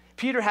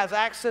 Peter has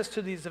access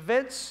to these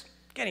events.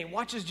 Again, he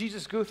watches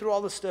Jesus go through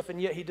all this stuff,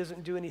 and yet he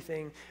doesn't do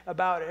anything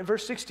about it. And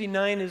verse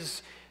 69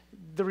 is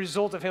the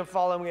result of him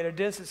following at a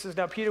distance. It says,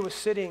 now Peter was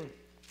sitting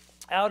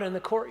out in the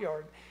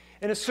courtyard,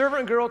 and a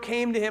servant girl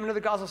came to him, and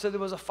the gospel said there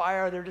was a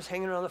fire. They're just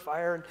hanging around the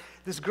fire, and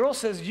this girl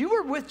says, you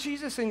were with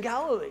Jesus in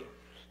Galilee.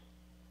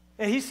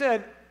 And he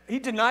said, he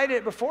denied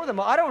it before them.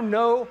 I don't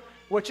know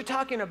what you're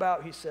talking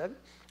about, he said.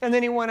 And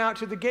then he went out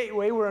to the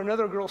gateway where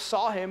another girl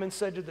saw him and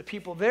said to the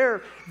people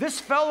there, this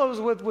fellow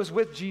was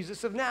with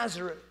Jesus of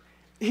Nazareth.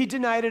 He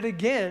denied it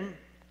again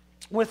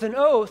with an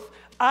oath,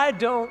 I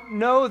don't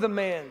know the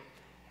man.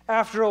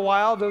 After a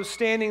while, those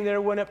standing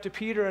there went up to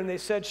Peter and they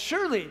said,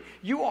 surely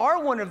you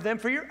are one of them,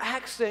 for your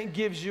accent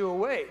gives you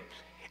away.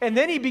 And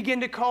then he began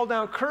to call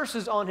down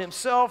curses on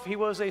himself. He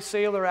was a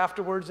sailor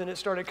afterwards, and it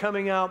started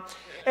coming out.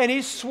 And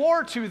he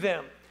swore to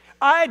them,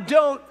 I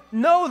don't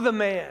know the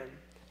man.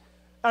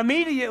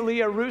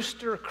 Immediately a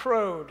rooster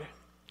crowed.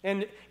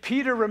 And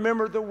Peter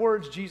remembered the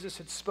words Jesus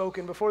had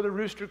spoken, before the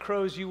rooster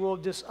crows, you will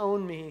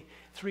disown me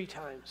 3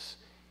 times.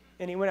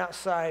 And he went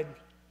outside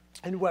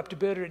and wept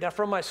bitterly. Now,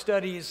 from my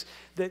studies,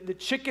 the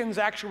chickens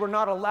actually were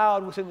not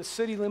allowed within the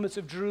city limits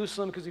of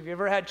Jerusalem, because if you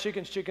ever had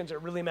chickens are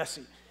really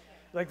messy.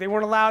 Like, they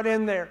weren't allowed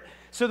in there.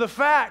 So the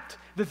fact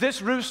that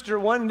this rooster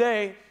one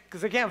day,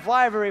 because they can't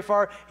fly very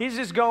far, he's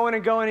just going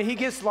and going, and he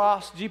gets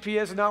lost.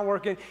 GPS is not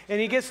working, and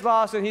he gets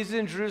lost, and he's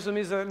in Jerusalem.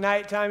 He's at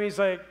nighttime. He's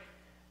like,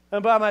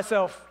 I'm by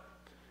myself,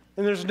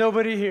 and there's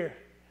nobody here.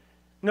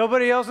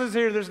 Nobody else is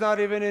here. There's not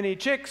even any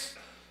chicks.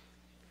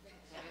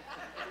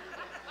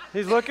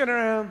 He's looking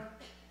around.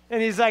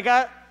 And he's like,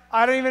 I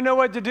don't even know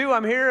what to do.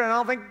 I'm here, and I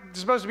don't think there's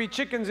supposed to be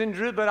chickens in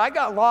Jerusalem, but I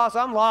got lost.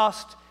 I'm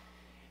lost.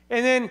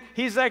 And then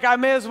he's like, I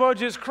may as well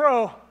just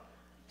crow.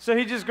 So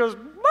he just goes,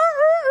 boo!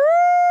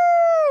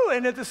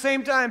 And at the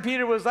same time,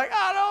 Peter was like,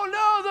 I don't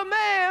know the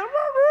man.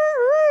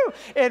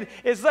 And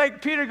it's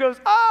like Peter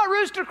goes,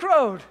 rooster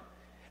crowed.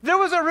 There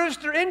was a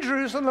rooster in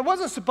Jerusalem that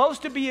wasn't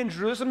supposed to be in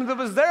Jerusalem, that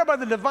was there by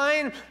the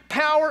divine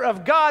power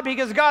of God,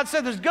 because God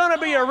said there's going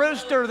to be a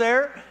rooster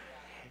there.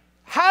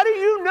 How do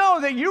you know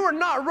that you are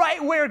not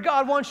right where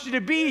God wants you to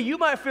be? You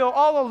might feel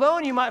all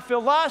alone. You might feel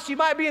lost. You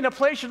might be in a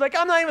place you're like,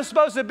 I'm not even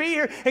supposed to be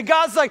here. And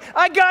God's like,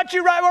 I got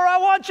you right where I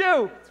want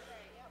you.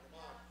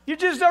 You're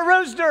just a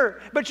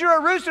rooster, but you're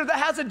a rooster that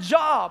has a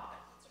job.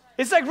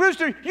 It's like,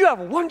 rooster, you have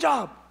one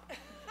job.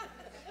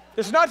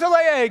 It's not to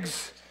lay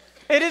eggs.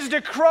 It is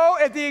to crow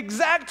at the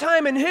exact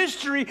time in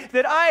history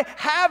that I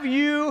have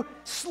you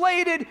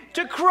slated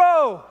to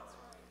crow.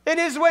 And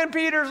it's when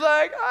Peter's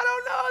like, I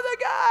don't know the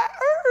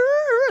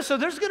guy. So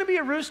there's going to be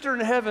a rooster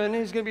in heaven.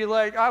 He's going to be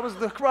like, I was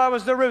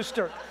the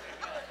rooster.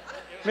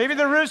 Maybe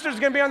the rooster's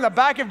going to be on the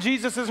back of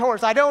Jesus'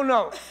 horse. I don't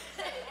know.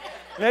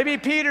 Maybe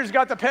Peter's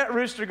got the pet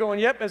rooster going,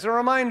 yep, as a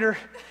reminder.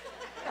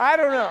 I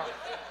don't know.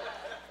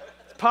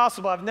 It's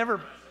possible. I've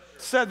never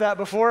said that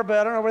before, but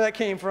I don't know where that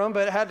came from,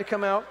 but it had to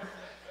come out.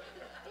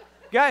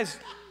 Guys,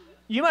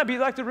 you might be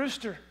like the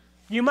rooster.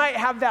 You might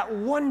have that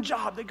one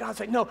job that God's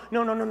like, no.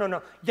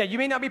 Yeah, you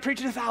may not be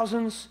preaching to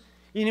thousands.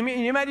 You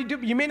may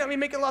not be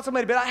making lots of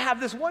money, but I have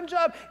this one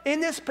job in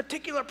this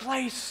particular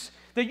place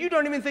that you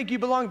don't even think you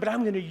belong, but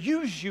I'm going to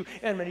use you,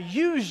 and I'm going to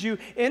use you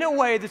in a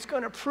way that's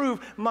going to prove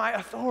my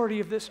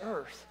authority of this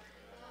earth.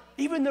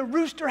 Even the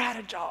rooster had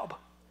a job.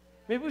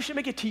 Maybe we should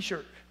make a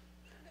t-shirt.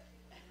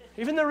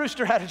 Even the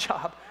rooster had a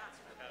job.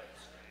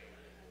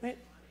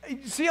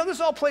 See how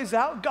this all plays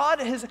out? God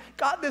has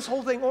got this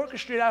whole thing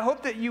orchestrated. I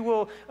hope that you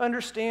will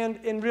understand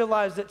and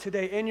realize that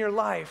today in your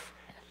life,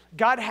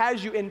 God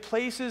has you in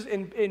places,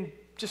 in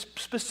just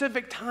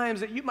specific times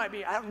that you might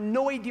be, I have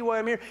no idea why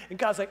I'm here. And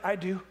God's like, I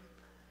do.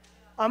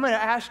 I'm going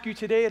to ask you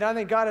today, and I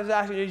think God is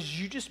asking you,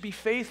 is you just be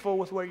faithful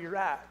with where you're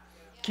at.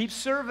 Keep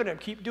serving Him.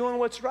 Keep doing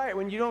what's right.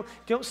 When you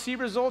don't see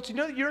results, you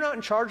know that you're not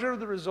in charge of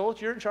the results.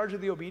 You're in charge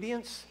of the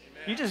obedience.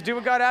 Amen. You just do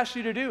what God asks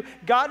you to do.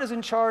 God is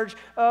in charge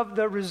of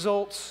the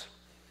results.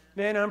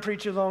 Man, I'm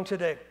preaching long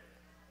today.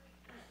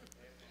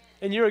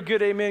 And you're a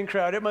good amen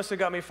crowd. It must have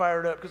got me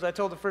fired up because I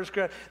told the first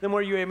crowd, the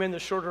more you amen, the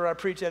shorter I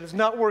preach. That is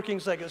not working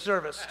second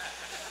service.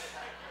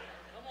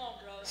 Come on,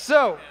 brother.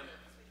 So,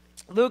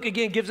 Luke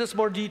again gives us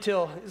more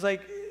detail. It's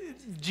like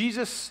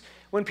Jesus,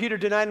 when Peter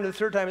denied him the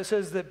third time, it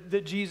says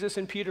that Jesus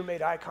and Peter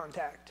made eye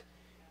contact.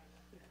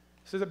 It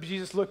says that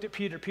Jesus looked at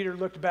Peter. Peter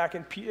looked back,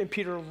 and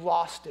Peter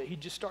lost it. He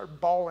just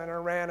started bawling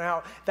and ran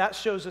out. That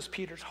shows us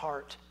Peter's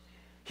heart.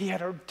 He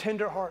had a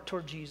tender heart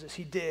toward Jesus.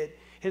 He did.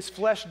 His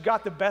flesh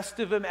got the best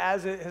of him,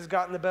 as it has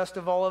gotten the best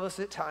of all of us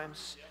at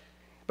times.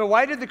 But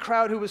why did the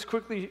crowd who was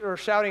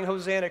shouting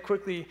Hosanna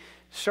quickly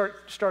start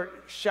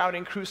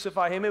shouting,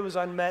 crucify him? It was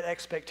unmet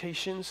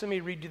expectations. Let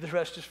me read you the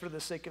rest just for the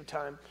sake of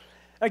time.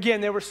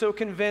 Again, they were so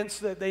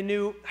convinced that they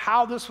knew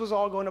how this was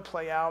all going to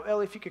play out.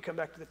 Ellie, if you could come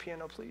back to the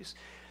piano, please.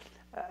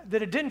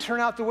 That it didn't turn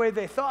out the way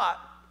they thought.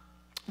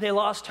 They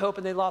lost hope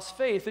and they lost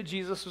faith that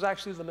Jesus was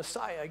actually the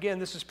Messiah. Again,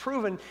 this is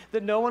proven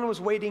that no one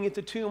was waiting at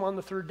the tomb on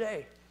the third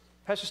day.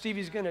 Pastor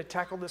Stevie's going to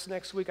tackle this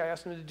next week. I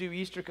asked him to do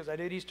Easter because I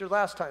did Easter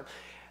last time.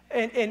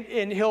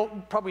 And he'll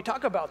probably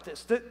talk about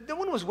this. No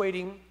one was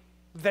waiting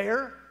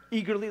there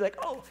eagerly like,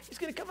 oh, he's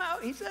going to come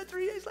out. He said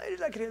 3 days later.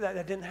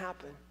 That didn't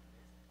happen.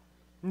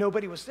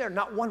 Nobody was there.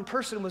 Not one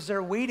person was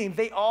there waiting.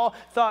 They all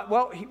thought,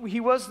 well,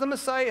 he was the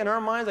Messiah. In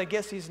our minds, I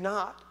guess he's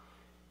not.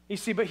 You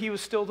see, but he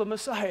was still the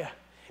Messiah.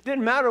 It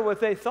didn't matter what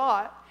they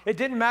thought. It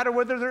didn't matter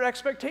whether their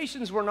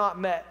expectations were not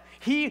met.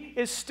 He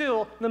is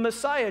still the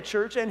Messiah,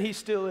 church, and he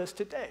still is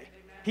today.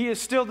 He is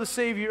still the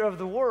Savior of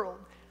the world.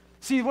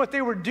 See, what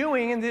they were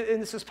doing, and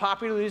this is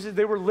popular, is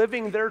they were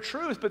living their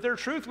truth, but their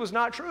truth was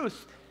not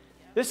truth.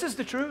 This is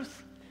the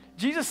truth.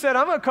 Jesus said,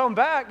 I'm going to come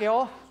back,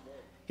 y'all.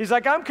 He's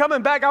like, I'm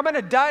coming back. I'm going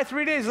to die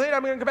 3 days later.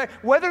 I'm going to come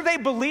back. Whether they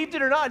believed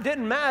it or not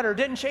didn't matter,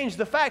 didn't change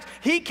the facts.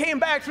 He came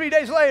back 3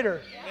 days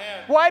later.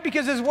 Yeah. Why?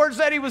 Because his word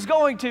said he was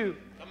going to.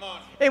 Come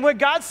on. And when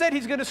God said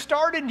he's going to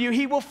start in you,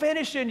 he will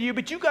finish in you,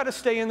 but you got to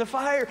stay in the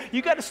fire.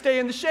 You got to stay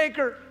in the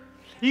shaker.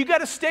 You got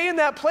to stay in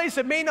that place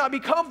that may not be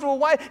comfortable.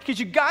 Why? Because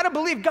you got to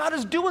believe God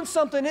is doing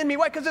something in me.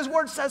 Why? Because his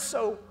word says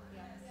so.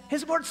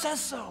 His word says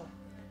so.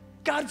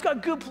 God's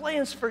got good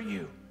plans for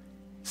you.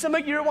 Some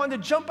of you are wanting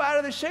to jump out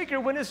of the shaker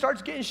when it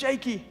starts getting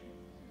shaky.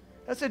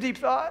 That's a deep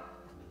thought.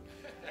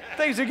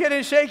 Things are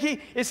getting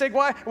shaky. It's like,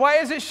 why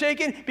is it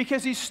shaking?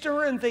 Because he's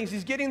stirring things.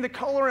 He's getting the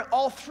colorant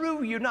all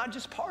through you, not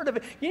just part of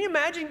it. Can you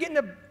imagine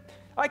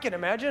I can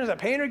imagine as a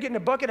painter getting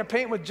a bucket of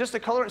paint with just the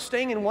colorant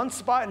staying in one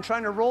spot and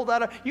trying to roll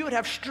that up. You would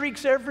have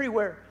streaks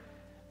everywhere.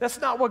 That's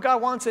not what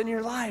God wants in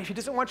your life. He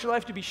doesn't want your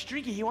life to be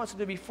streaky. He wants it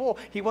to be full.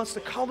 He wants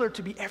the color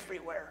to be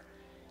everywhere.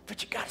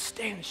 But you got to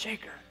stay in the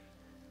shaker.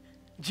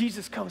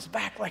 Jesus comes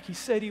back like he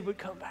said he would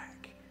come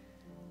back.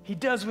 He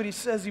does what he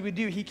says he would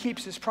do. He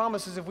keeps his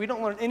promises. If we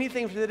don't learn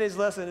anything from today's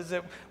lesson, is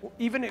that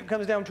even if it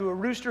comes down to a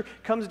rooster,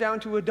 comes down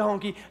to a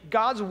donkey,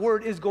 God's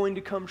word is going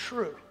to come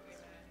true.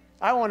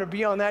 I want to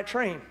be on that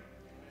train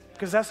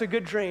because that's a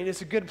good train.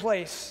 It's a good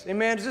place.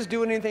 Amen. Is this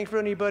doing anything for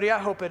anybody? I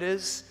hope it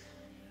is.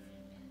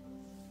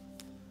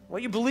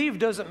 What you believe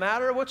doesn't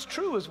matter. What's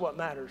true is what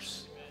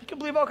matters. You can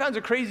believe all kinds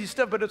of crazy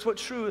stuff, but it's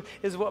what's true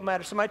is what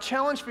matters. So my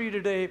challenge for you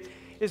today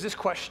is this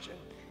question.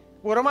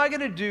 What am I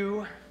going to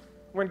do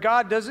when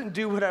God doesn't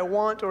do what I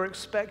want or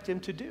expect him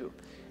to do?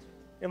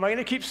 Am I going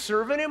to keep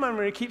serving him? I'm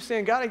going to keep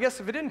saying, God, I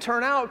guess if it didn't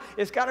turn out,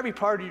 it's got to be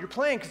part of your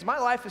plan because my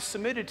life is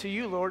submitted to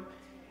you, Lord.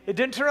 It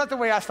didn't turn out the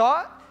way I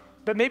thought,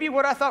 but maybe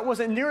what I thought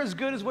wasn't near as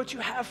good as what you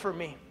have for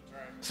me.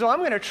 So I'm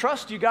going to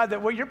trust you, God,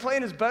 that what your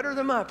plan is better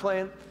than my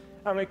plan.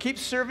 I'm going to keep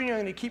serving you.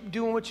 I'm going to keep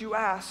doing what you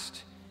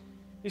asked.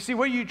 You see,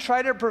 what you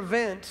try to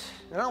prevent,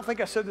 and I don't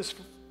think I said this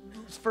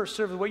first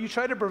service, what you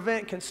try to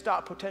prevent can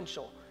stop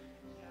potential.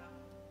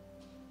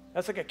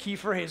 That's like a key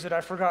phrase that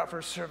I forgot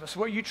for service.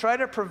 What you try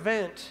to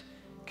prevent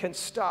can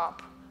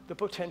stop the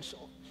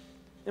potential.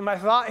 And my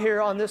thought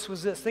here on this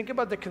was this. Think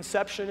about the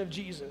conception of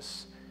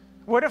Jesus.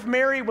 What if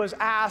Mary was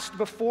asked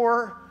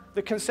before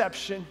the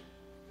conception,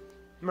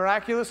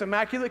 miraculous,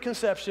 immaculate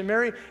conception,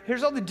 Mary,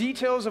 here's all the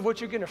details of what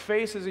you're going to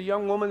face as a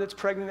young woman that's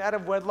pregnant out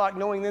of wedlock,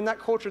 knowing in that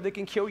culture they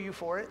can kill you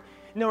for it,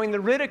 knowing the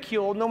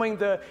ridicule, knowing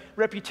the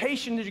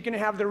reputation that you're going to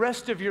have the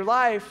rest of your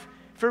life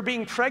for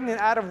being pregnant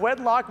out of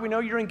wedlock. We know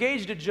you're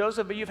engaged to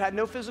Joseph, but you've had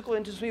no physical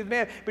intimacy with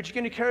man, but you're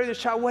going to carry this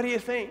child. What do you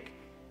think?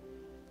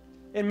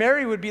 And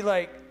Mary would be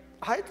like,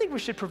 I think we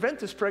should prevent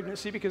this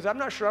pregnancy because I'm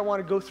not sure I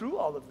want to go through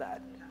all of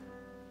that.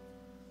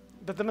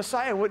 But the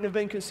Messiah wouldn't have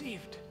been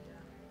conceived.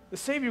 The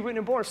Savior wouldn't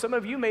have been born. Some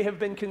of you may have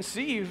been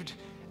conceived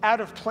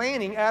out of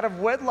planning, out of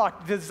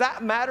wedlock. Does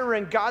that matter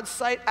in God's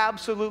sight?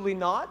 Absolutely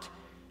not.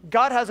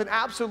 God has an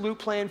absolute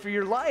plan for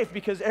your life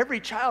because every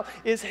child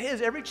is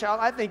His. Every child,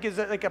 I think, is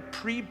like a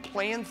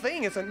pre-planned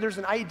thing. There's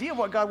an idea of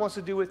what God wants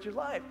to do with your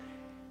life.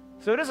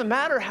 So it doesn't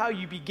matter how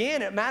you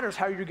begin. It matters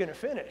how you're going to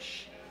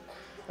finish.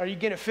 Are you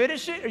going to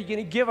finish it, or are you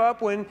going to give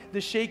up when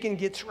the shaking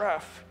gets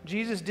rough?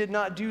 Jesus did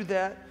not do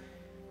that.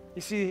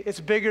 You see, it's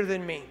bigger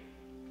than me.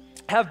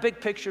 Have big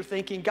picture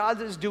thinking.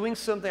 God is doing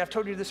something. I've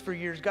told you this for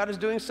years. God is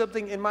doing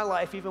something in my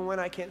life even when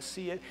I can't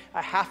see it.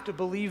 I have to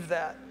believe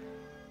that.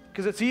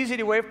 Because it's easy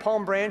to wave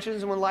palm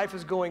branches when life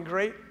is going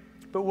great,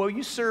 but will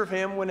you serve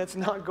Him when it's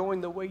not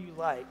going the way you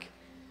like?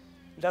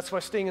 That's why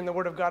staying in the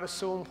Word of God is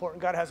so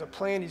important. God has a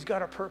plan. He's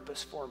got a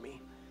purpose for me.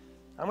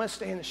 I'm going to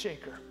stay in the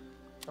shaker.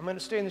 I'm going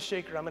to stay in the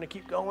shaker. I'm going to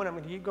keep going. I'm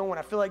going to keep going. When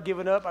I feel like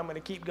giving up, I'm going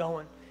to keep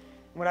going.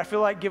 When I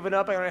feel like giving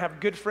up, I'm going to have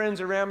good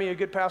friends around me, a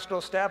good pastoral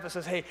staff that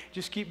says, hey,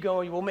 just keep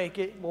going. We'll make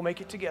it. We'll make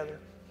it together.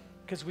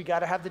 Because we got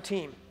to have the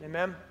team.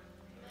 Amen?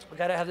 We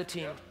got to have the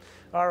team.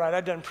 All right,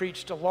 I've done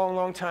preached a long,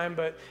 long time,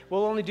 but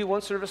we'll only do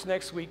one service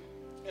next week.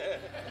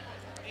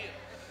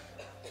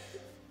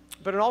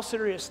 But in all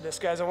seriousness,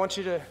 guys, I want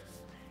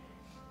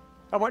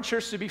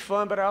church to be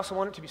fun, but I also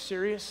want it to be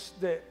serious,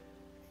 that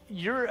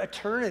your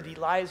eternity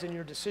lies in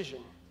your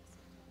decision.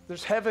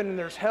 There's heaven and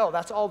there's hell.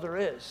 That's all there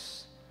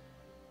is.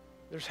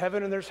 There's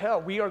heaven and there's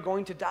hell. We are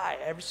going to die.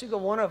 Every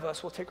single one of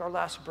us will take our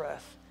last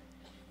breath.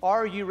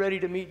 Are you ready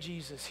to meet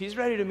Jesus? He's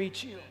ready to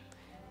meet you.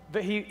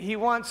 But he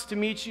wants to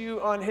meet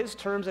you on His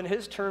terms, and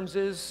His terms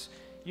is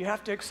you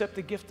have to accept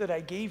the gift that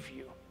I gave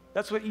you.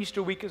 That's what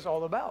Easter week is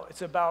all about.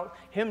 It's about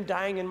Him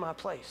dying in my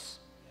place.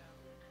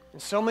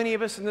 And so many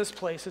of us in this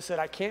place have said,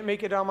 I can't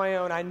make it on my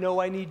own. I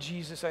know I need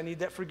Jesus. I need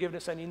that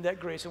forgiveness. I need that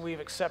grace, and we have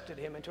accepted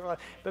Him into our life.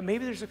 But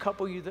maybe there's a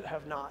couple of you that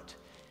have not.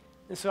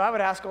 And so I would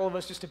ask all of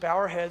us just to bow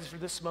our heads for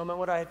this moment.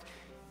 What I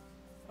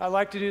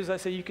like to do is I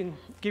say you can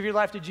give your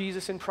life to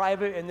Jesus in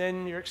private, and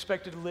then you're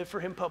expected to live for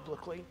Him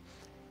publicly.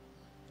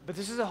 But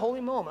this is a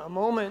holy moment, a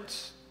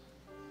moment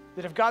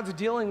that if God's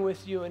dealing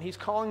with you and He's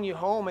calling you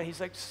home and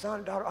He's like,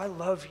 son, daughter, I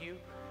love you.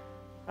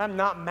 I'm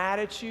not mad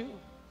at you.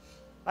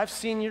 I've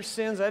seen your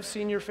sins. I've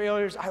seen your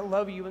failures. I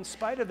love you in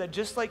spite of that.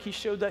 Just like He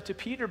showed that to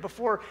Peter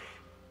before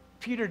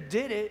Peter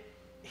did it,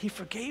 He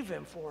forgave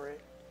him for it.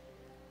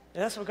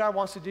 And that's what God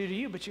wants to do to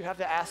you, but you have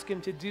to ask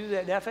Him to do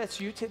that. And if that's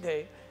you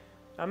today,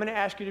 I'm going to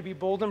ask you to be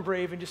bold and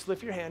brave and just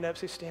lift your hand up.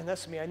 Say, Stan,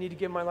 that's me. I need to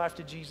give my life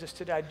to Jesus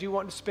today. I do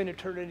want to spend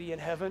eternity in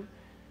heaven.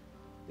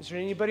 Is there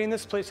anybody in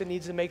this place that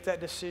needs to make that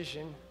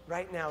decision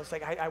right now? It's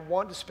like, I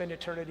want to spend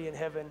eternity in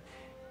heaven.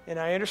 And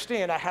I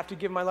understand I have to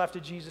give my life to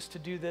Jesus to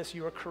do this.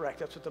 You are correct.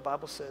 That's what the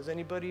Bible says.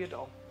 Anybody at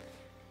all?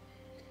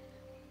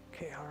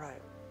 Okay, all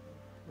right.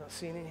 Not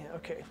seeing any hand.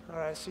 Okay, all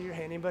right. I see your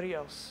hand. Anybody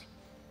else?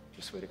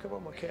 Just wait a couple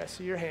more. Okay, I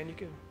see your hand. You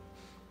can.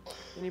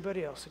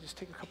 Anybody else? So just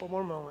take a couple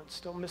more moments.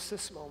 Don't miss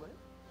this moment.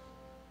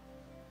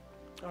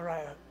 All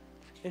right.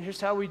 And here's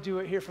how we do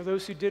it here. For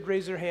those who did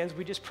raise their hands,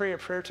 we just pray a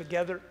prayer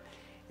together.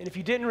 And if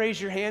you didn't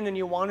raise your hand and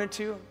you wanted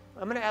to,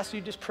 I'm going to ask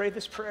you to just pray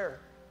this prayer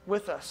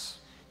with us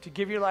to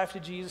give your life to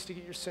Jesus, to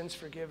get your sins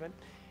forgiven.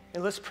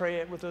 And let's pray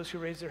it with those who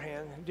raise their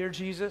hand. Dear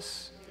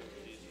Jesus,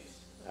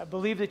 I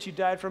believe that you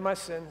died for my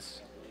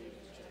sins.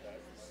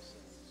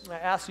 I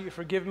ask that you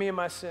forgive me of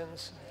my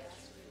sins.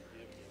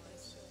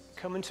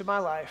 Come into my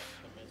life.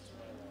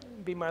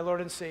 Be my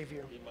Lord and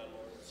Savior.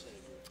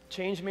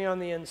 Change me on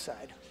the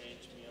inside.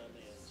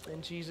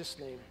 In Jesus'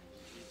 name.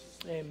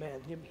 Amen.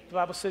 The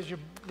Bible says your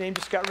name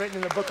just got written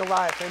in the book of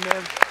life.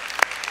 Amen.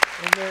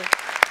 Amen.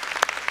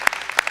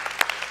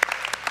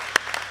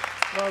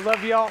 Well, I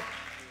love y'all.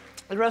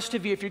 The rest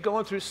of you, if you're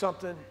going through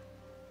something,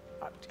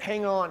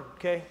 hang on,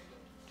 okay?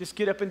 Just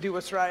get up and do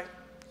what's right.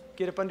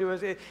 Get up and do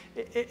it.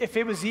 If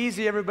it was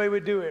easy, everybody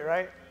would do it,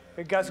 right?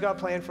 But God's got a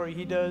plan for you.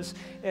 He does.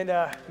 And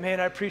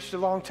man, I preached a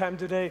long time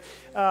today,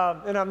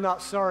 and I'm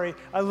not sorry.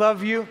 I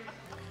love you.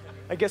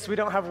 I guess we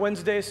don't have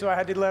Wednesday, so I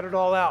had to let it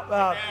all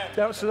out.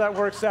 So that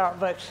works out.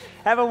 But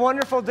have a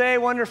wonderful day,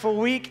 wonderful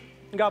week.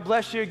 God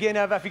bless you again.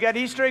 If you got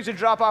Easter eggs to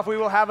drop off, we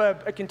will have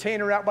a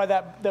container out by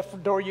the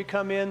door you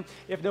come in.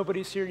 If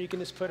nobody's here, you can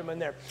just put them in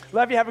there.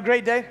 Love you. Have a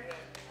great day.